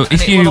 So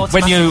if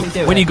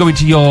when you go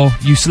into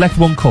you select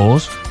one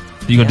cause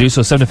that you're going to do. So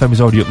 7FM is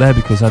already up there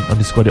because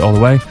I squared it all the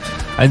way.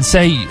 And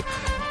say,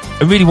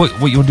 really, what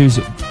you want to do is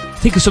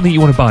think of something you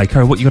want to buy.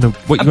 Cara, what you going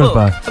to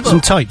buy? Some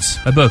tights.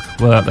 A book.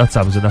 Well, that's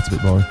Amazon. That's a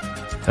bit boring.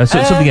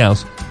 Something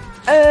else.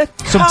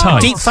 Some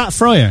tights. Deep fat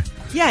fryer.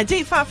 Yeah,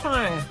 deep fat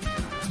fryer.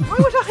 Why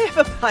would I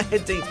ever buy a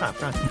deep fat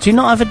fryer? Do you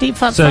not have a deep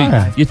fat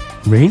fryer?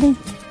 Really?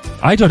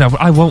 I don't have.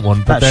 I want one,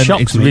 but that then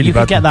shocks it's me. really You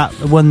bad. could get that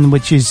one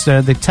which is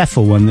the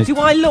Tefl one. Do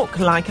I look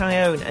like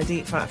I own a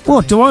deep fat fryer?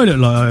 What do I look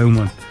like? I own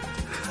one.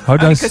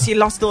 Because you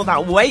lost all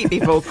that weight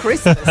before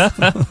Christmas.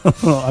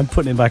 I'm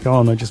putting it back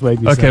on. I just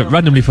weighed myself. Okay,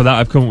 randomly for that,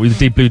 I've come up with the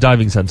Deep Blue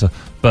Diving Centre.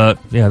 But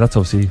yeah, that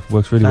obviously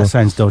works really well. That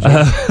sounds dodgy.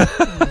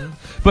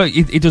 But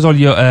it does all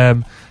your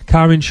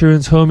car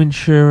insurance, home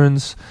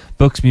insurance,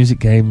 books, music,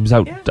 games,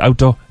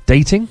 outdoor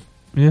dating.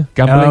 Yeah,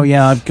 gambling. Oh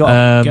yeah, I've got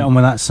to get on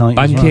with that site.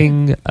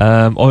 Banking,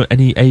 or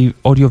any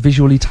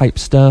audio-visually type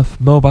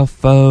stuff, mobile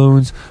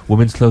phones,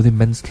 women's clothing,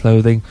 men's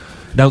clothing.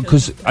 Now,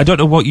 because I don't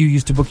know what you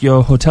used to book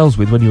your hotels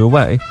with when you were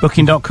away.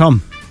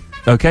 Booking.com.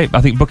 Okay, I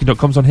think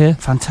Booking.com's on here.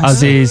 Fantastic.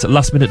 As is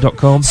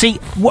lastminute.com. See,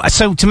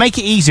 so to make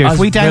it easier, As if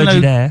we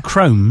download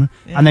Chrome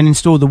and then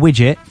install the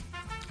widget.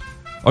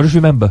 Or just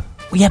remember.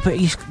 Yeah, but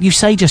you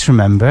say just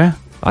remember.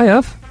 I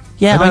have.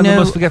 Yeah, am I know. the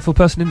most forgetful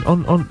person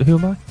on who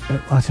am I?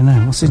 I don't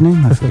know. What's his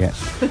name? I forget.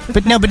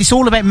 But it's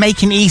all about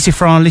making it easy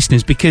for our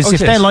listeners, because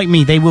if they're like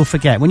me, they will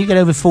forget. When you get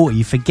over 40,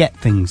 you forget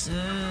things.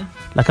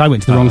 Like I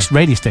went to the wrong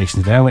radio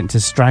station today. I went to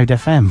Stroud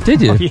FM.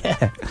 Did you? Oh,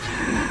 yeah.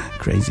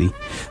 Crazy.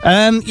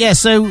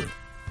 So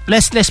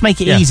let's make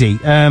it easy.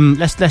 So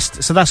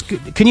that's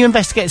good. Can you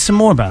investigate some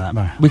more about that,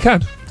 Bar? We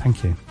can.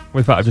 Thank you. Well,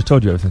 in fact, I've just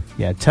told you everything.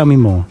 Yeah, tell me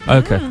more.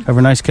 Okay. Over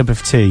a nice cup of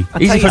tea.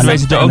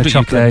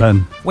 Easyfundraiser.org.uk.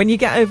 When you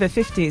get over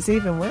 50, it's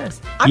even worse.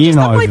 You're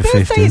not over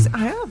 50.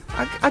 I am.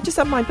 I just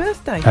had my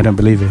birthday. I don't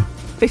believe you.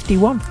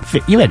 51.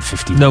 You had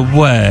 51. No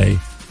way.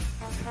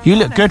 You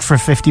look good for a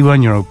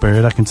 51-year-old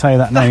bird, I can tell you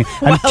that now.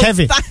 Well,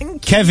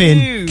 and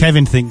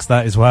Kevin thinks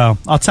that as well.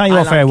 I'll tell you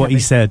off air what he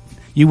said.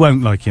 You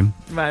won't like him.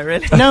 Right,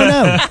 really?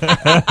 No.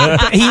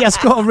 But he has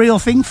got a real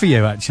thing for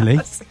you, actually.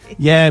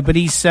 Yeah, but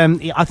he's.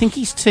 I think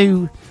he's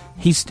too.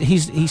 He's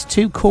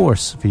too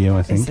coarse for you,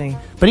 I think. Is he?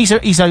 But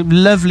he's a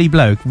lovely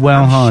bloke,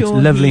 well-hearted, sure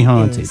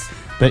lovely-hearted.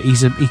 But he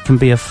can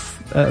be a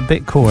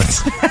bit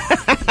coarse.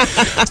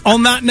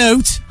 On that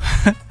note.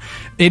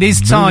 It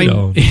is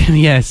time.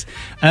 Yes.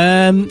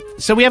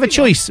 So we have a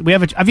choice.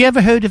 Have you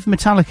ever heard of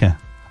Metallica?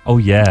 Oh,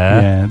 yeah.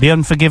 Yeah. The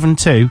Unforgiven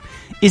 2.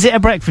 Is it a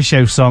breakfast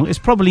show song? It's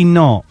probably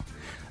not.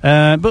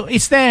 But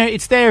it's there.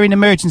 It's there in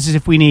emergencies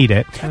if we need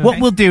it. Okay. What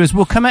we'll do is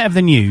we'll come out of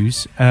the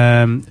news,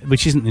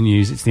 which isn't the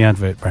news, it's the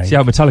advert break. See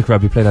how Metallica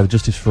have been playing out of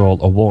Justice for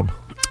All, or one.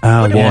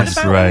 Oh, what yes.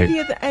 about Right.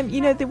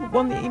 the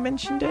one that you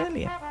mentioned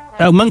earlier?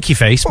 Oh, Monkey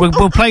Face.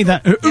 We'll play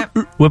that.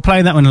 We'll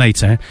play that one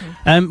later.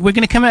 We're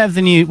going to come out of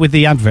the new with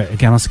the advert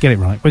again. I'll get it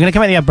right. We're going to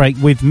come out of the ad break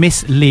with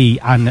Miss Lee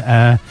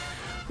and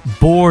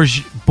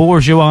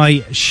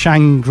Bourgeois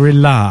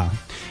Shangri-La.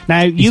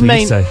 Now you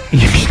may say.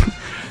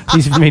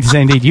 Easy for me to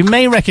say, indeed. You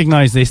may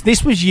recognise this.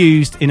 This was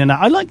used in an.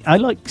 I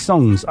like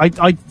songs. A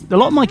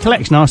lot of my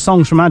collection are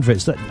songs from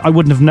adverts that I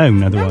wouldn't have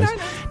known otherwise.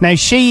 No. Now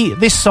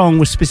this song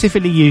was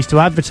specifically used to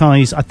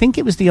advertise. I think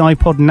it was the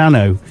iPod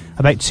Nano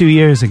about 2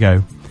 years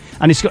ago.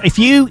 And it's got, if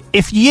you,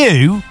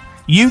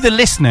 the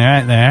listener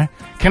out there,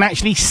 can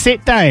actually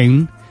sit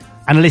down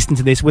and listen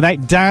to this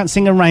without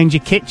dancing around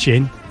your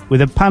kitchen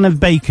with a pan of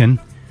bacon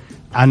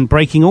and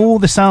breaking all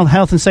the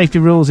health and safety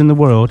rules in the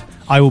world,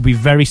 I will be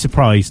very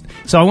surprised.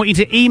 So I want you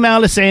to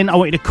email us in. I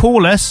want you to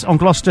call us on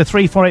Gloucester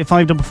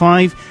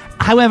 348555.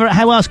 However,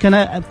 how else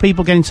can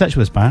people get in touch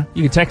with us, Bar?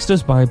 You can text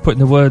us by putting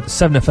the word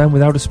 7FM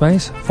without a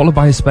space, followed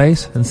by a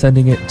space, and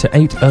sending it to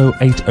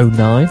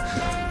 80809.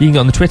 You can get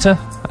on the Twitter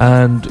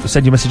and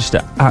send your message to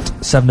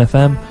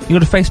 @7FM. You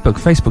go to Facebook,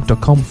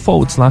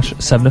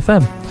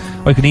 facebook.com/7FM.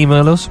 Or you can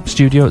email us,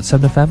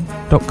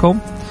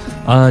 studio@7fm.com.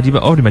 And you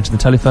already mentioned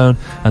the telephone,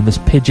 and there's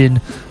Pigeon,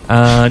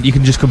 and you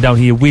can just come down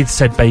here with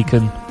said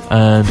bacon,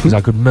 and because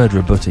I could murder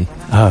a butty.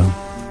 Oh.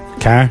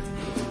 Car?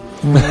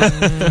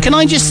 Can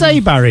I just say,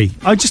 Barry,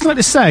 I'd just like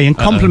to say and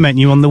compliment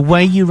you on the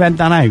way you read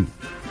that out.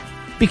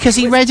 Because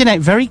he read it out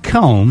very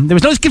calm. There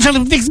was no...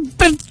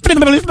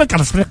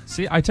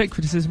 See, I take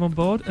criticism on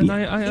board, and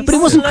I but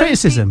it wasn't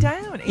criticism.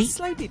 He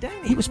slowed it down.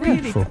 It was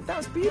beautiful. That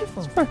was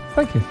beautiful.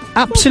 Thank you.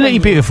 Absolutely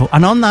beautiful.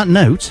 And on that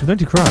note... I'm going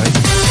to cry.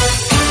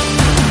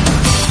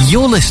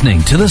 You're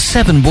listening to the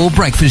 7 Ball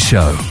Breakfast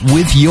Show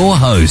with your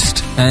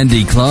host,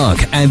 Andy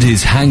Clark, and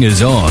his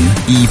hangers-on,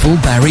 Evil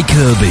Barry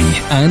Kirby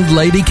and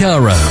Lady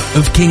Caro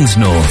of Kings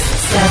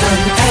North.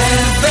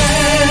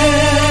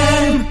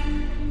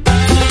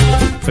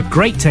 7FM. For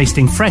great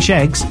tasting fresh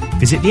eggs,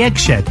 visit the Egg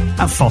Shed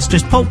at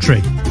Foster's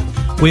Poultry.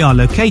 We are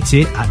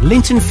located at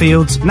Linton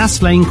Fields,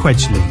 Nass Lane,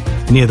 Quedgeley,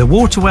 near the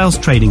Waterwells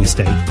Trading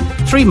Estate,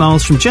 3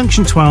 miles from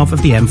Junction 12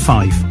 of the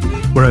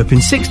M5. We're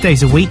open 6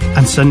 days a week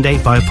and Sunday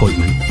by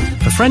appointment.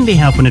 For friendly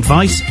help and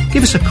advice,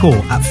 give us a call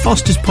at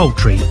Foster's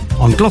Poultry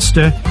on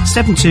Gloucester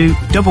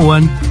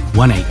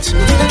 721118.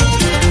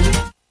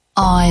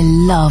 I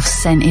love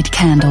scented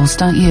candles,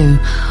 don't you?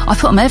 I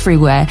put them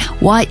everywhere.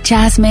 White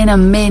jasmine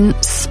and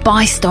mint,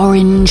 spiced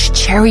orange,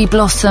 cherry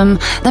blossom.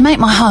 They make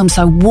my home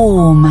so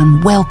warm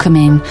and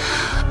welcoming.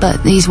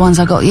 But these ones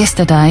I got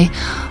yesterday,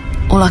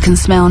 all I can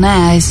smell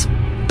now is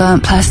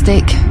burnt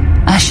plastic,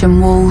 ashen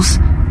walls,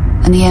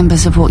 and the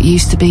embers of what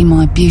used to be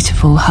my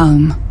beautiful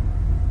home.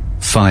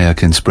 Fire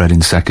can spread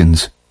in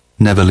seconds.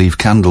 Never leave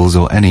candles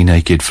or any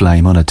naked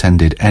flame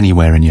unattended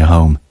anywhere in your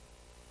home.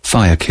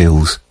 Fire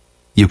kills.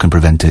 You can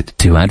prevent it.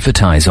 To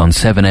advertise on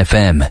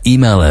 7FM,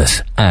 email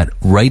us at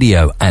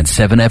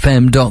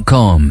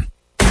radio@7fm.com.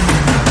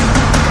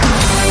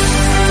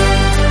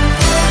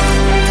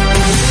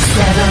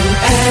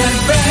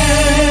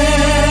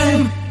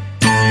 7FM.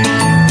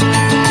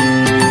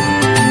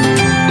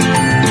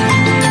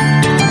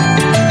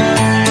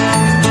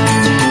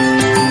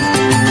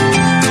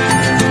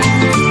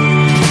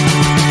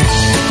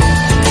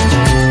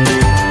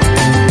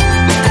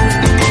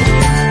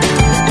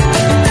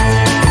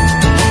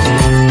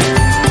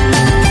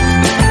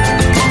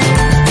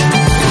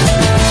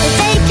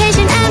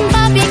 Vacation and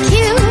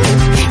barbecue,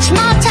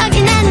 small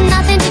talking and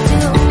nothing to do.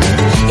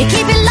 You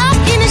keep it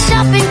locked in a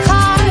shopping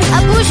cart, a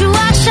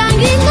bourgeois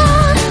Shangri-La.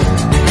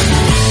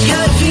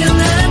 Got a feeling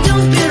that I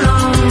don't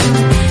belong,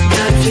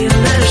 got a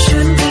feeling that I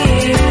shouldn't be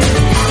here.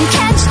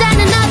 Can't stand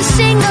another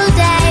single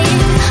day,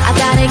 I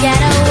gotta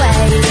get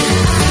away.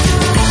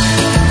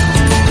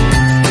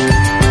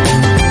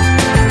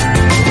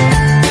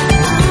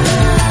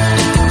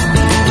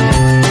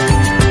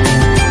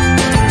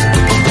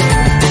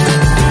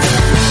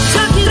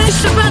 Talking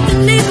nice about the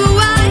neighbor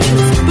wife,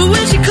 but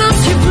when she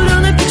comes, she put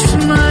on a big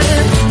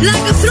smile,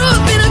 like a throw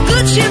up in a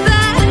Gucci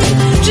bag.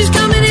 She's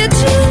coming here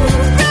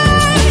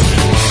tonight.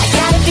 I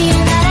got a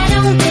feeling that I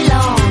don't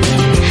belong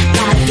here,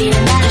 got a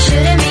feeling that I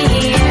shouldn't be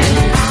here.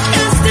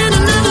 Can't stand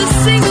another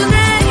single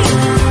day,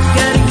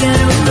 gotta get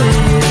away.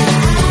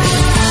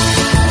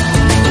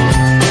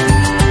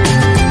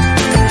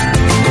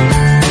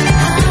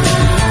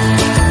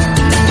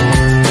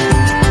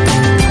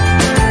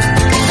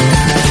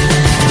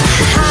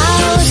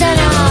 House and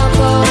a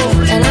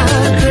boat and a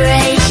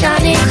grey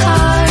shiny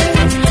car,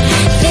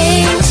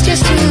 things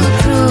just to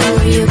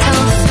prove you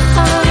come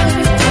far.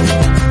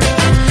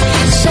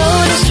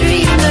 Soda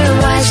stream, their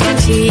wise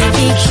Kentucky,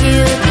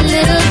 cute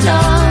little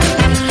dog,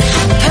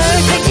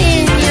 perfect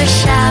in your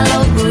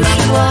shallow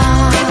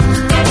bourgeois.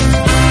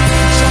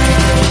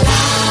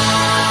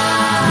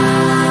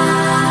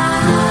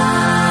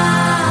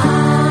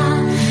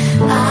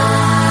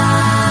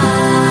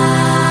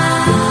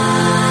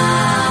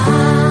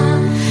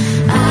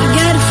 I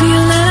got a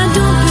feeling that I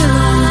don't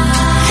belong,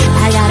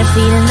 I got a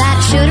feeling that I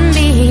shouldn't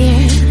be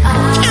here.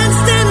 Can't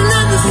stand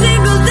another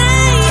single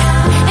day,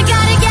 I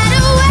gotta get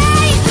away.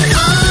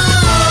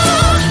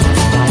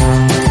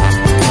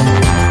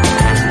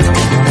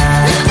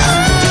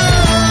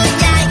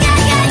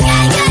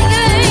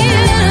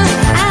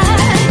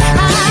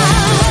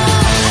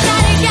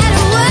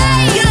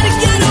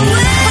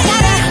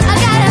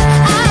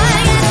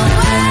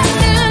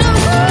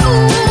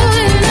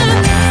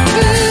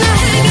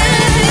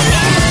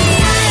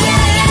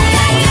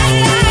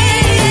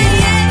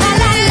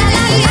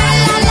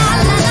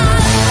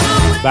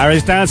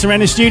 Barry's dancing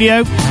around the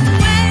studio.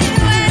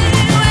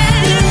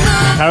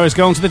 Cara's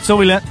gone to the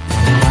toilet.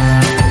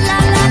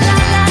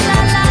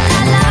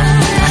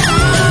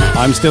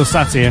 I'm still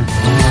sat here.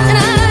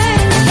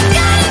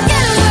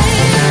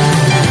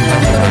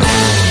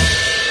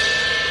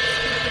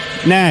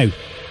 Now,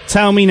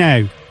 tell me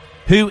now,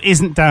 who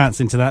isn't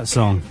dancing to that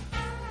song?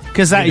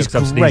 Because that is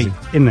great,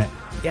 isn't it?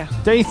 Yeah.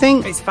 Don't you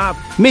think? It's fab.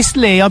 Miss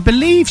Lee, I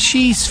believe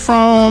she's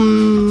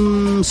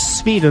from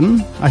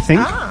Sweden, I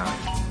think.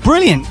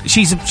 Brilliant.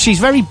 She's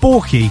very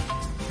Borky.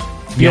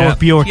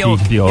 Bjorky.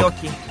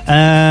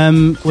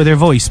 With her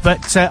voice. But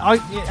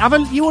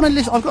you want to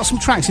listen? I've got some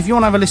tracks. If you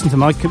want to have a listen to them,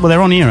 well,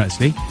 they're on here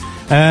actually.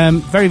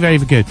 Very, very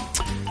good.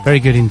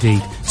 Very good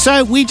indeed.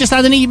 So we just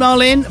had an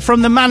email in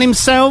from the man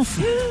himself,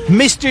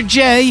 Mr.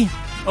 J.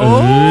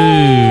 Oh,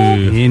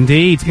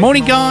 indeed.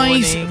 Morning,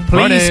 guys. Please,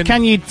 Morning.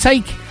 can you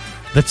take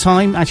the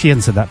time? Actually, he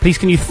hasn't said that. Please,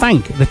 can you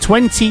thank the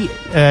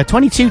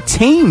 22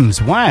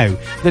 teams? Wow,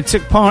 that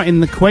took part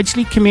in the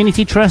Quedgeley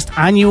Community Trust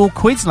annual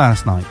quiz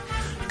last night.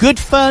 Good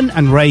fun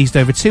and raised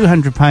over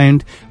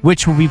 £200,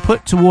 which will be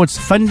put towards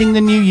funding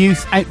the new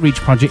youth outreach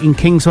project in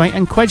Kingsway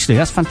and Quedgeley.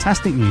 That's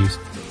fantastic news.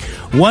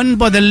 Won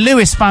by the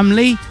Lewis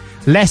family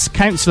less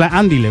councillor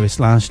Andy Lewis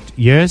last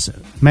year's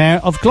Mayor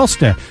of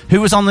Gloucester,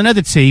 who was on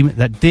another team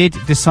that did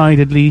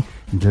decidedly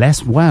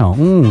less well.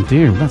 Oh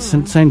dear, that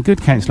doesn't sound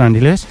good, Councillor Andy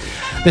Lewis.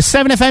 The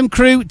 7FM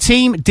crew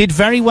team did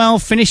very well,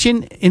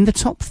 finishing in the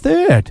top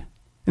third.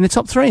 In the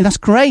top three. That's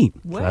great.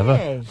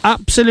 Clever.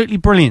 Absolutely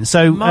brilliant.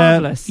 So,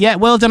 Marvellous. yeah,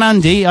 well done,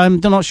 Andy. I'm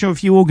not sure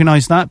if you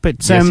organised that, but...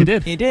 Yes, he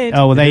did. He did.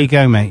 Oh, well, there you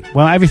go, mate.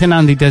 Well, everything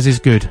Andy does is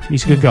good.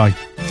 He's a good guy.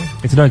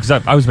 It's annoying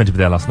because I was meant to be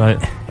there last night.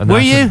 And Were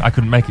you? I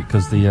couldn't make it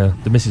because the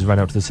missus ran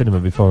out to the cinema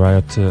before I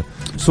had to...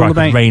 It's So all I could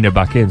about- rein her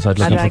back in, so I'd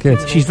look after the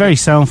kids. She's very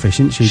selfish,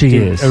 isn't she? She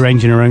Do- is.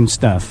 Arranging her own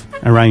stuff.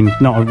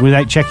 Not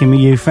without checking with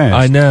you first.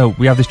 I know.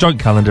 We have this joint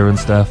calendar and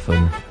stuff,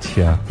 and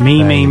yeah.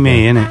 Me, there you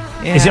go. innit?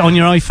 Yeah. Is it on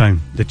your iPhone,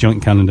 the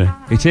joint calendar?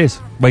 It is.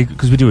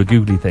 Because we do a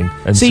googly thing,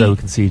 and See, so we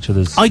can see each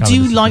other's I do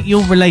calendars. like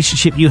your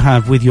relationship you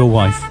have with your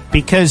wife,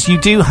 because you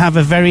do have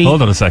a very...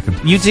 Hold on a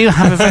second. You do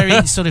have a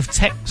very sort of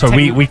tech... So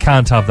we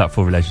can't have that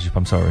full relationship,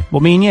 I'm sorry.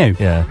 What, me and you?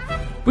 Yeah.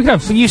 We can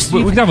have, we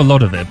can have a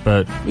lot of it,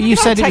 but... You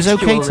said it was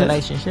okay to...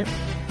 relationship.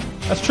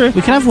 That's true.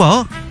 We can have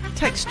what?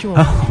 Textual.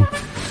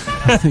 Oh.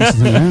 I think this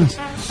is something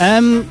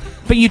else.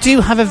 But you do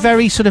have a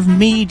very sort of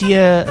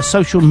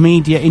social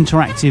media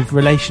interactive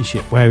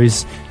relationship,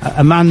 whereas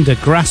Amanda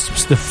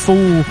grasps the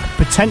full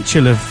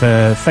potential of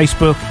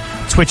Facebook,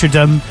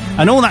 Twitterdom,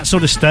 and all that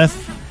sort of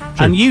stuff,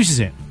 and uses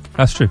it.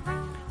 That's true.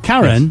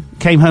 Karen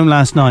came home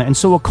last night and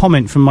saw a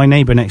comment from my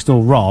neighbour next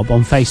door, Rob,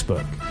 on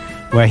Facebook,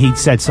 where he'd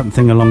said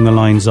something along the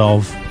lines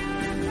of,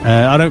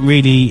 I don't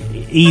really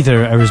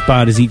either are as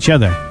bad as each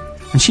other.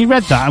 And she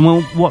read that and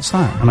well, what's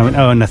that? And I went,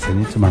 oh,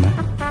 nothing, it's a matter.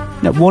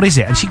 No, what is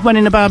it? And she went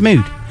in a bad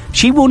mood.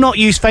 She will not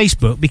use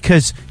Facebook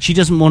because she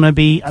doesn't want to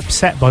be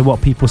upset by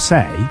what people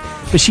say,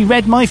 but she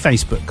read my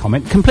Facebook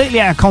comment completely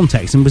out of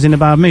context and was in a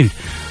bad mood.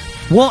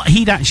 What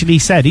he'd actually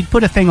said, he'd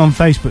put a thing on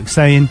Facebook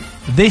saying,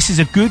 this is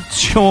a good,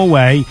 sure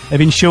way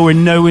of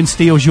ensuring no one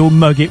steals your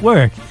mug at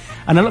work.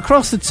 And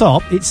across the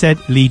top, it said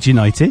Leeds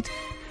United,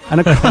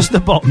 and across the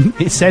bottom,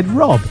 it said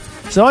Rob.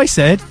 So I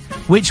said,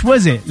 which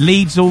was it,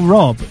 Leeds or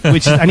Rob?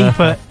 And he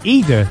put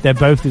either. They're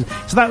both.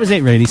 So that was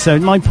it, really. So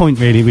my point,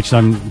 really, which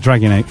I'm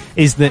dragging out,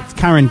 is that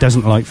Karen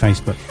doesn't like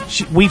Facebook.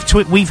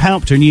 We've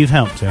helped her, and you've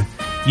helped her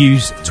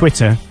use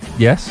Twitter.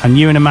 Yes. And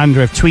you and Amanda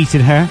have tweeted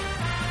her.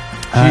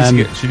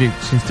 She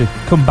needs to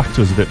come back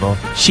to us a bit more.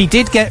 She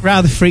did get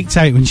rather freaked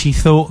out when she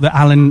thought that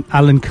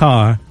Alan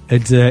Carr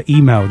had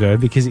emailed her,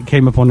 because it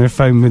came up on her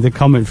phone with a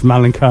comment from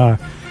Alan Carr,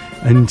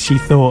 and she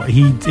thought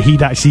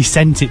he'd actually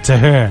sent it to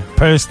her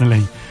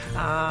personally.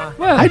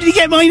 Well, how did he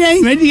get my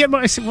name? How did he get my...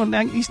 I said, well, no,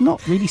 he's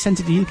not really sent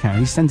it to you, Karen.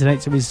 He's sent it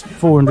out to his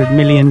 400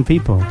 million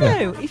people.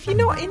 No, if you're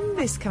not in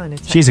this kind of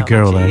technology, She's a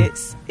girl, though.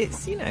 it's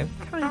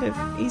kind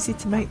of easy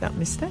to make that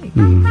mistake.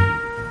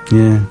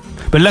 Yeah.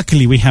 But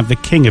luckily we have the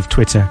king of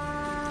Twitter.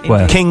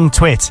 Where? King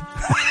Twit.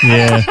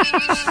 Yeah.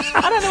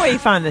 I don't know where you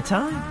find the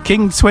time.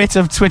 King Twit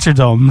of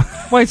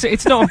Twitterdom. Well,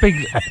 it's not a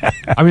big...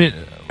 I mean...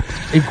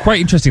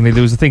 quite interestingly,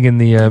 there was a thing in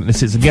the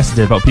Citizen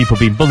yesterday about people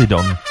being bullied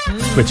on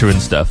Twitter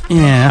and stuff.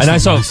 Yeah, that's and I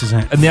not saw, nice, is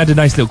it? and they had a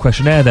nice little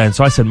questionnaire there, and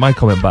so I sent my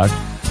comment back.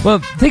 Well,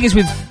 the thing is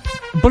with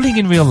bullying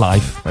in real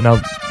life, and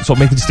I'll sort of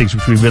make the distinction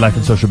between real life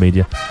and social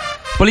media.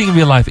 Bullying in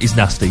real life is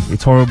nasty.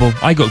 It's horrible.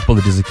 I got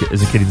bullied as a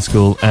kid in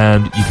school,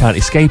 and you can't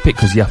escape it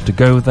because you have to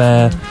go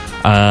there,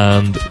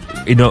 and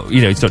you know,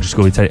 it's not just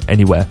school; it's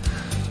anywhere.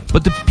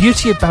 But the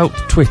beauty about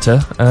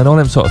Twitter and all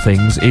them sort of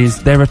things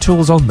is there are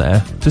tools on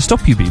there to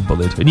stop you being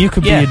bullied, and you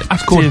can be an active...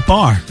 It's called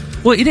bar.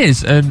 Well, it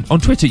is, and on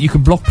Twitter you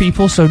can block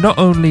people, so not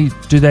only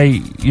do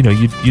they, you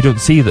don't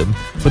see them,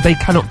 but they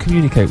cannot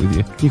communicate with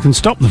you. You can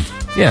stop them.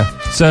 Yeah,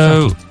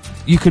 so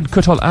you can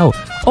cut all out.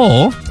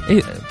 Or,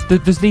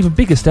 there's an even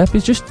bigger step,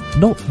 is just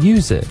not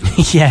use it.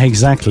 Yeah,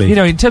 exactly.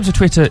 In terms of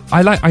Twitter,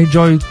 I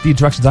enjoy the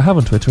interactions I have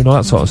on Twitter and all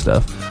that sort of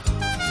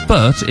stuff.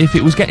 But if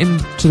it was getting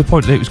to the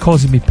point that it was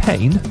causing me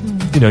pain,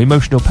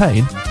 emotional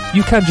pain,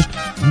 you can just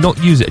not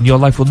use it and your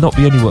life will not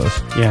be any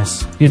worse.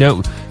 Yes.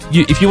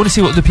 If you want to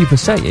see what other people are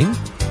saying,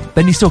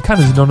 then you still can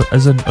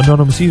as an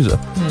anonymous user.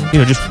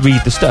 Just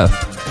read the stuff.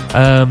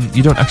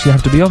 You don't actually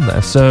have to be on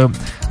there. So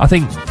I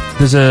think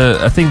there's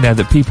a thing there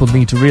that people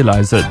need to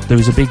realise, that there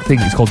is a big thing,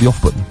 it's called the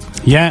off button.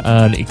 Yeah.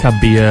 And it can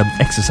be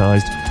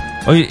exercised.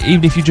 Or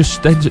even if you just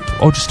stop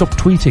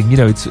tweeting,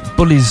 it's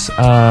bullies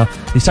are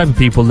these type of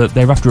people that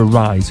they're after a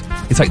rise.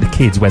 It's like the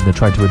kids when they're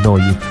trying to annoy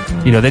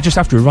you. They're just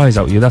after a rise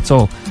out of you, that's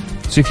all.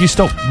 So if you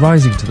stop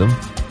rising to them,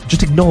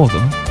 just ignore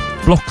them,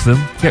 block them,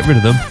 get rid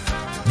of them,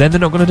 then they're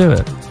not going to do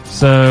it.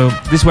 So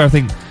this is where I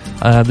think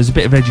there's a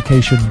bit of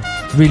education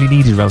really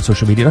needed around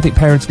social media. And I think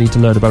parents need to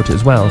learn about it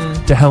as well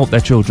to help their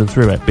children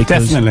through it.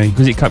 Definitely.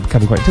 Because it can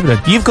be quite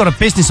intimidating. You've got a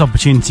business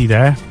opportunity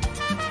there.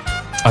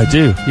 I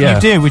do, yeah.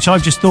 You do, which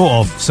I've just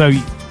thought of. So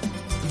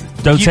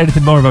don't say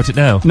anything more about it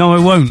now. No, I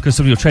won't, because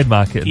some of your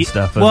trademark it and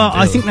stuff. Well,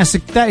 I think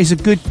that is a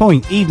good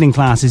point. Evening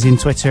classes in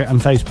Twitter and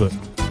Facebook,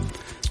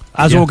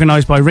 as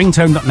organised by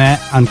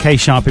Ringtone.net and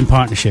K-Sharp in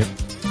partnership.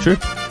 True.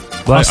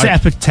 Well, I'll set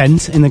up a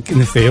tent in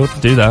the field.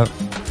 Do that.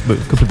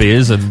 With a couple of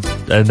beers and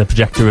a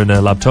projector and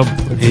a laptop.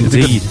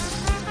 Indeed.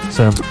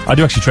 So I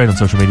do actually train on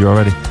social media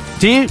already.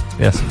 Do you?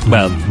 Yes.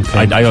 Well,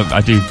 okay.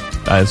 I do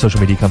social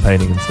media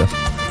campaigning and stuff.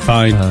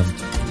 Fine.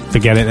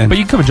 Forget it then. But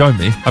you can come and join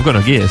me. I've got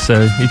no gear,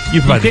 so you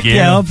provide the gear.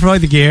 Yeah, I'll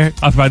provide the gear.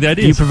 I'll provide the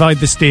ideas. You provide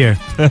the steer.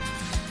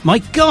 My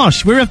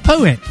gosh, we're a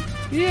poet.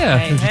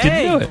 Yeah, you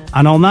didn't know it.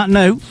 And on that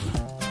note...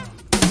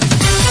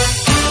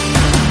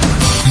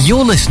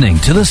 You're listening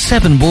to the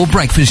 7 Ball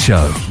Breakfast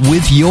Show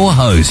with your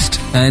host,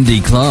 Andy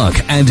Clark,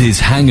 and his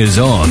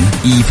hangers-on,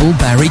 Evil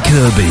Barry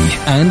Kirby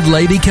and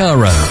Lady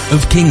Caro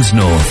of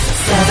Kingsnorth.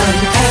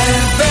 7FM.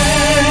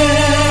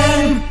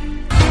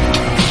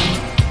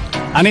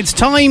 And it's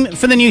time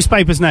for the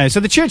newspapers now.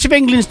 So the Church of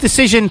England's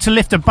decision to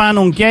lift a ban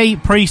on gay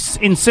priests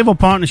in civil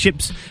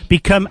partnerships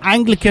becoming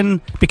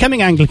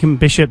Anglican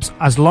bishops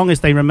as long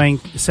as they remain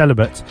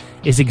celibate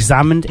is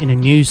examined in a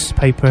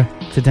newspaper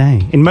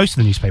today. In most of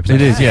the newspapers.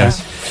 It is,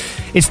 yes.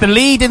 It's the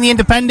lead in The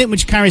Independent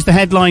which carries the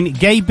headline,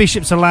 Gay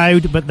Bishops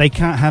Allowed but They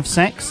Can't Have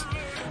Sex.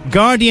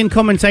 Guardian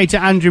commentator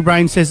Andrew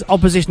Brown says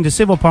opposition to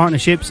civil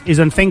partnerships is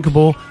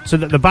unthinkable, so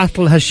that the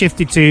battle has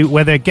shifted to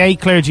whether gay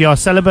clergy are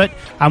celibate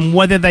and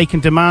whether they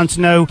can demand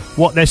to know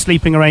what their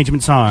sleeping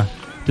arrangements are.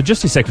 The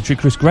Justice Secretary,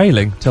 Chris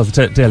Grayling, tells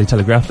the Daily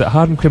Telegraph that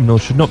hardened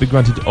criminals should not be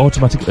granted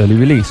automatic early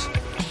release.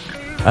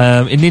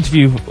 In the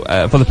interview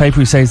for the paper,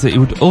 he says that he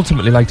would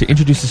ultimately like to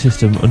introduce a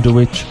system under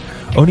which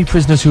only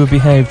prisoners who have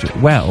behaved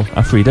well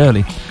are freed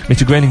early.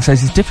 Mr. Grayling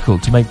says it's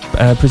difficult to make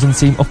prison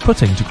seem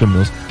off-putting to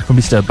criminals from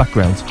disturbed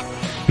backgrounds.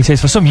 He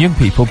says for some young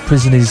people,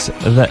 prison is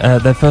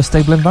their first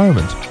stable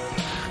environment.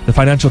 The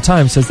Financial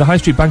Times says the high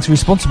street banks are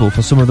responsible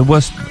for some of the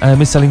worst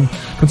mis-selling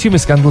consumer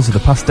scandals of the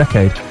past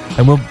decade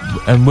and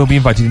will be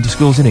invited into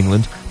schools in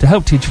England to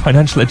help teach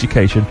financial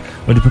education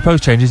under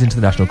proposed changes into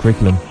the national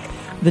curriculum.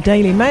 The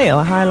Daily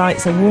Mail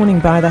highlights a warning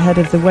by the head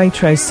of the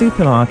Waitrose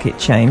supermarket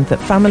chain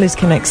that families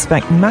can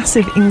expect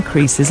massive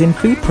increases in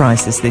food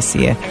prices this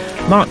year.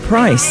 Mark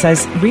Price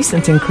says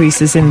recent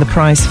increases in the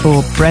price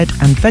for bread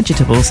and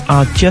vegetables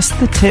are just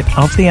the tip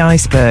of the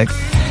iceberg.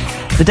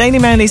 The Daily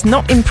Mail is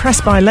not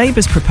impressed by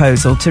Labour's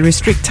proposal to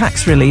restrict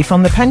tax relief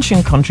on the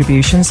pension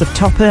contributions of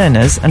top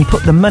earners and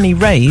put the money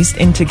raised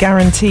into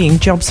guaranteeing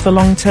jobs for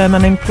long-term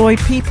unemployed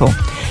people.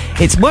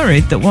 It's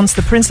worried that once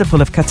the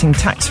principle of cutting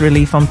tax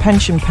relief on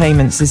pension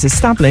payments is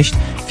established,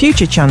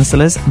 future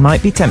chancellors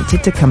might be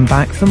tempted to come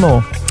back for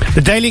more.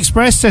 The Daily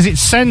Express says it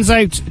sends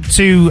out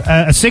to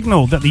a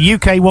signal that the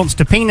UK wants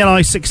to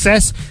penalise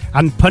success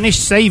and punish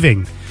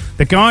saving.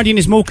 The Guardian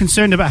is more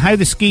concerned about how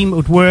the scheme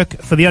would work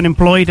for the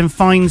unemployed and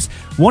finds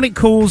what it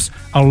calls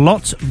a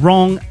lot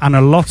wrong and a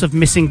lot of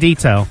missing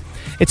detail.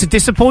 It's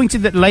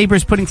disappointed that Labour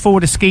is putting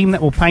forward a scheme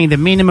that will pay the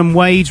minimum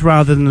wage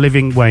rather than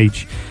living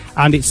wage.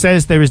 And it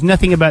says there is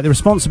nothing about the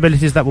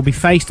responsibilities that will be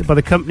faced by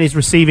the companies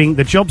receiving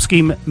the job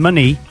scheme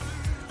money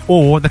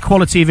or the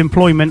quality of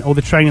employment or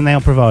the training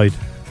they'll provide.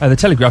 The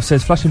Telegraph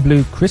says flashing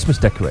blue Christmas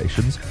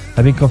decorations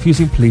have been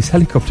confusing police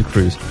helicopter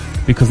crews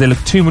because they look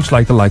too much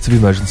like the lights of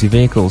emergency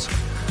vehicles.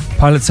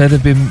 Pilots say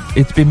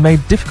it's been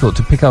made difficult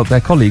to pick out their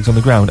colleagues on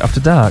the ground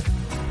after dark.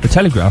 The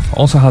Telegraph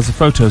also has the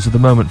photos of the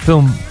moment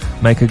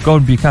filmmaker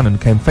Gordon Buchanan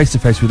came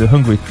face-to-face with a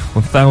hungry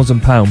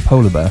 £1,000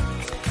 polar bear.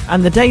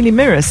 And the Daily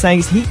Mirror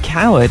says he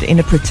cowered in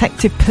a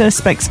protective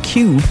Perspex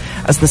cube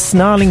as the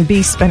snarling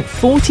beast spent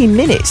 40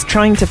 minutes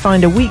trying to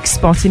find a weak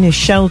spot in his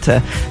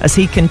shelter as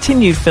he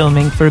continued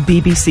filming for a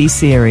BBC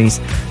series.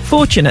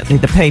 Fortunately,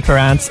 the paper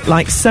adds,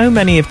 like so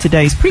many of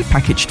today's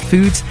prepackaged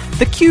foods,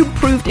 the cube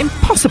proved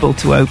impossible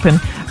to open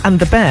and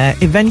the bear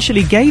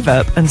eventually gave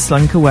up and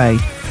slunk away.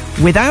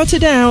 Without a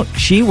doubt,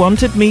 she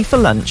wanted me for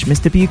lunch,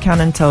 Mr.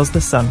 Buchanan tells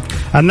The Sun.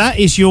 And that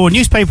is your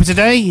newspaper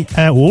today,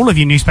 all of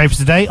your newspapers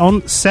today,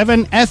 on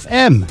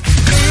 7FM.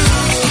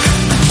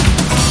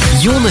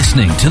 You're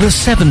listening to the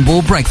 7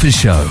 Ball Breakfast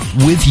Show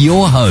with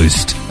your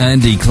host,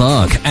 Andy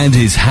Clark, and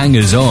his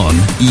hangers-on,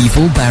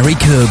 Evil Barry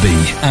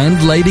Kirby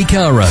and Lady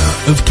Caro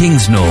of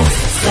Kingsnorth.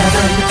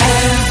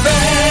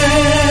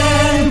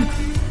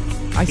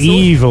 7FM.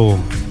 Evil.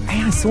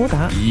 Hey, I saw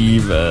that.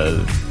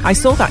 Evil. I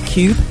saw that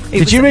cube.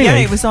 Did you really? Yeah,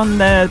 it was on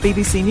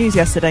BBC News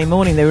yesterday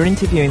morning. They were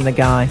interviewing the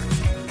guy.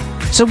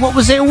 So what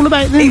was it all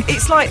about then?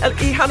 It's like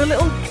he had a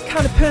little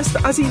kind of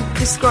as he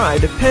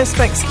described, a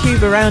perspex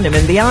cube around him,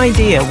 and the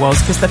idea was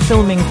because they're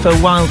filming for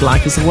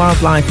wildlife. He's a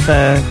wildlife,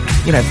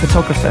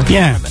 photographer.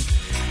 Yeah.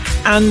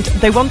 And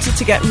they wanted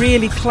to get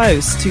really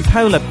close to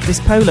this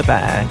polar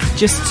bear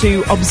just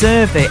to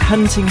observe it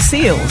hunting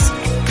seals,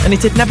 and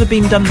it had never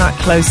been done that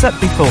close up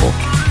before.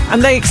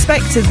 And they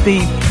expected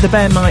the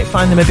bear might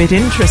find them a bit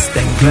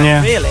interesting,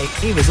 but really,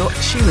 she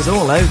was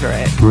all over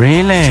it.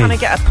 Really? Trying to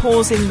get a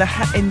paws in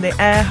the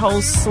air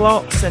hole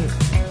slots and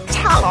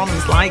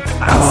talons like.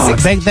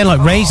 They're like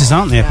razors,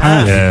 aren't they?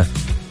 Apparently. Yeah.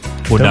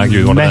 Wouldn't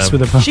argue with mess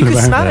with a She could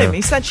bear. smell him.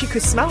 He said she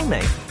could smell me.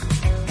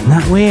 Isn't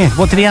that weird?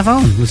 What did he have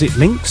on? Was it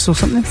lynx or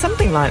something?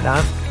 Something like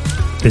that.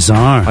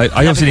 Bizarre.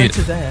 I also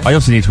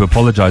need to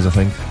apologise, I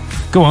think.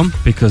 Go on.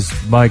 Because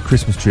my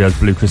Christmas tree has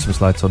blue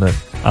Christmas lights on it.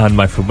 and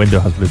my front window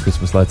has blue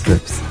Christmas lights in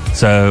it.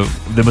 So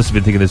they must have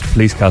been thinking there's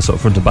police cars sort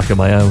of front and back of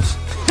my house.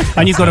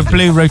 And you've got a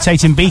blue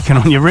rotating beacon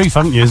on your roof,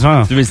 haven't you, as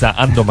well? There is that,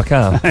 and on my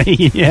car.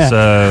 Yeah.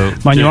 So,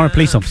 mind you are a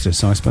police officer,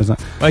 so I suppose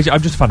that...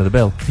 I'm just a fan of the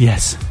bill.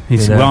 Yes.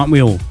 Well, aren't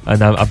we all?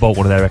 And I bought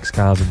one of their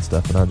ex-cars and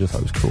stuff, and I just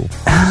thought it was cool.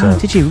 So.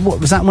 Did you?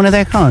 What, was that one of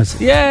their cars?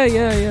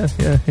 Yeah.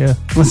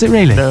 Was it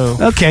really? No.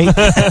 Okay.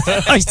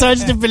 I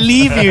started to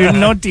believe you,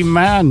 naughty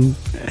man.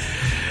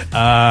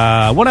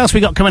 What else we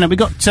got coming up? We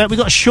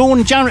got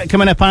Sean Jarrett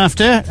coming up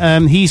after.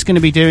 He's going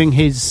to be doing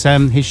his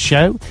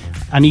show,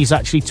 and he's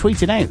actually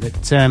tweeted out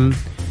that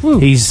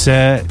he's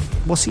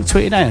what's he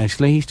tweeted out?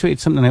 Actually, he's tweeted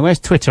something. Where's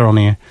Twitter on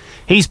here?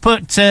 He's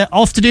put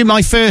off to do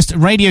my first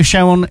radio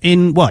show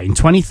in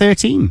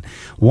 2013.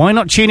 Why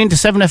not tune into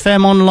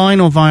 7FM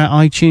online or via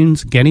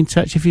iTunes? Get in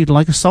touch if you'd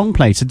like a song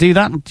play. To do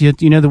that,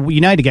 you know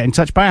how to get in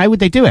touch. But how would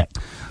they do it?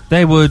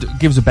 They would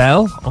give us a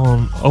bell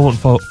on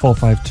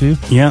 01452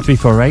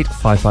 348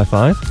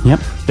 555. Yep.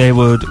 They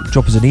would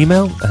drop us an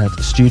email at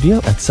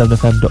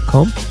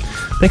studio@7fm.com.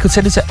 They could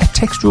send us a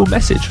textual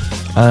message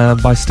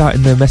by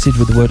starting their message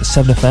with the word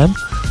 7FM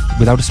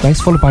without a space,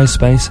 followed by a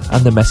space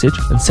and the message,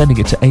 and sending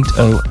it to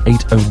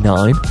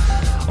 80809.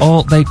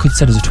 Or they could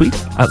send us a tweet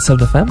at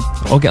 7FM,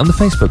 or get on the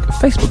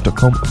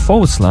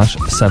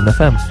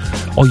facebook.com/7FM,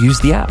 or use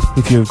the app.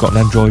 If you've got an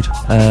Android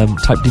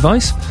type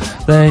device,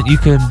 then you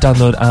can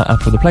download our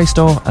app from the Play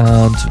Store,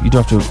 and you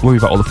don't have to worry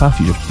about all the faff.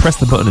 You just press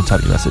the button and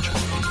type your message.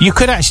 You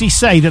could actually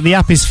say that the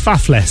app is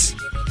faffless.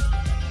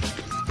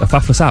 A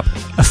faffless app?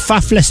 A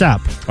faffless app.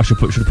 I should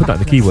put that in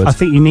the keywords. I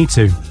think you need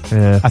to.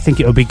 Yeah. I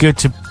think it would be good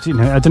to, I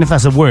don't know if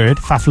that's a word,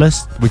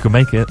 faffless. We could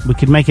make it. We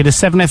could make it a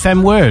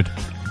 7FM word.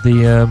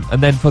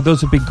 And then for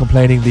those who've been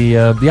complaining, the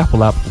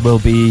Apple app will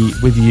be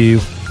with you.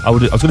 I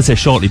was going to say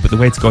shortly, but the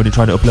way it's going to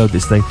try to upload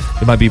this thing,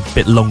 it might be a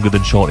bit longer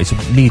than shortly, so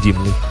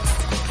mediumly.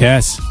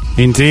 Yes,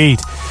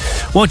 indeed.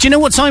 Well, do you know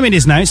what time it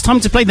is now? It's time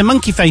to play the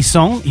Monkey Face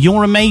song,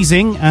 You're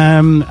Amazing.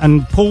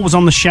 And Paul was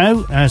on the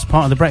show as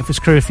part of the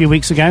Breakfast Crew a few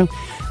weeks ago.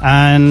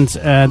 And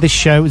this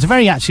show was a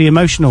very actually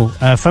emotional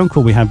phone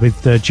call we had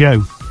with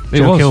Joe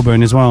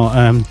Kilburn as well.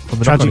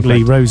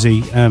 Tragically,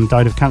 Rosie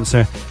died of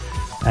cancer.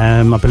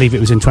 I believe it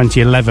was in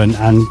 2011,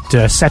 and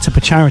set up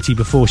a charity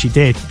before she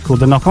did called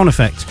the Knock On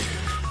Effect,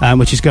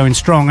 which is going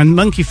strong. And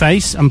Monkey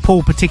Face, and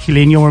Paul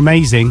particularly in You're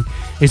Amazing,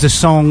 is a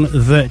song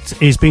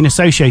that is being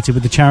associated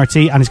with the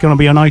charity, and it's going to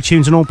be on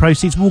iTunes, and all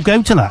proceeds will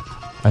go to that.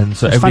 And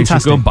so everybody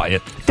should go and buy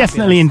it.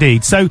 Definitely,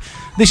 indeed. So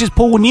this is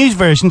Paul News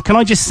version. Can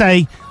I just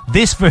say,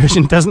 this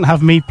version doesn't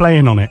have me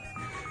playing on it.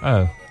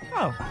 Oh.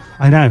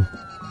 I know.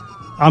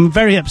 I'm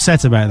very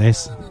upset about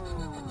this.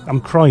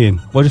 I'm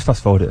crying. Well, just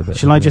fast forward it a bit.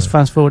 Shall I just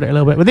fast forward it a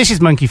little bit? Well, this is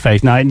Monkey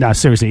Face. No,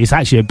 seriously, it's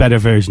actually a better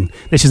version.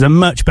 This is a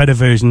much better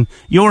version.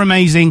 You're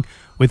Amazing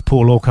with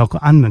Paul Orcock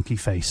and Monkey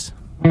Face.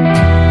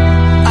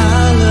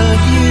 I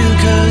love you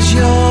 'cause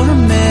you're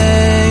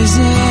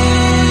amazing.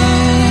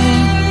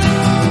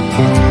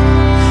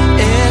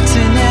 It's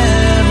in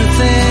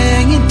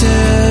everything you do.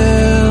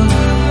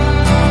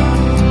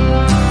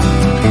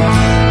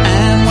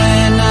 And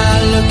when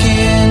I look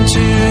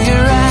into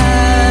your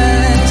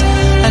eyes,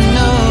 I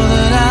know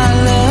that I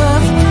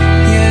love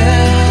you.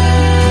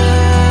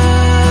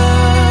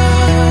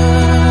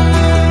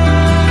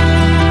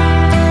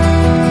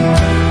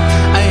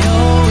 I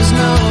always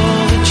know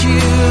that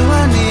you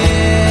are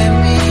near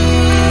me.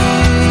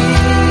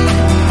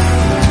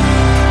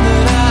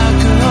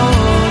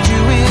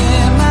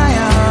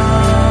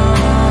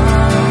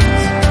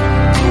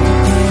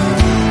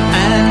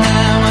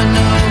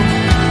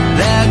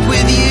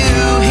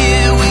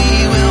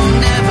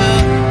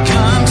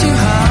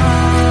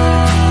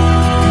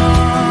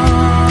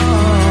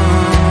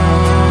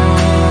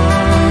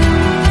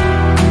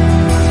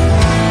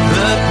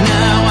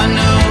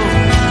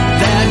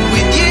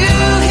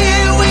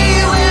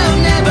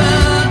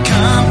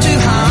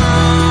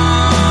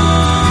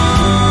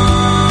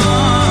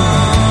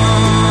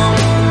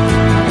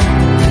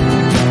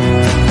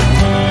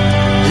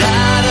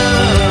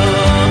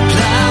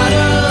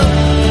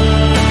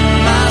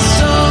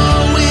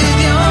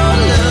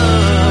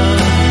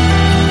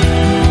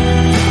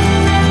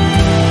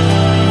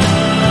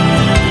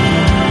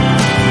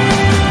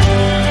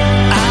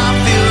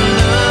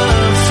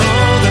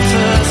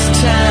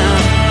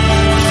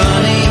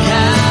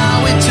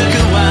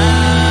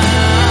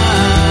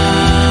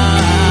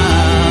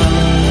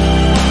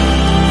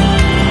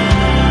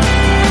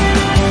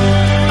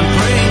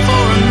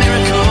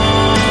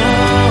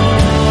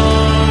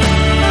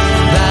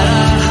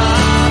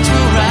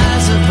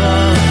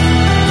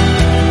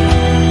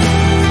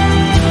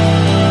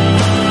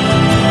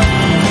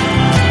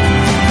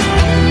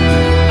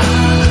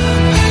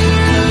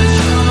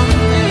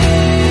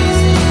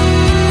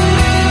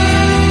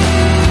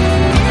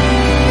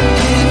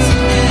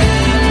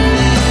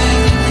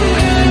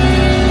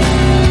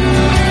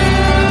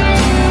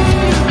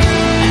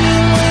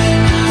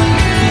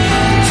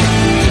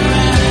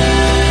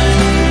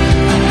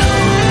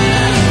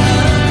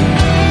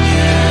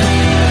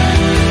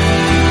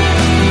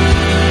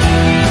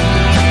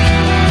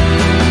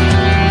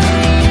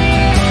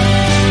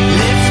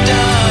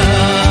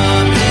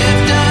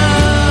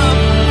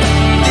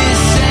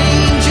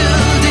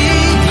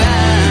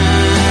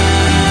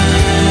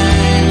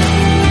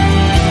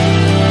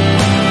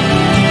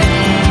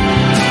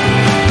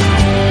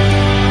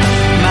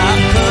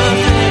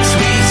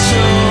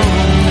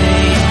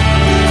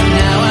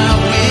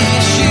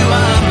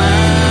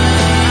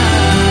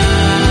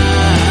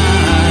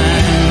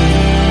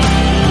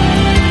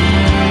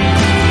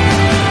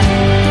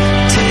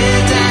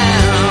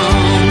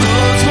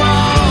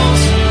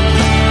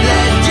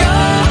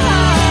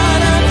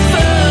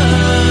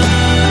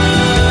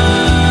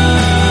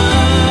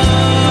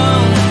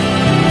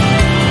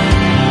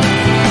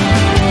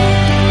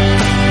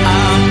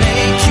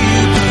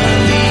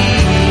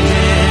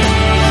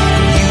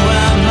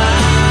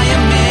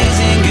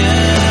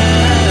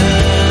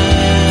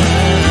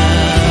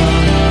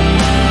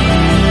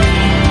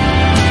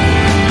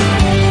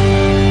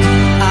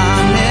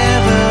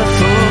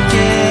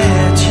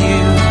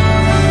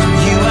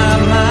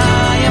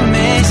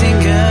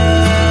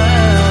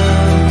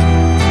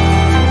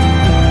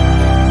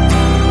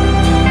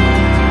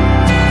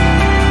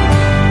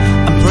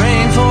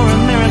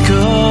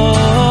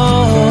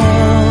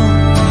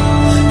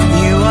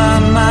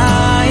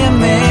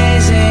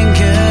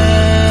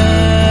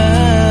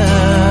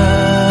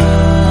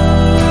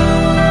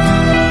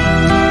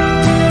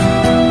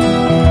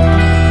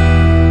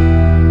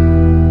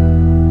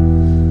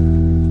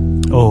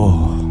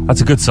 That's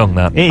a good song,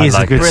 that. It is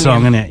a good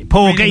song, isn't it?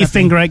 Paul, get your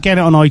finger out, get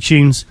it on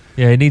iTunes.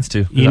 Yeah, it needs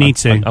to. You need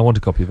to. I want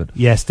a copy of it.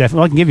 Yes,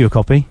 definitely. I can give you a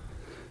copy.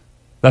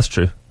 That's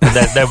true. And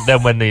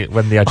then when the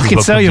actual I can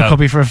book sell comes you a out.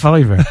 copy for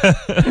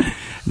 £5.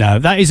 No,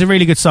 that is a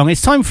really good song. It's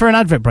time for an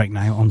advert break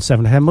now on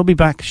 7FM. We'll be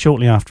back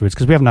shortly afterwards,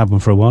 because we haven't had one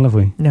for a while, have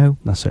we? No.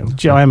 That's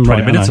it. I am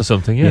 20 right, minutes aren't I? or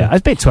something, yeah. Yeah,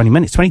 it's a bit 20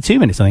 minutes. 22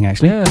 minutes, I think,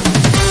 actually. Yeah.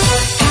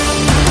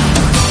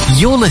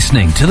 You're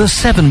listening to the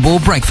 7 Ball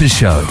Breakfast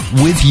Show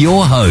with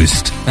your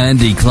host,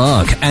 Andy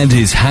Clark, and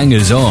his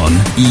hangers-on,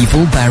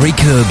 Evil Barry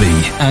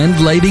Kirby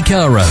and Lady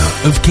Caro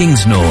of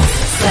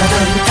Kingsnorth.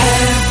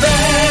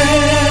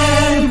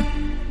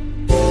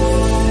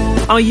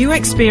 7FM. Are you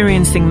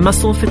experiencing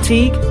muscle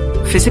fatigue,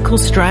 physical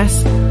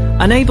stress,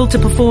 unable to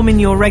perform in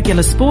your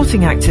regular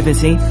sporting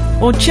activity,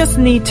 or just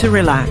need to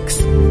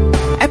relax?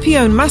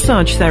 Epione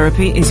Massage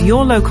Therapy is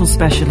your local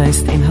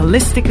specialist in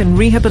holistic and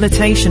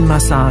rehabilitation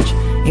massage,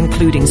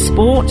 including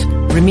sport,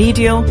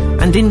 remedial,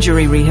 and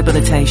injury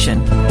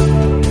rehabilitation.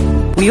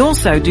 We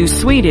also do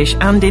Swedish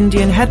and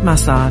Indian head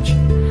massage.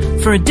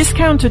 For a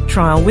discounted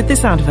trial with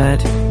this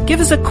advert,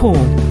 give us a call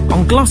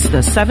on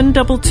Gloucester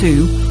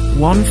 722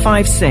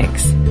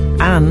 156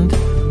 and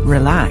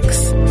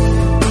relax.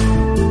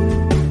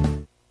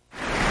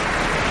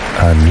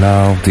 And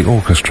now the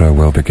orchestra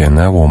will begin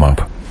their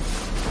warm-up.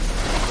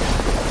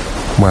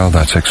 Well,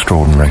 that's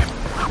extraordinary.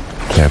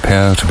 They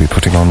appear to be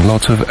putting on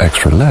lots of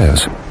extra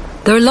layers.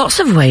 There are lots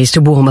of ways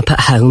to warm up at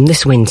home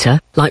this winter,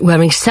 like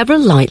wearing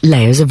several light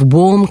layers of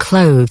warm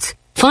clothes.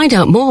 Find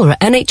out more at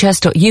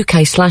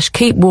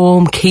nhs.uk/keep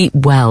warm, keep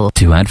well.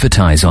 To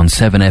advertise on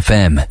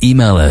 7FM,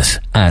 email us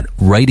at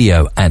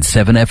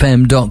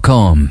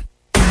radio@7fm.com.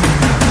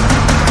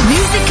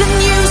 Music and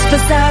news for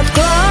South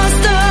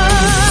Gloucester.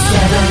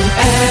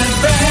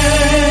 7FM.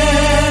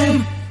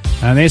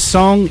 And this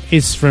song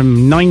is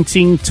from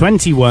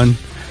 1921.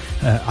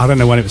 I don't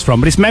know when it was from,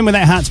 but it's Men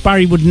Without Hats.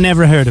 Barry would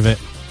never have heard of it.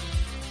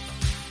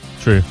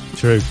 True.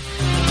 True.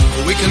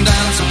 We can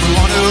dance if we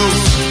want to.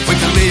 We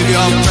can leave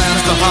your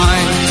friends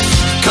behind.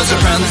 Cause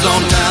your friends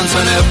don't dance,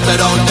 and if they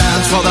don't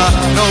dance, well,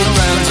 they're no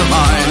friends of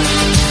mine.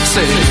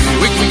 See,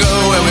 we can go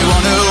where we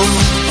want to,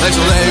 places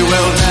they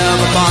will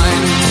never find.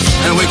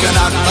 And we can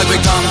act like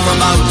we come from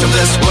out of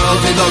this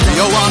world, leave the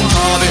real one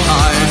far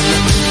behind.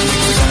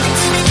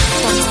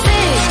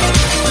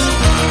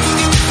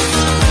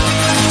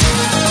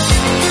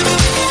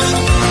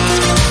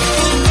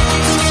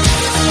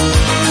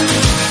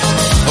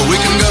 We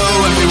can go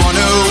when we want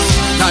to,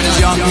 night is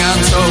young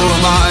and so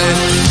am I.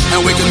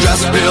 And we can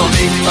dress real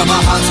neat from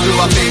our hands to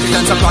our feet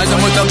and surprise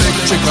them with a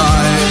victory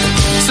cry.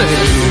 Say,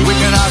 we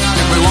can act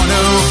if we want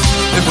to,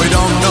 if we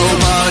don't,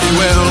 nobody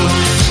will.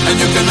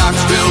 And you can act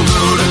real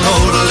rude and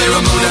totally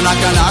removed, and I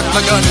can act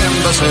like an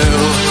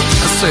imbecile.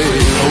 Say,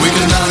 we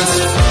can dance,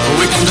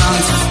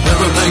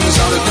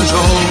 everything's out of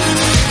control.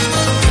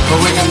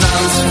 We can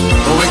dance,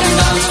 we're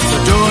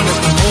doing it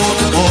from pole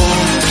to pole.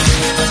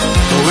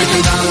 We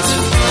can dance,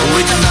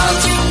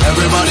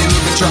 everybody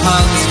look at your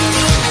hands.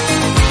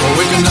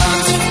 We can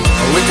dance,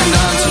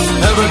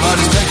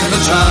 everybody's taking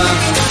the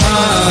chance.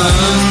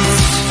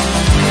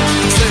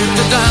 Safe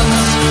to dance,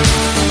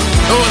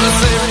 oh, it's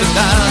safe to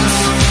dance.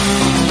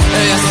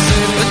 Yes, it's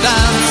safe to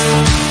dance.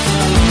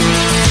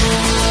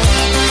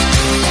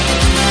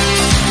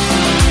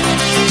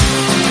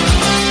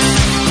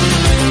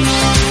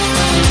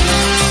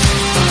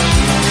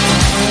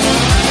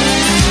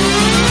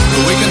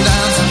 We can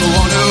dance if we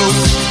want to.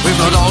 We've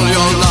got all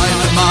your life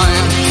in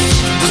mind.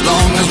 As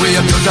long as we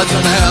abuse it,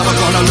 never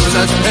gonna lose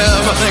it.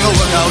 Everything will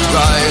work out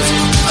right.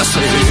 I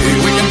say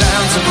we can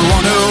dance if we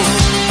want to.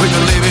 We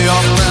can leave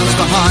your friends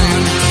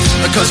behind.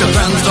 Because your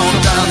friends don't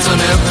dance,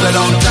 and if they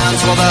don't dance,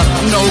 well, they're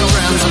no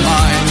friends of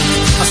mine.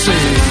 I say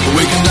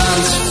we can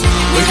dance,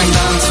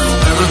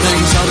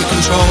 everything's out of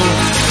control.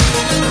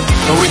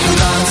 We can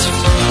dance,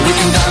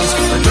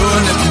 we're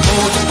doing it from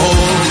pole to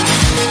pole.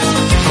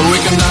 We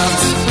can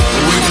dance,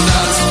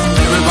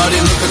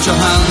 everybody look at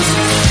your hands.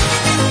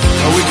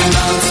 We can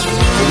dance,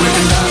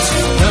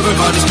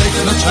 everybody's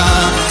taking a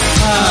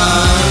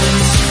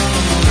chance.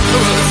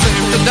 Well, it's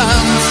safe to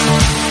dance,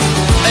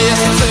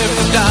 yes, it's safe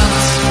to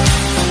dance.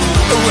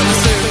 Well,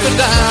 it's safe to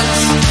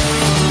dance,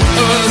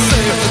 well, it's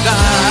safe to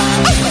dance.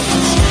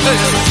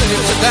 Yes, it's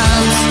safe to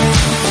dance,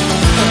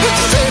 it's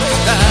safe to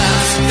dance.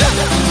 Well, it's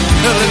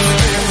safe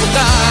to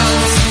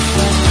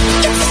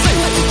dance, it's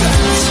safe to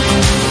dance.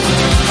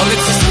 Oh,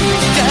 it's a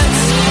safe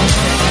dance.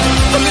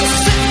 Oh, it's a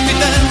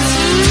safe dance.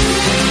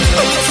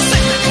 Oh, it's a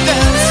safe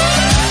dance.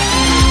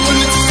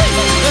 Oh, it's a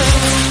safe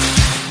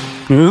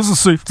dance. It's a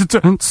safety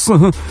dance.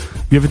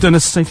 You ever done a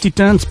safety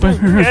dance,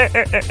 Barry?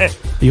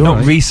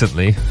 Not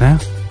recently. Yeah.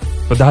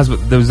 But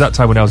there was that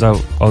time when I was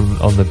out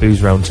on the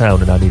booze round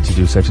town, and I needed to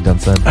do a safety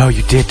dance then. Oh,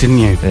 you did, didn't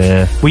you?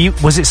 Yeah.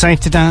 Was it safe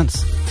to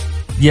dance?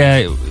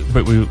 Yeah,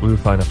 but we were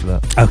fine after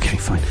that. Okay,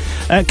 fine.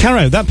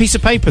 Caro, that piece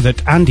of paper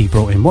that Andy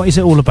brought in, what is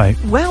it all about?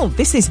 Well,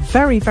 this is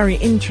very, very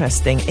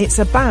interesting. It's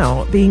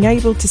about being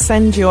able to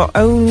send your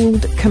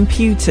old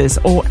computers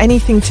or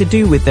anything to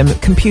do with them,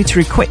 computer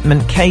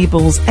equipment,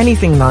 cables,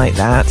 anything like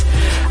that,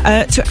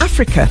 to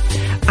Africa.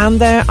 And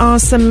there are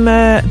some,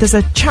 there's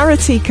a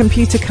charity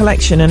computer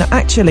collection, and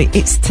actually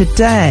it's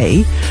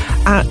today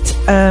at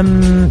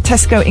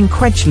Tesco in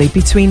Quedgeley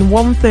between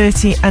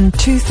 1:30 and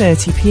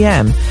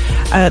 2:30pm.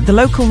 The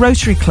local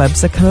Rotary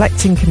clubs are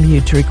collecting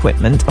computer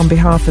equipment on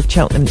behalf of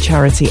Cheltenham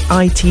charity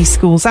IT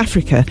Schools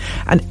Africa,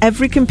 and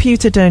every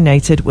computer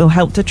donated will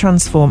help to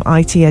transform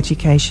IT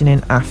education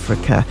in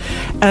Africa.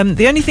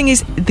 The only thing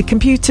is the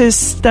computer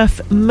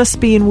stuff must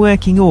be in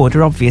working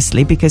order,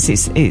 obviously, because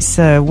it's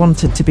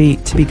wanted to be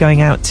going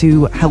out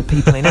to help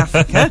people in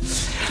Africa.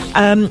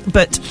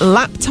 But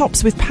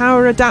laptops with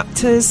power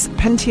adapters,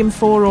 Pentium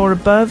 4 or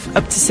above,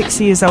 up to 6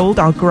 years old,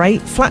 are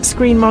great. Flat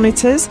screen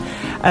monitors.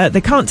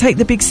 They can't take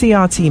the big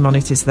CRT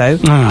monitors, though.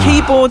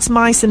 Keyboards,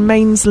 mice and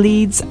mains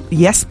leads,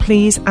 yes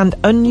please, and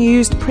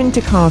unused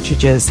printer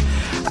cartridges.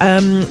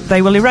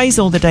 They will erase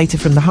all the data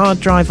from the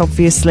hard drive,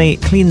 obviously,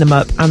 clean them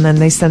up, and then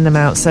they send them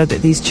out so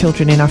that these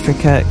children in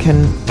Africa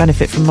can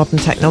benefit from modern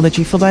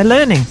technology for their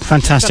learning.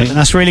 Fantastic.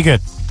 That's really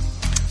good.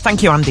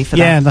 Thank you, Andy, for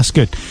that. Yeah, that's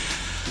good.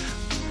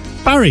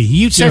 Barry,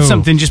 you said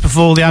something just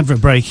before the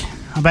advert break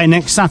about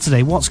next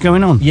Saturday. What's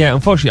going on? Yeah,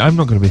 unfortunately, I'm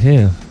not going to be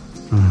here.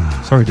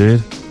 Sorry,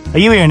 dude. Are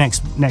you here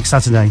next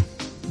Saturday?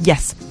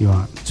 Yes. You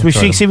are. So we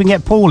should see if we can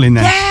get Paul in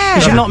there. Yeah!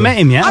 Because you've not met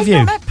him yet, have you?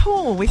 I've not met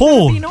Paul. We've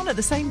never been on at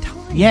the same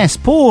time. Yes,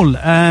 Paul,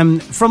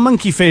 from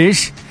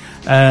Monkeyfish,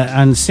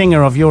 and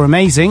singer of You're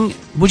Amazing.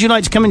 Would you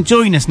like to come and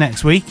join us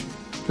next week?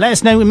 Let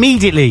us know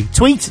immediately.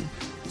 Tweet.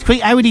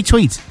 How would he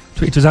tweet?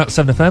 Tweet us at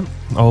 7FM,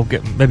 or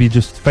maybe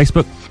just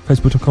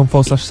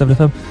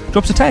facebook.com/7FM.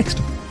 Drop us a text.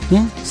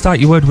 Yeah. Start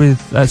your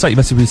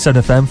message with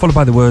 7FM, followed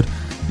by the word,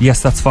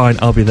 yes, that's fine,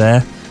 I'll be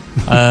there.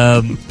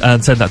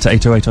 And send that to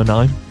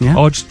 80809. Yeah.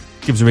 Or just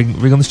give us a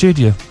ring on the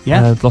studio.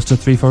 Yeah. Gloucester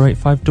 348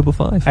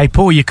 555. Hey,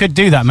 Paul, you could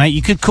do that, mate.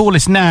 You could call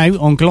us now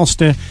on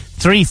Gloucester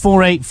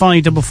 348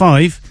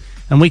 555,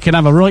 and we could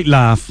have a right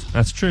laugh.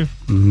 That's true.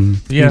 Yeah.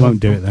 You won't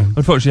do it, though.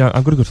 Unfortunately,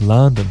 I'm going to go to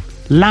London.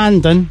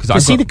 London? To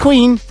see the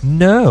Queen?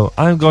 No,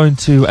 I'm going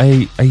to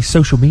a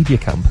social media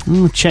camp.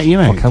 Check you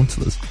out. For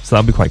counsellors. So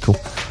that'll be quite cool.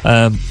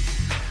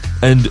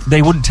 And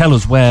they wouldn't tell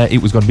us where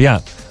it was going to be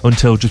at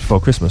until just before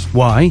Christmas.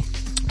 Why?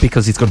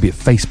 Because it's going to be at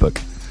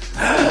Facebook.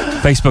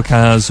 Facebook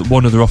has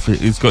one other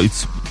office. It's got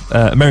its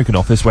American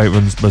office where it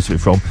runs most of it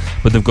from,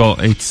 but they've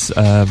got its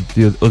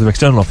the other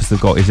external office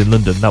they've got is in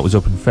London. That was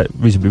opened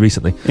reasonably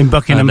recently in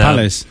Buckingham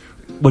Palace.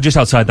 Well, just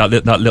outside that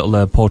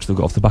little portal they've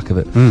got off the back of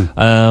it.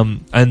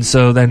 And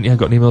so then I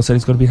got an email saying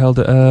it's going to be held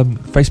at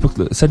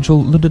Facebook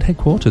Central London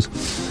headquarters.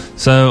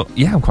 So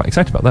yeah, I'm quite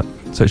excited about that.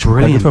 So it's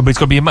really good fun, but it's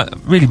going to be a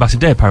really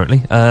massive day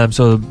apparently.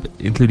 So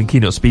including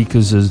keynote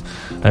speakers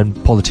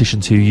and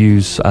politicians who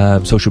use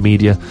social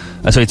media.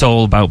 So it's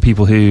all about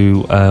people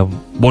who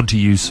want to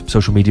use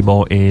social media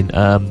more in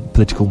the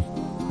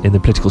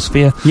political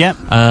sphere. Yep.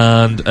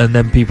 And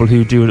then people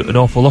who do an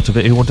awful lot of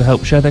it who want to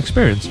help share their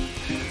experience.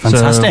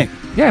 Fantastic. So,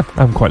 yeah,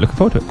 I'm quite looking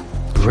forward to it.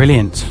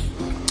 Brilliant.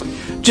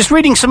 Just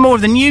reading some more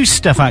of the news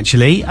stuff,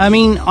 actually. I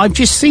mean, I've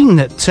just seen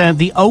that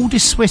the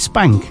oldest Swiss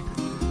bank,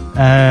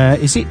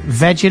 is it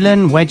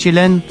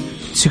Wegelin,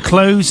 to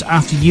close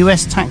after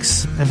US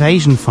tax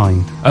evasion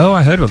fine. Oh,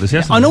 I heard about this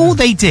yesterday. And all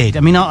they did, I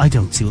mean, I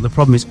don't see what the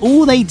problem is.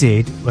 All they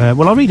did,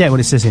 well, I'll read out what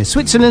it says here.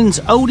 Switzerland's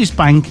oldest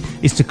bank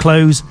is to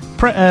close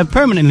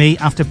permanently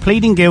after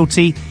pleading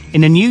guilty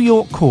in a New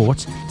York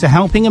court to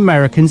helping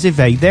Americans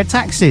evade their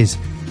taxes.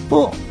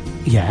 But,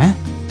 yeah,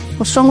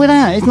 what's wrong with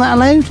that? Isn't that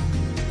allowed?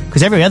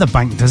 Because every other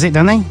bank does it,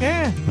 don't they?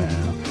 Yeah.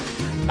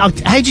 Well,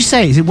 how'd you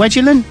say it? Is it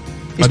Wegelin?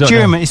 It's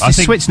German. Know. It's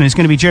Switzerland. It's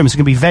going to be German. It's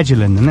going to be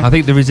Wegelin, isn't it? I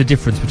think there is a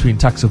difference between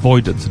tax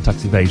avoidance and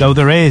tax evasion. Oh,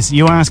 there is.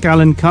 You ask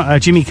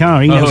Jimmy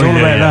Carr. He knows all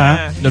about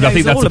that. No, I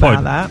think that's the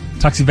point.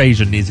 Tax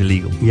evasion is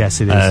illegal. Yes,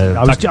 it is.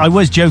 I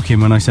was joking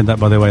when I said that,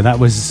 by the way. That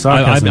was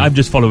sarcasm. I'm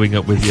just following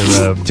up with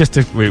your... just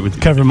to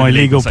cover my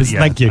legal...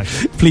 Thank you.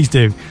 Please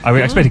do. I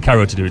expected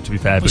Carol to do it, to be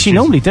fair. But she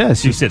normally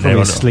does. She's sitting there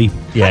asleep.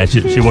 Yeah,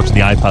 she's watching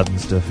the iPad and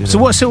stuff. So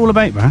what's it all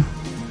about, man?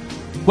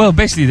 Well,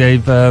 basically,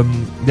 they've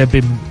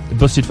been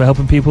busted for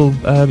helping people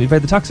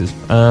evade the taxes,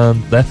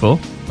 and therefore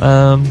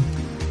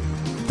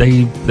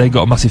they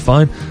got a massive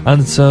fine,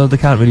 and so they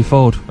can't really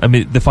afford. I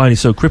mean, the fine is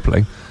so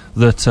crippling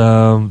that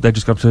they're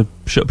just going to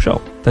shut up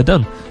shop. They're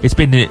done. It's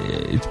been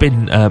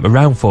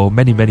around for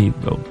many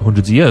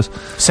hundreds of years.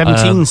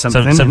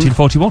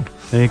 1741.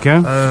 There you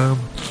go.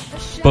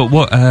 But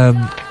what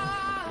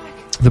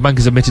the bank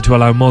has admitted to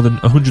allow more than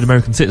 100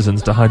 American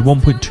citizens to hide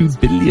 1.2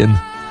 billion.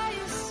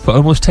 For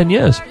almost 10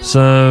 years.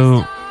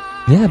 So,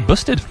 yeah,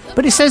 busted.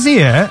 But it says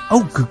here...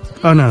 Oh,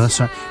 no, that's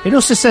right. It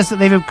also says that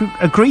they've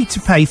agreed to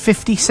pay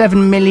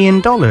 $57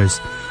 million,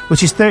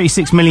 which is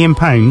 £36 million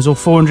or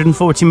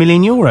 440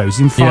 million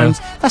euros in fines.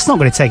 Yeah. That's not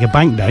going to take a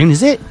bank down,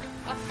 is it?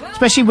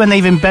 Especially when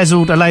they've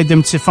allowed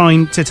them to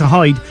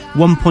hide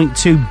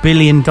 $1.2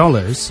 billion.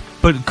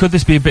 But could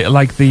this be a bit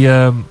like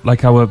the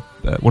like our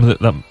one of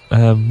the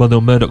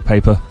well-known Murdoch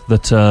paper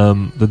that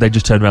they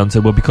just turned around and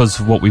said, well, because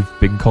of what we've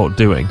been caught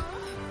doing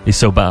is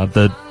so bad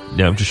that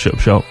just shut up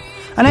shop.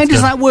 And how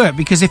does that work?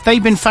 Because if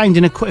they've been found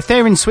if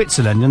they're in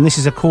Switzerland and this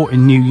is a court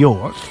in New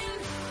York,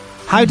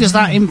 How does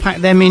that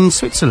impact them in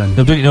Switzerland?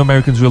 Don't you know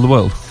Americans rule the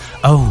world?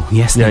 Oh,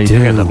 yes, Yeah, they you do.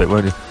 forget that bit,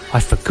 won't you? I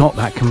forgot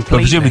that But completely.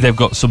 presumably they've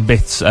got some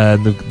bits,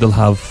 they'll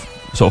have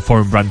sort of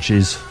foreign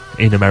branches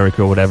in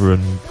America or whatever,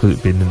 and because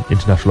it's been an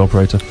international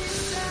operator.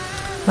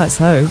 Let's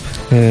hope.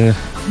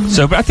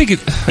 So, but I think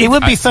It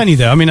would be funny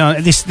though. I mean,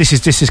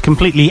 this is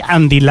completely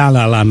Andy La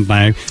La Land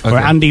now, where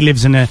Okay. Andy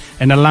lives in a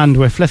land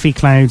where fluffy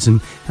clouds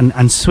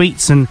and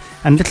sweets and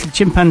little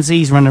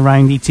chimpanzees run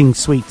around eating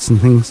sweets and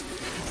things.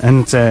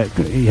 And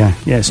yeah,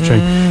 it's true.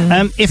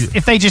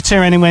 If they just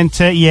turned around and went,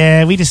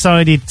 yeah, we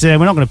decided we're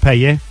not going to pay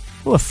you.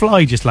 Oh, a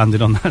fly just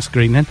landed on that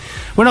screen then.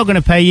 We're not going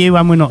to pay you,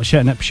 and we're not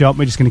shutting up shop.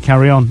 We're just going to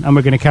carry on, and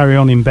we're going to carry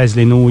on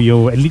embezzling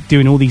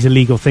doing all these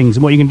illegal things.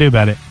 And what are you going to do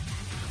about it?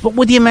 What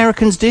would the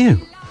Americans do?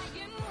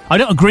 I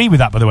don't agree with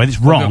that, by the way. It's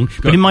wrong.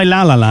 But in my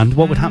La La Land,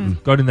 what would happen?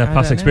 God, in their I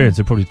past don't experience,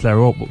 they'd probably declare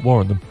war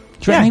on them.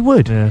 Do you reckon they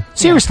would? Yeah.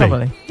 Seriously?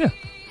 Probably. Yeah.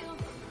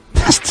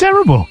 That's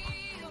terrible.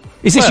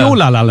 Is this Well- your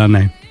La La Land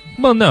now?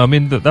 Well, no, I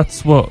mean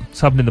that's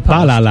what's happened in the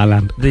past. La La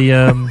Land. The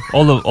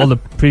all the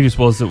previous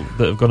wars that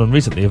have gone on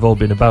recently have all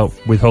been about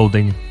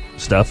withholding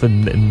stuff,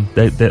 and in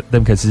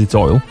them cases it's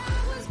oil,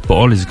 but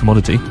oil is a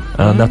commodity,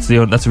 and that's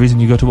the reason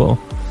you go to war.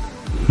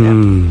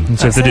 And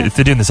so if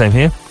they're doing the same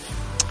here,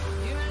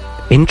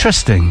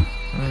 Interesting.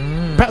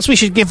 Perhaps we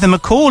should give them a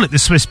call at the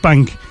Swiss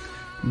bank.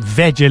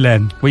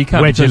 Vegilen. well, you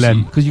can't because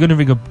Vegilen. you're going to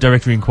ring up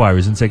directory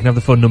inquiries and say, "Can I have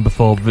the phone number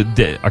for?" I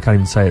can't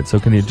even say it. So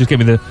can you just give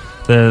me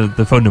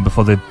the phone number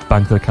for the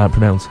bank that I can't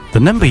pronounce? The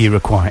number you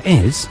require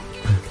is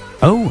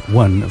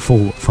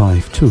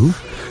 01452.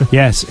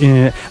 Yes.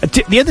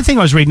 The other thing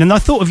I was reading, and I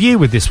thought of you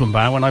with this one,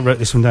 Bar, when I wrote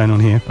this one down on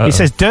here. Uh-oh. It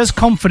says, does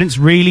confidence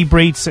really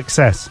breed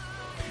success?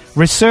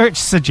 Research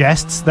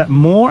suggests that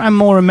more and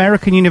more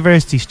American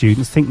university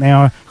students think they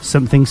are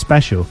something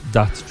special.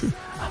 That's true.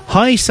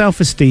 High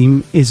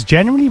self-esteem is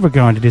generally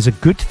regarded as a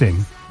good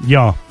thing.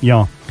 Yeah.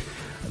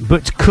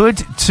 But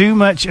could too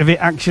much of it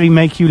actually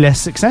make you less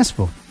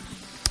successful?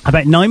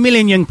 About 9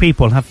 million young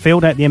people have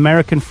filled out the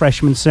American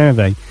Freshman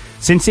Survey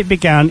since it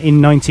began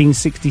in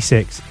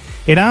 1966.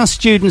 It asks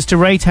students to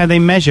rate how they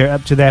measure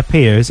up to their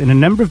peers in a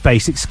number of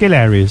basic skill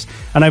areas.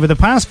 And over the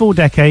past 4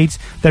 decades,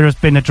 there has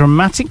been a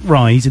dramatic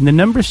rise in the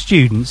number of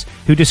students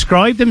who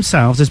describe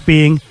themselves as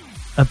being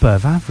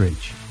above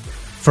average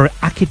for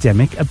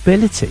academic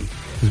ability.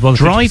 There's more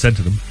than 50%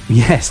 of them.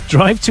 Yes,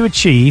 drive to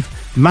achieve,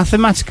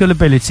 mathematical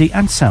ability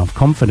and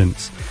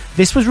self-confidence.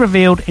 This was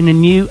revealed in a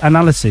new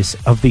analysis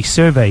of the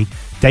survey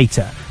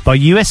data by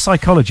US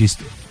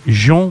psychologist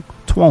Jean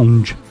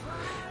Twenge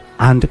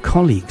and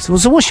colleagues.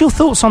 So what's your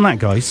thoughts on that,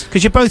 guys?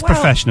 Because you're both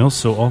professionals,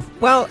 sort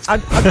of. Well,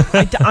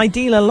 I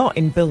deal a lot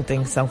in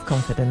building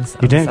self-confidence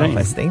and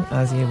self-esteem,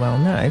 as you well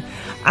know.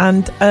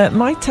 And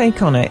my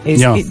take on it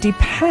is it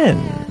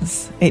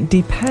depends. It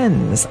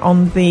depends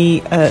on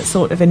the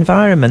sort of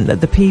environment that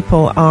the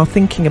people are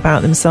thinking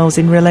about themselves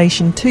in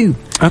relation to.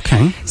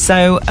 Okay.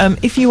 So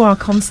if you are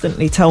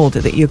constantly told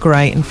that you're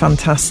great and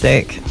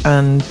fantastic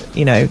and,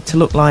 you know, to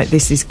look like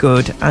this is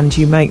good, and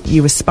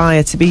you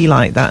aspire to be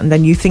like that, and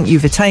then you think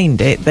you've attained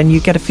it, then you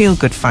get a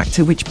feel-good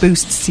factor which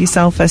boosts your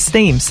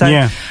self-esteem.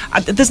 So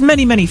there's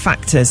many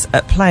factors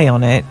at play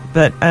on it,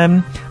 but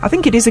I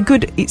think it's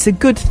a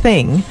good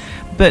thing,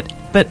 but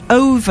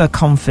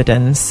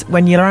overconfidence,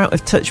 when you're out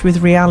of touch with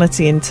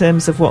reality in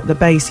terms of what the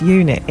base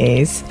unit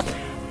is,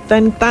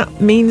 then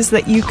that means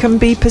that you can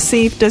be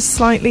perceived as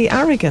slightly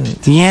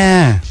arrogant.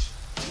 Yeah.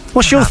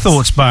 What's your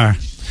thoughts, Bar?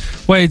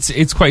 Well,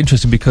 it's quite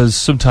interesting because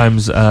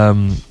sometimes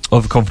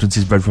overconfidence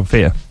is bred from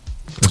fear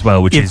as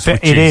well, which is You're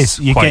quite getting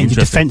your interesting.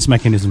 defence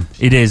mechanism.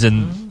 It is,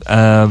 and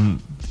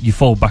you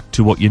fall back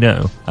to what you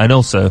know. And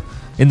also,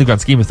 in the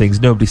grand scheme of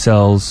things, nobody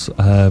sells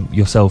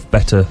yourself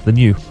better than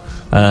you.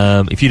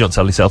 If you don't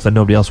sell yourself, then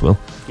nobody else will.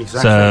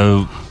 Exactly.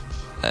 So,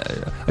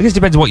 I guess it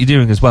depends on what you're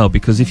doing as well,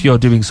 because if you're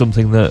doing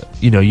something that,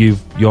 you know, you're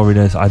in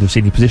either a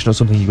senior position or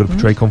something, you've got to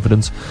portray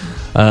confidence.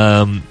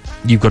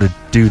 You've got to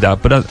do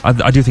that. But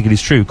I do think it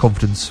is true,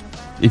 confidence.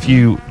 If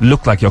you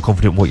look like you're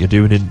confident in what you're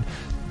doing, in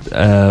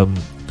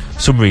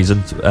some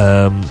reasons,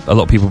 a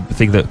lot of people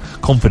think that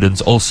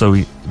confidence also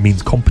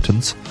means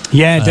competence.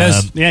 Yeah, it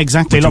does. Yeah,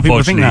 exactly. A lot of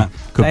people think that.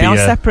 They are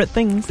separate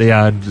things. They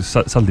are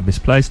sadly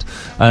misplaced.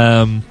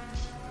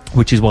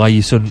 Which is why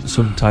you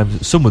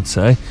sometimes, some would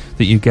say,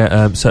 that you get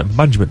certain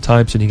management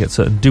types and you get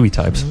certain Dewey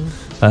types.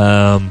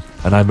 And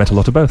I've met a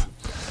lot of both.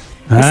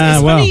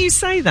 It's funny you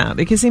say that,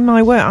 because in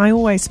my work I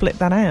always split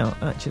that out,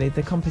 actually.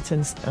 The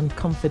competence and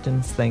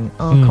confidence thing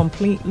are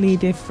completely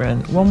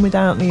different. One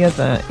without the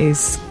other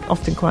is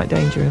often quite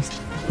dangerous.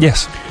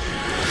 Yes,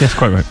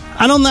 quite right.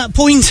 And on that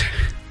point,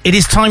 it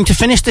is time to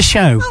finish the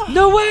show.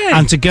 No way!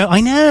 And to go.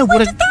 I know.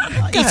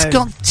 It's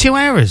got 2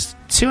 hours.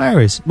 2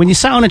 hours. When you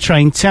sat on a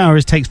train, 2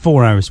 hours takes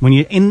 4 hours. When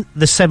you're in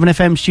the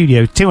 7FM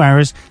studio, 2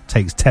 hours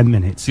takes 10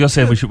 minutes. So you're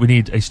saying we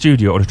need a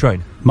studio on a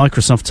train?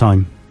 Microsoft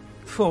time.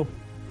 4.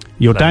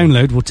 Your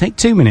download will take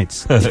 2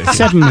 minutes,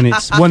 7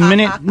 minutes, 1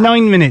 minute,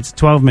 9 minutes,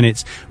 12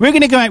 minutes. We're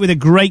going to go out with a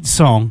great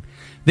song.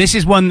 This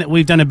is one that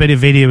we've done a bit of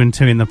video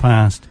into in the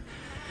past.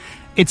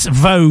 It's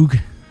Vogue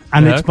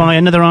And it's by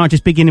another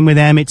artist beginning with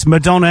M. It's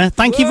Madonna.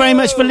 Thank you very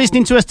much for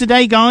listening to us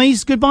today,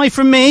 guys. Goodbye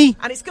from me.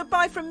 And it's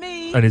goodbye from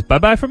me. And it's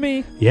bye-bye from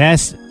me.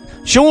 Yes.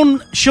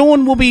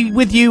 Sean will be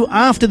with you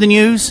after the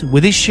news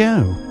with his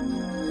show.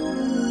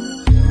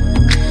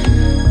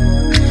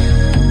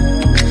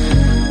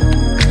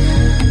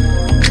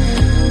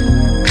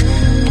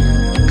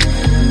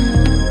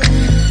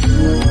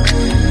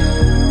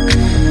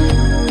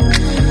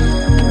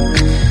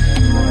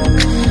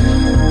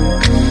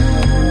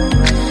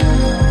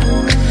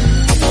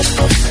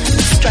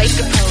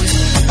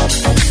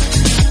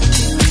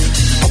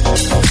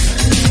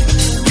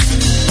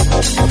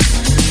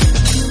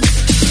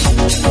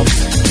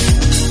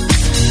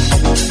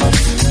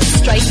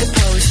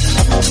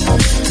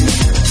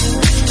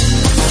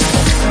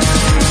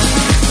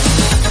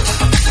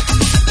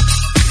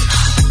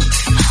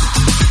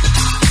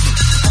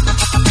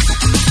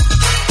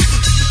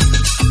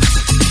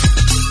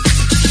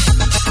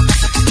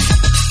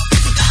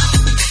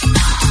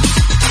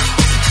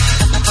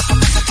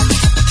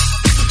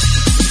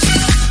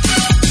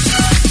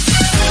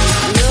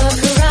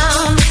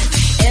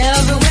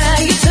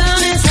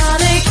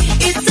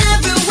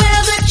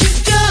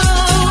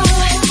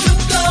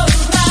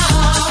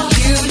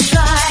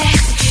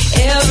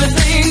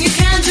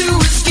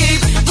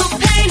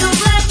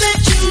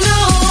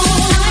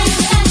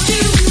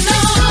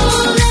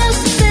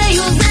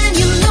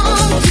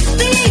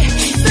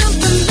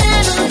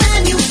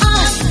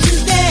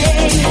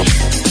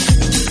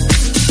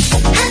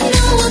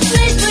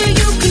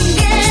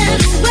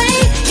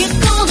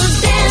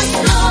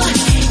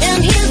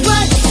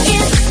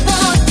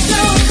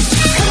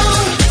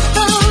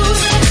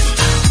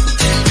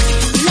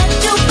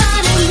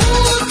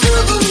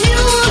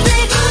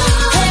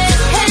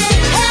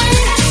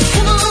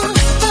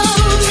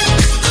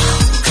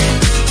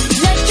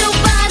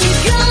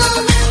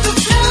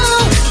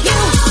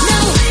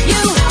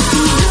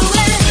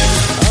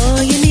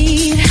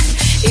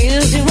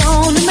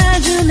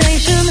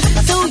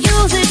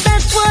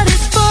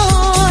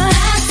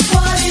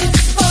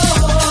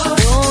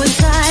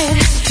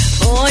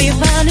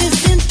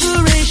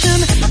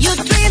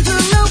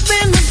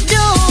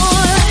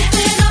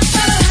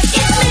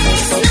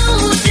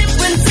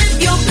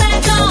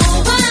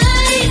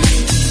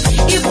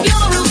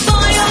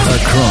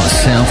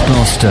 South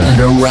Gloucester and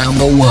around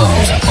the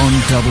world on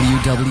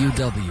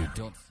www.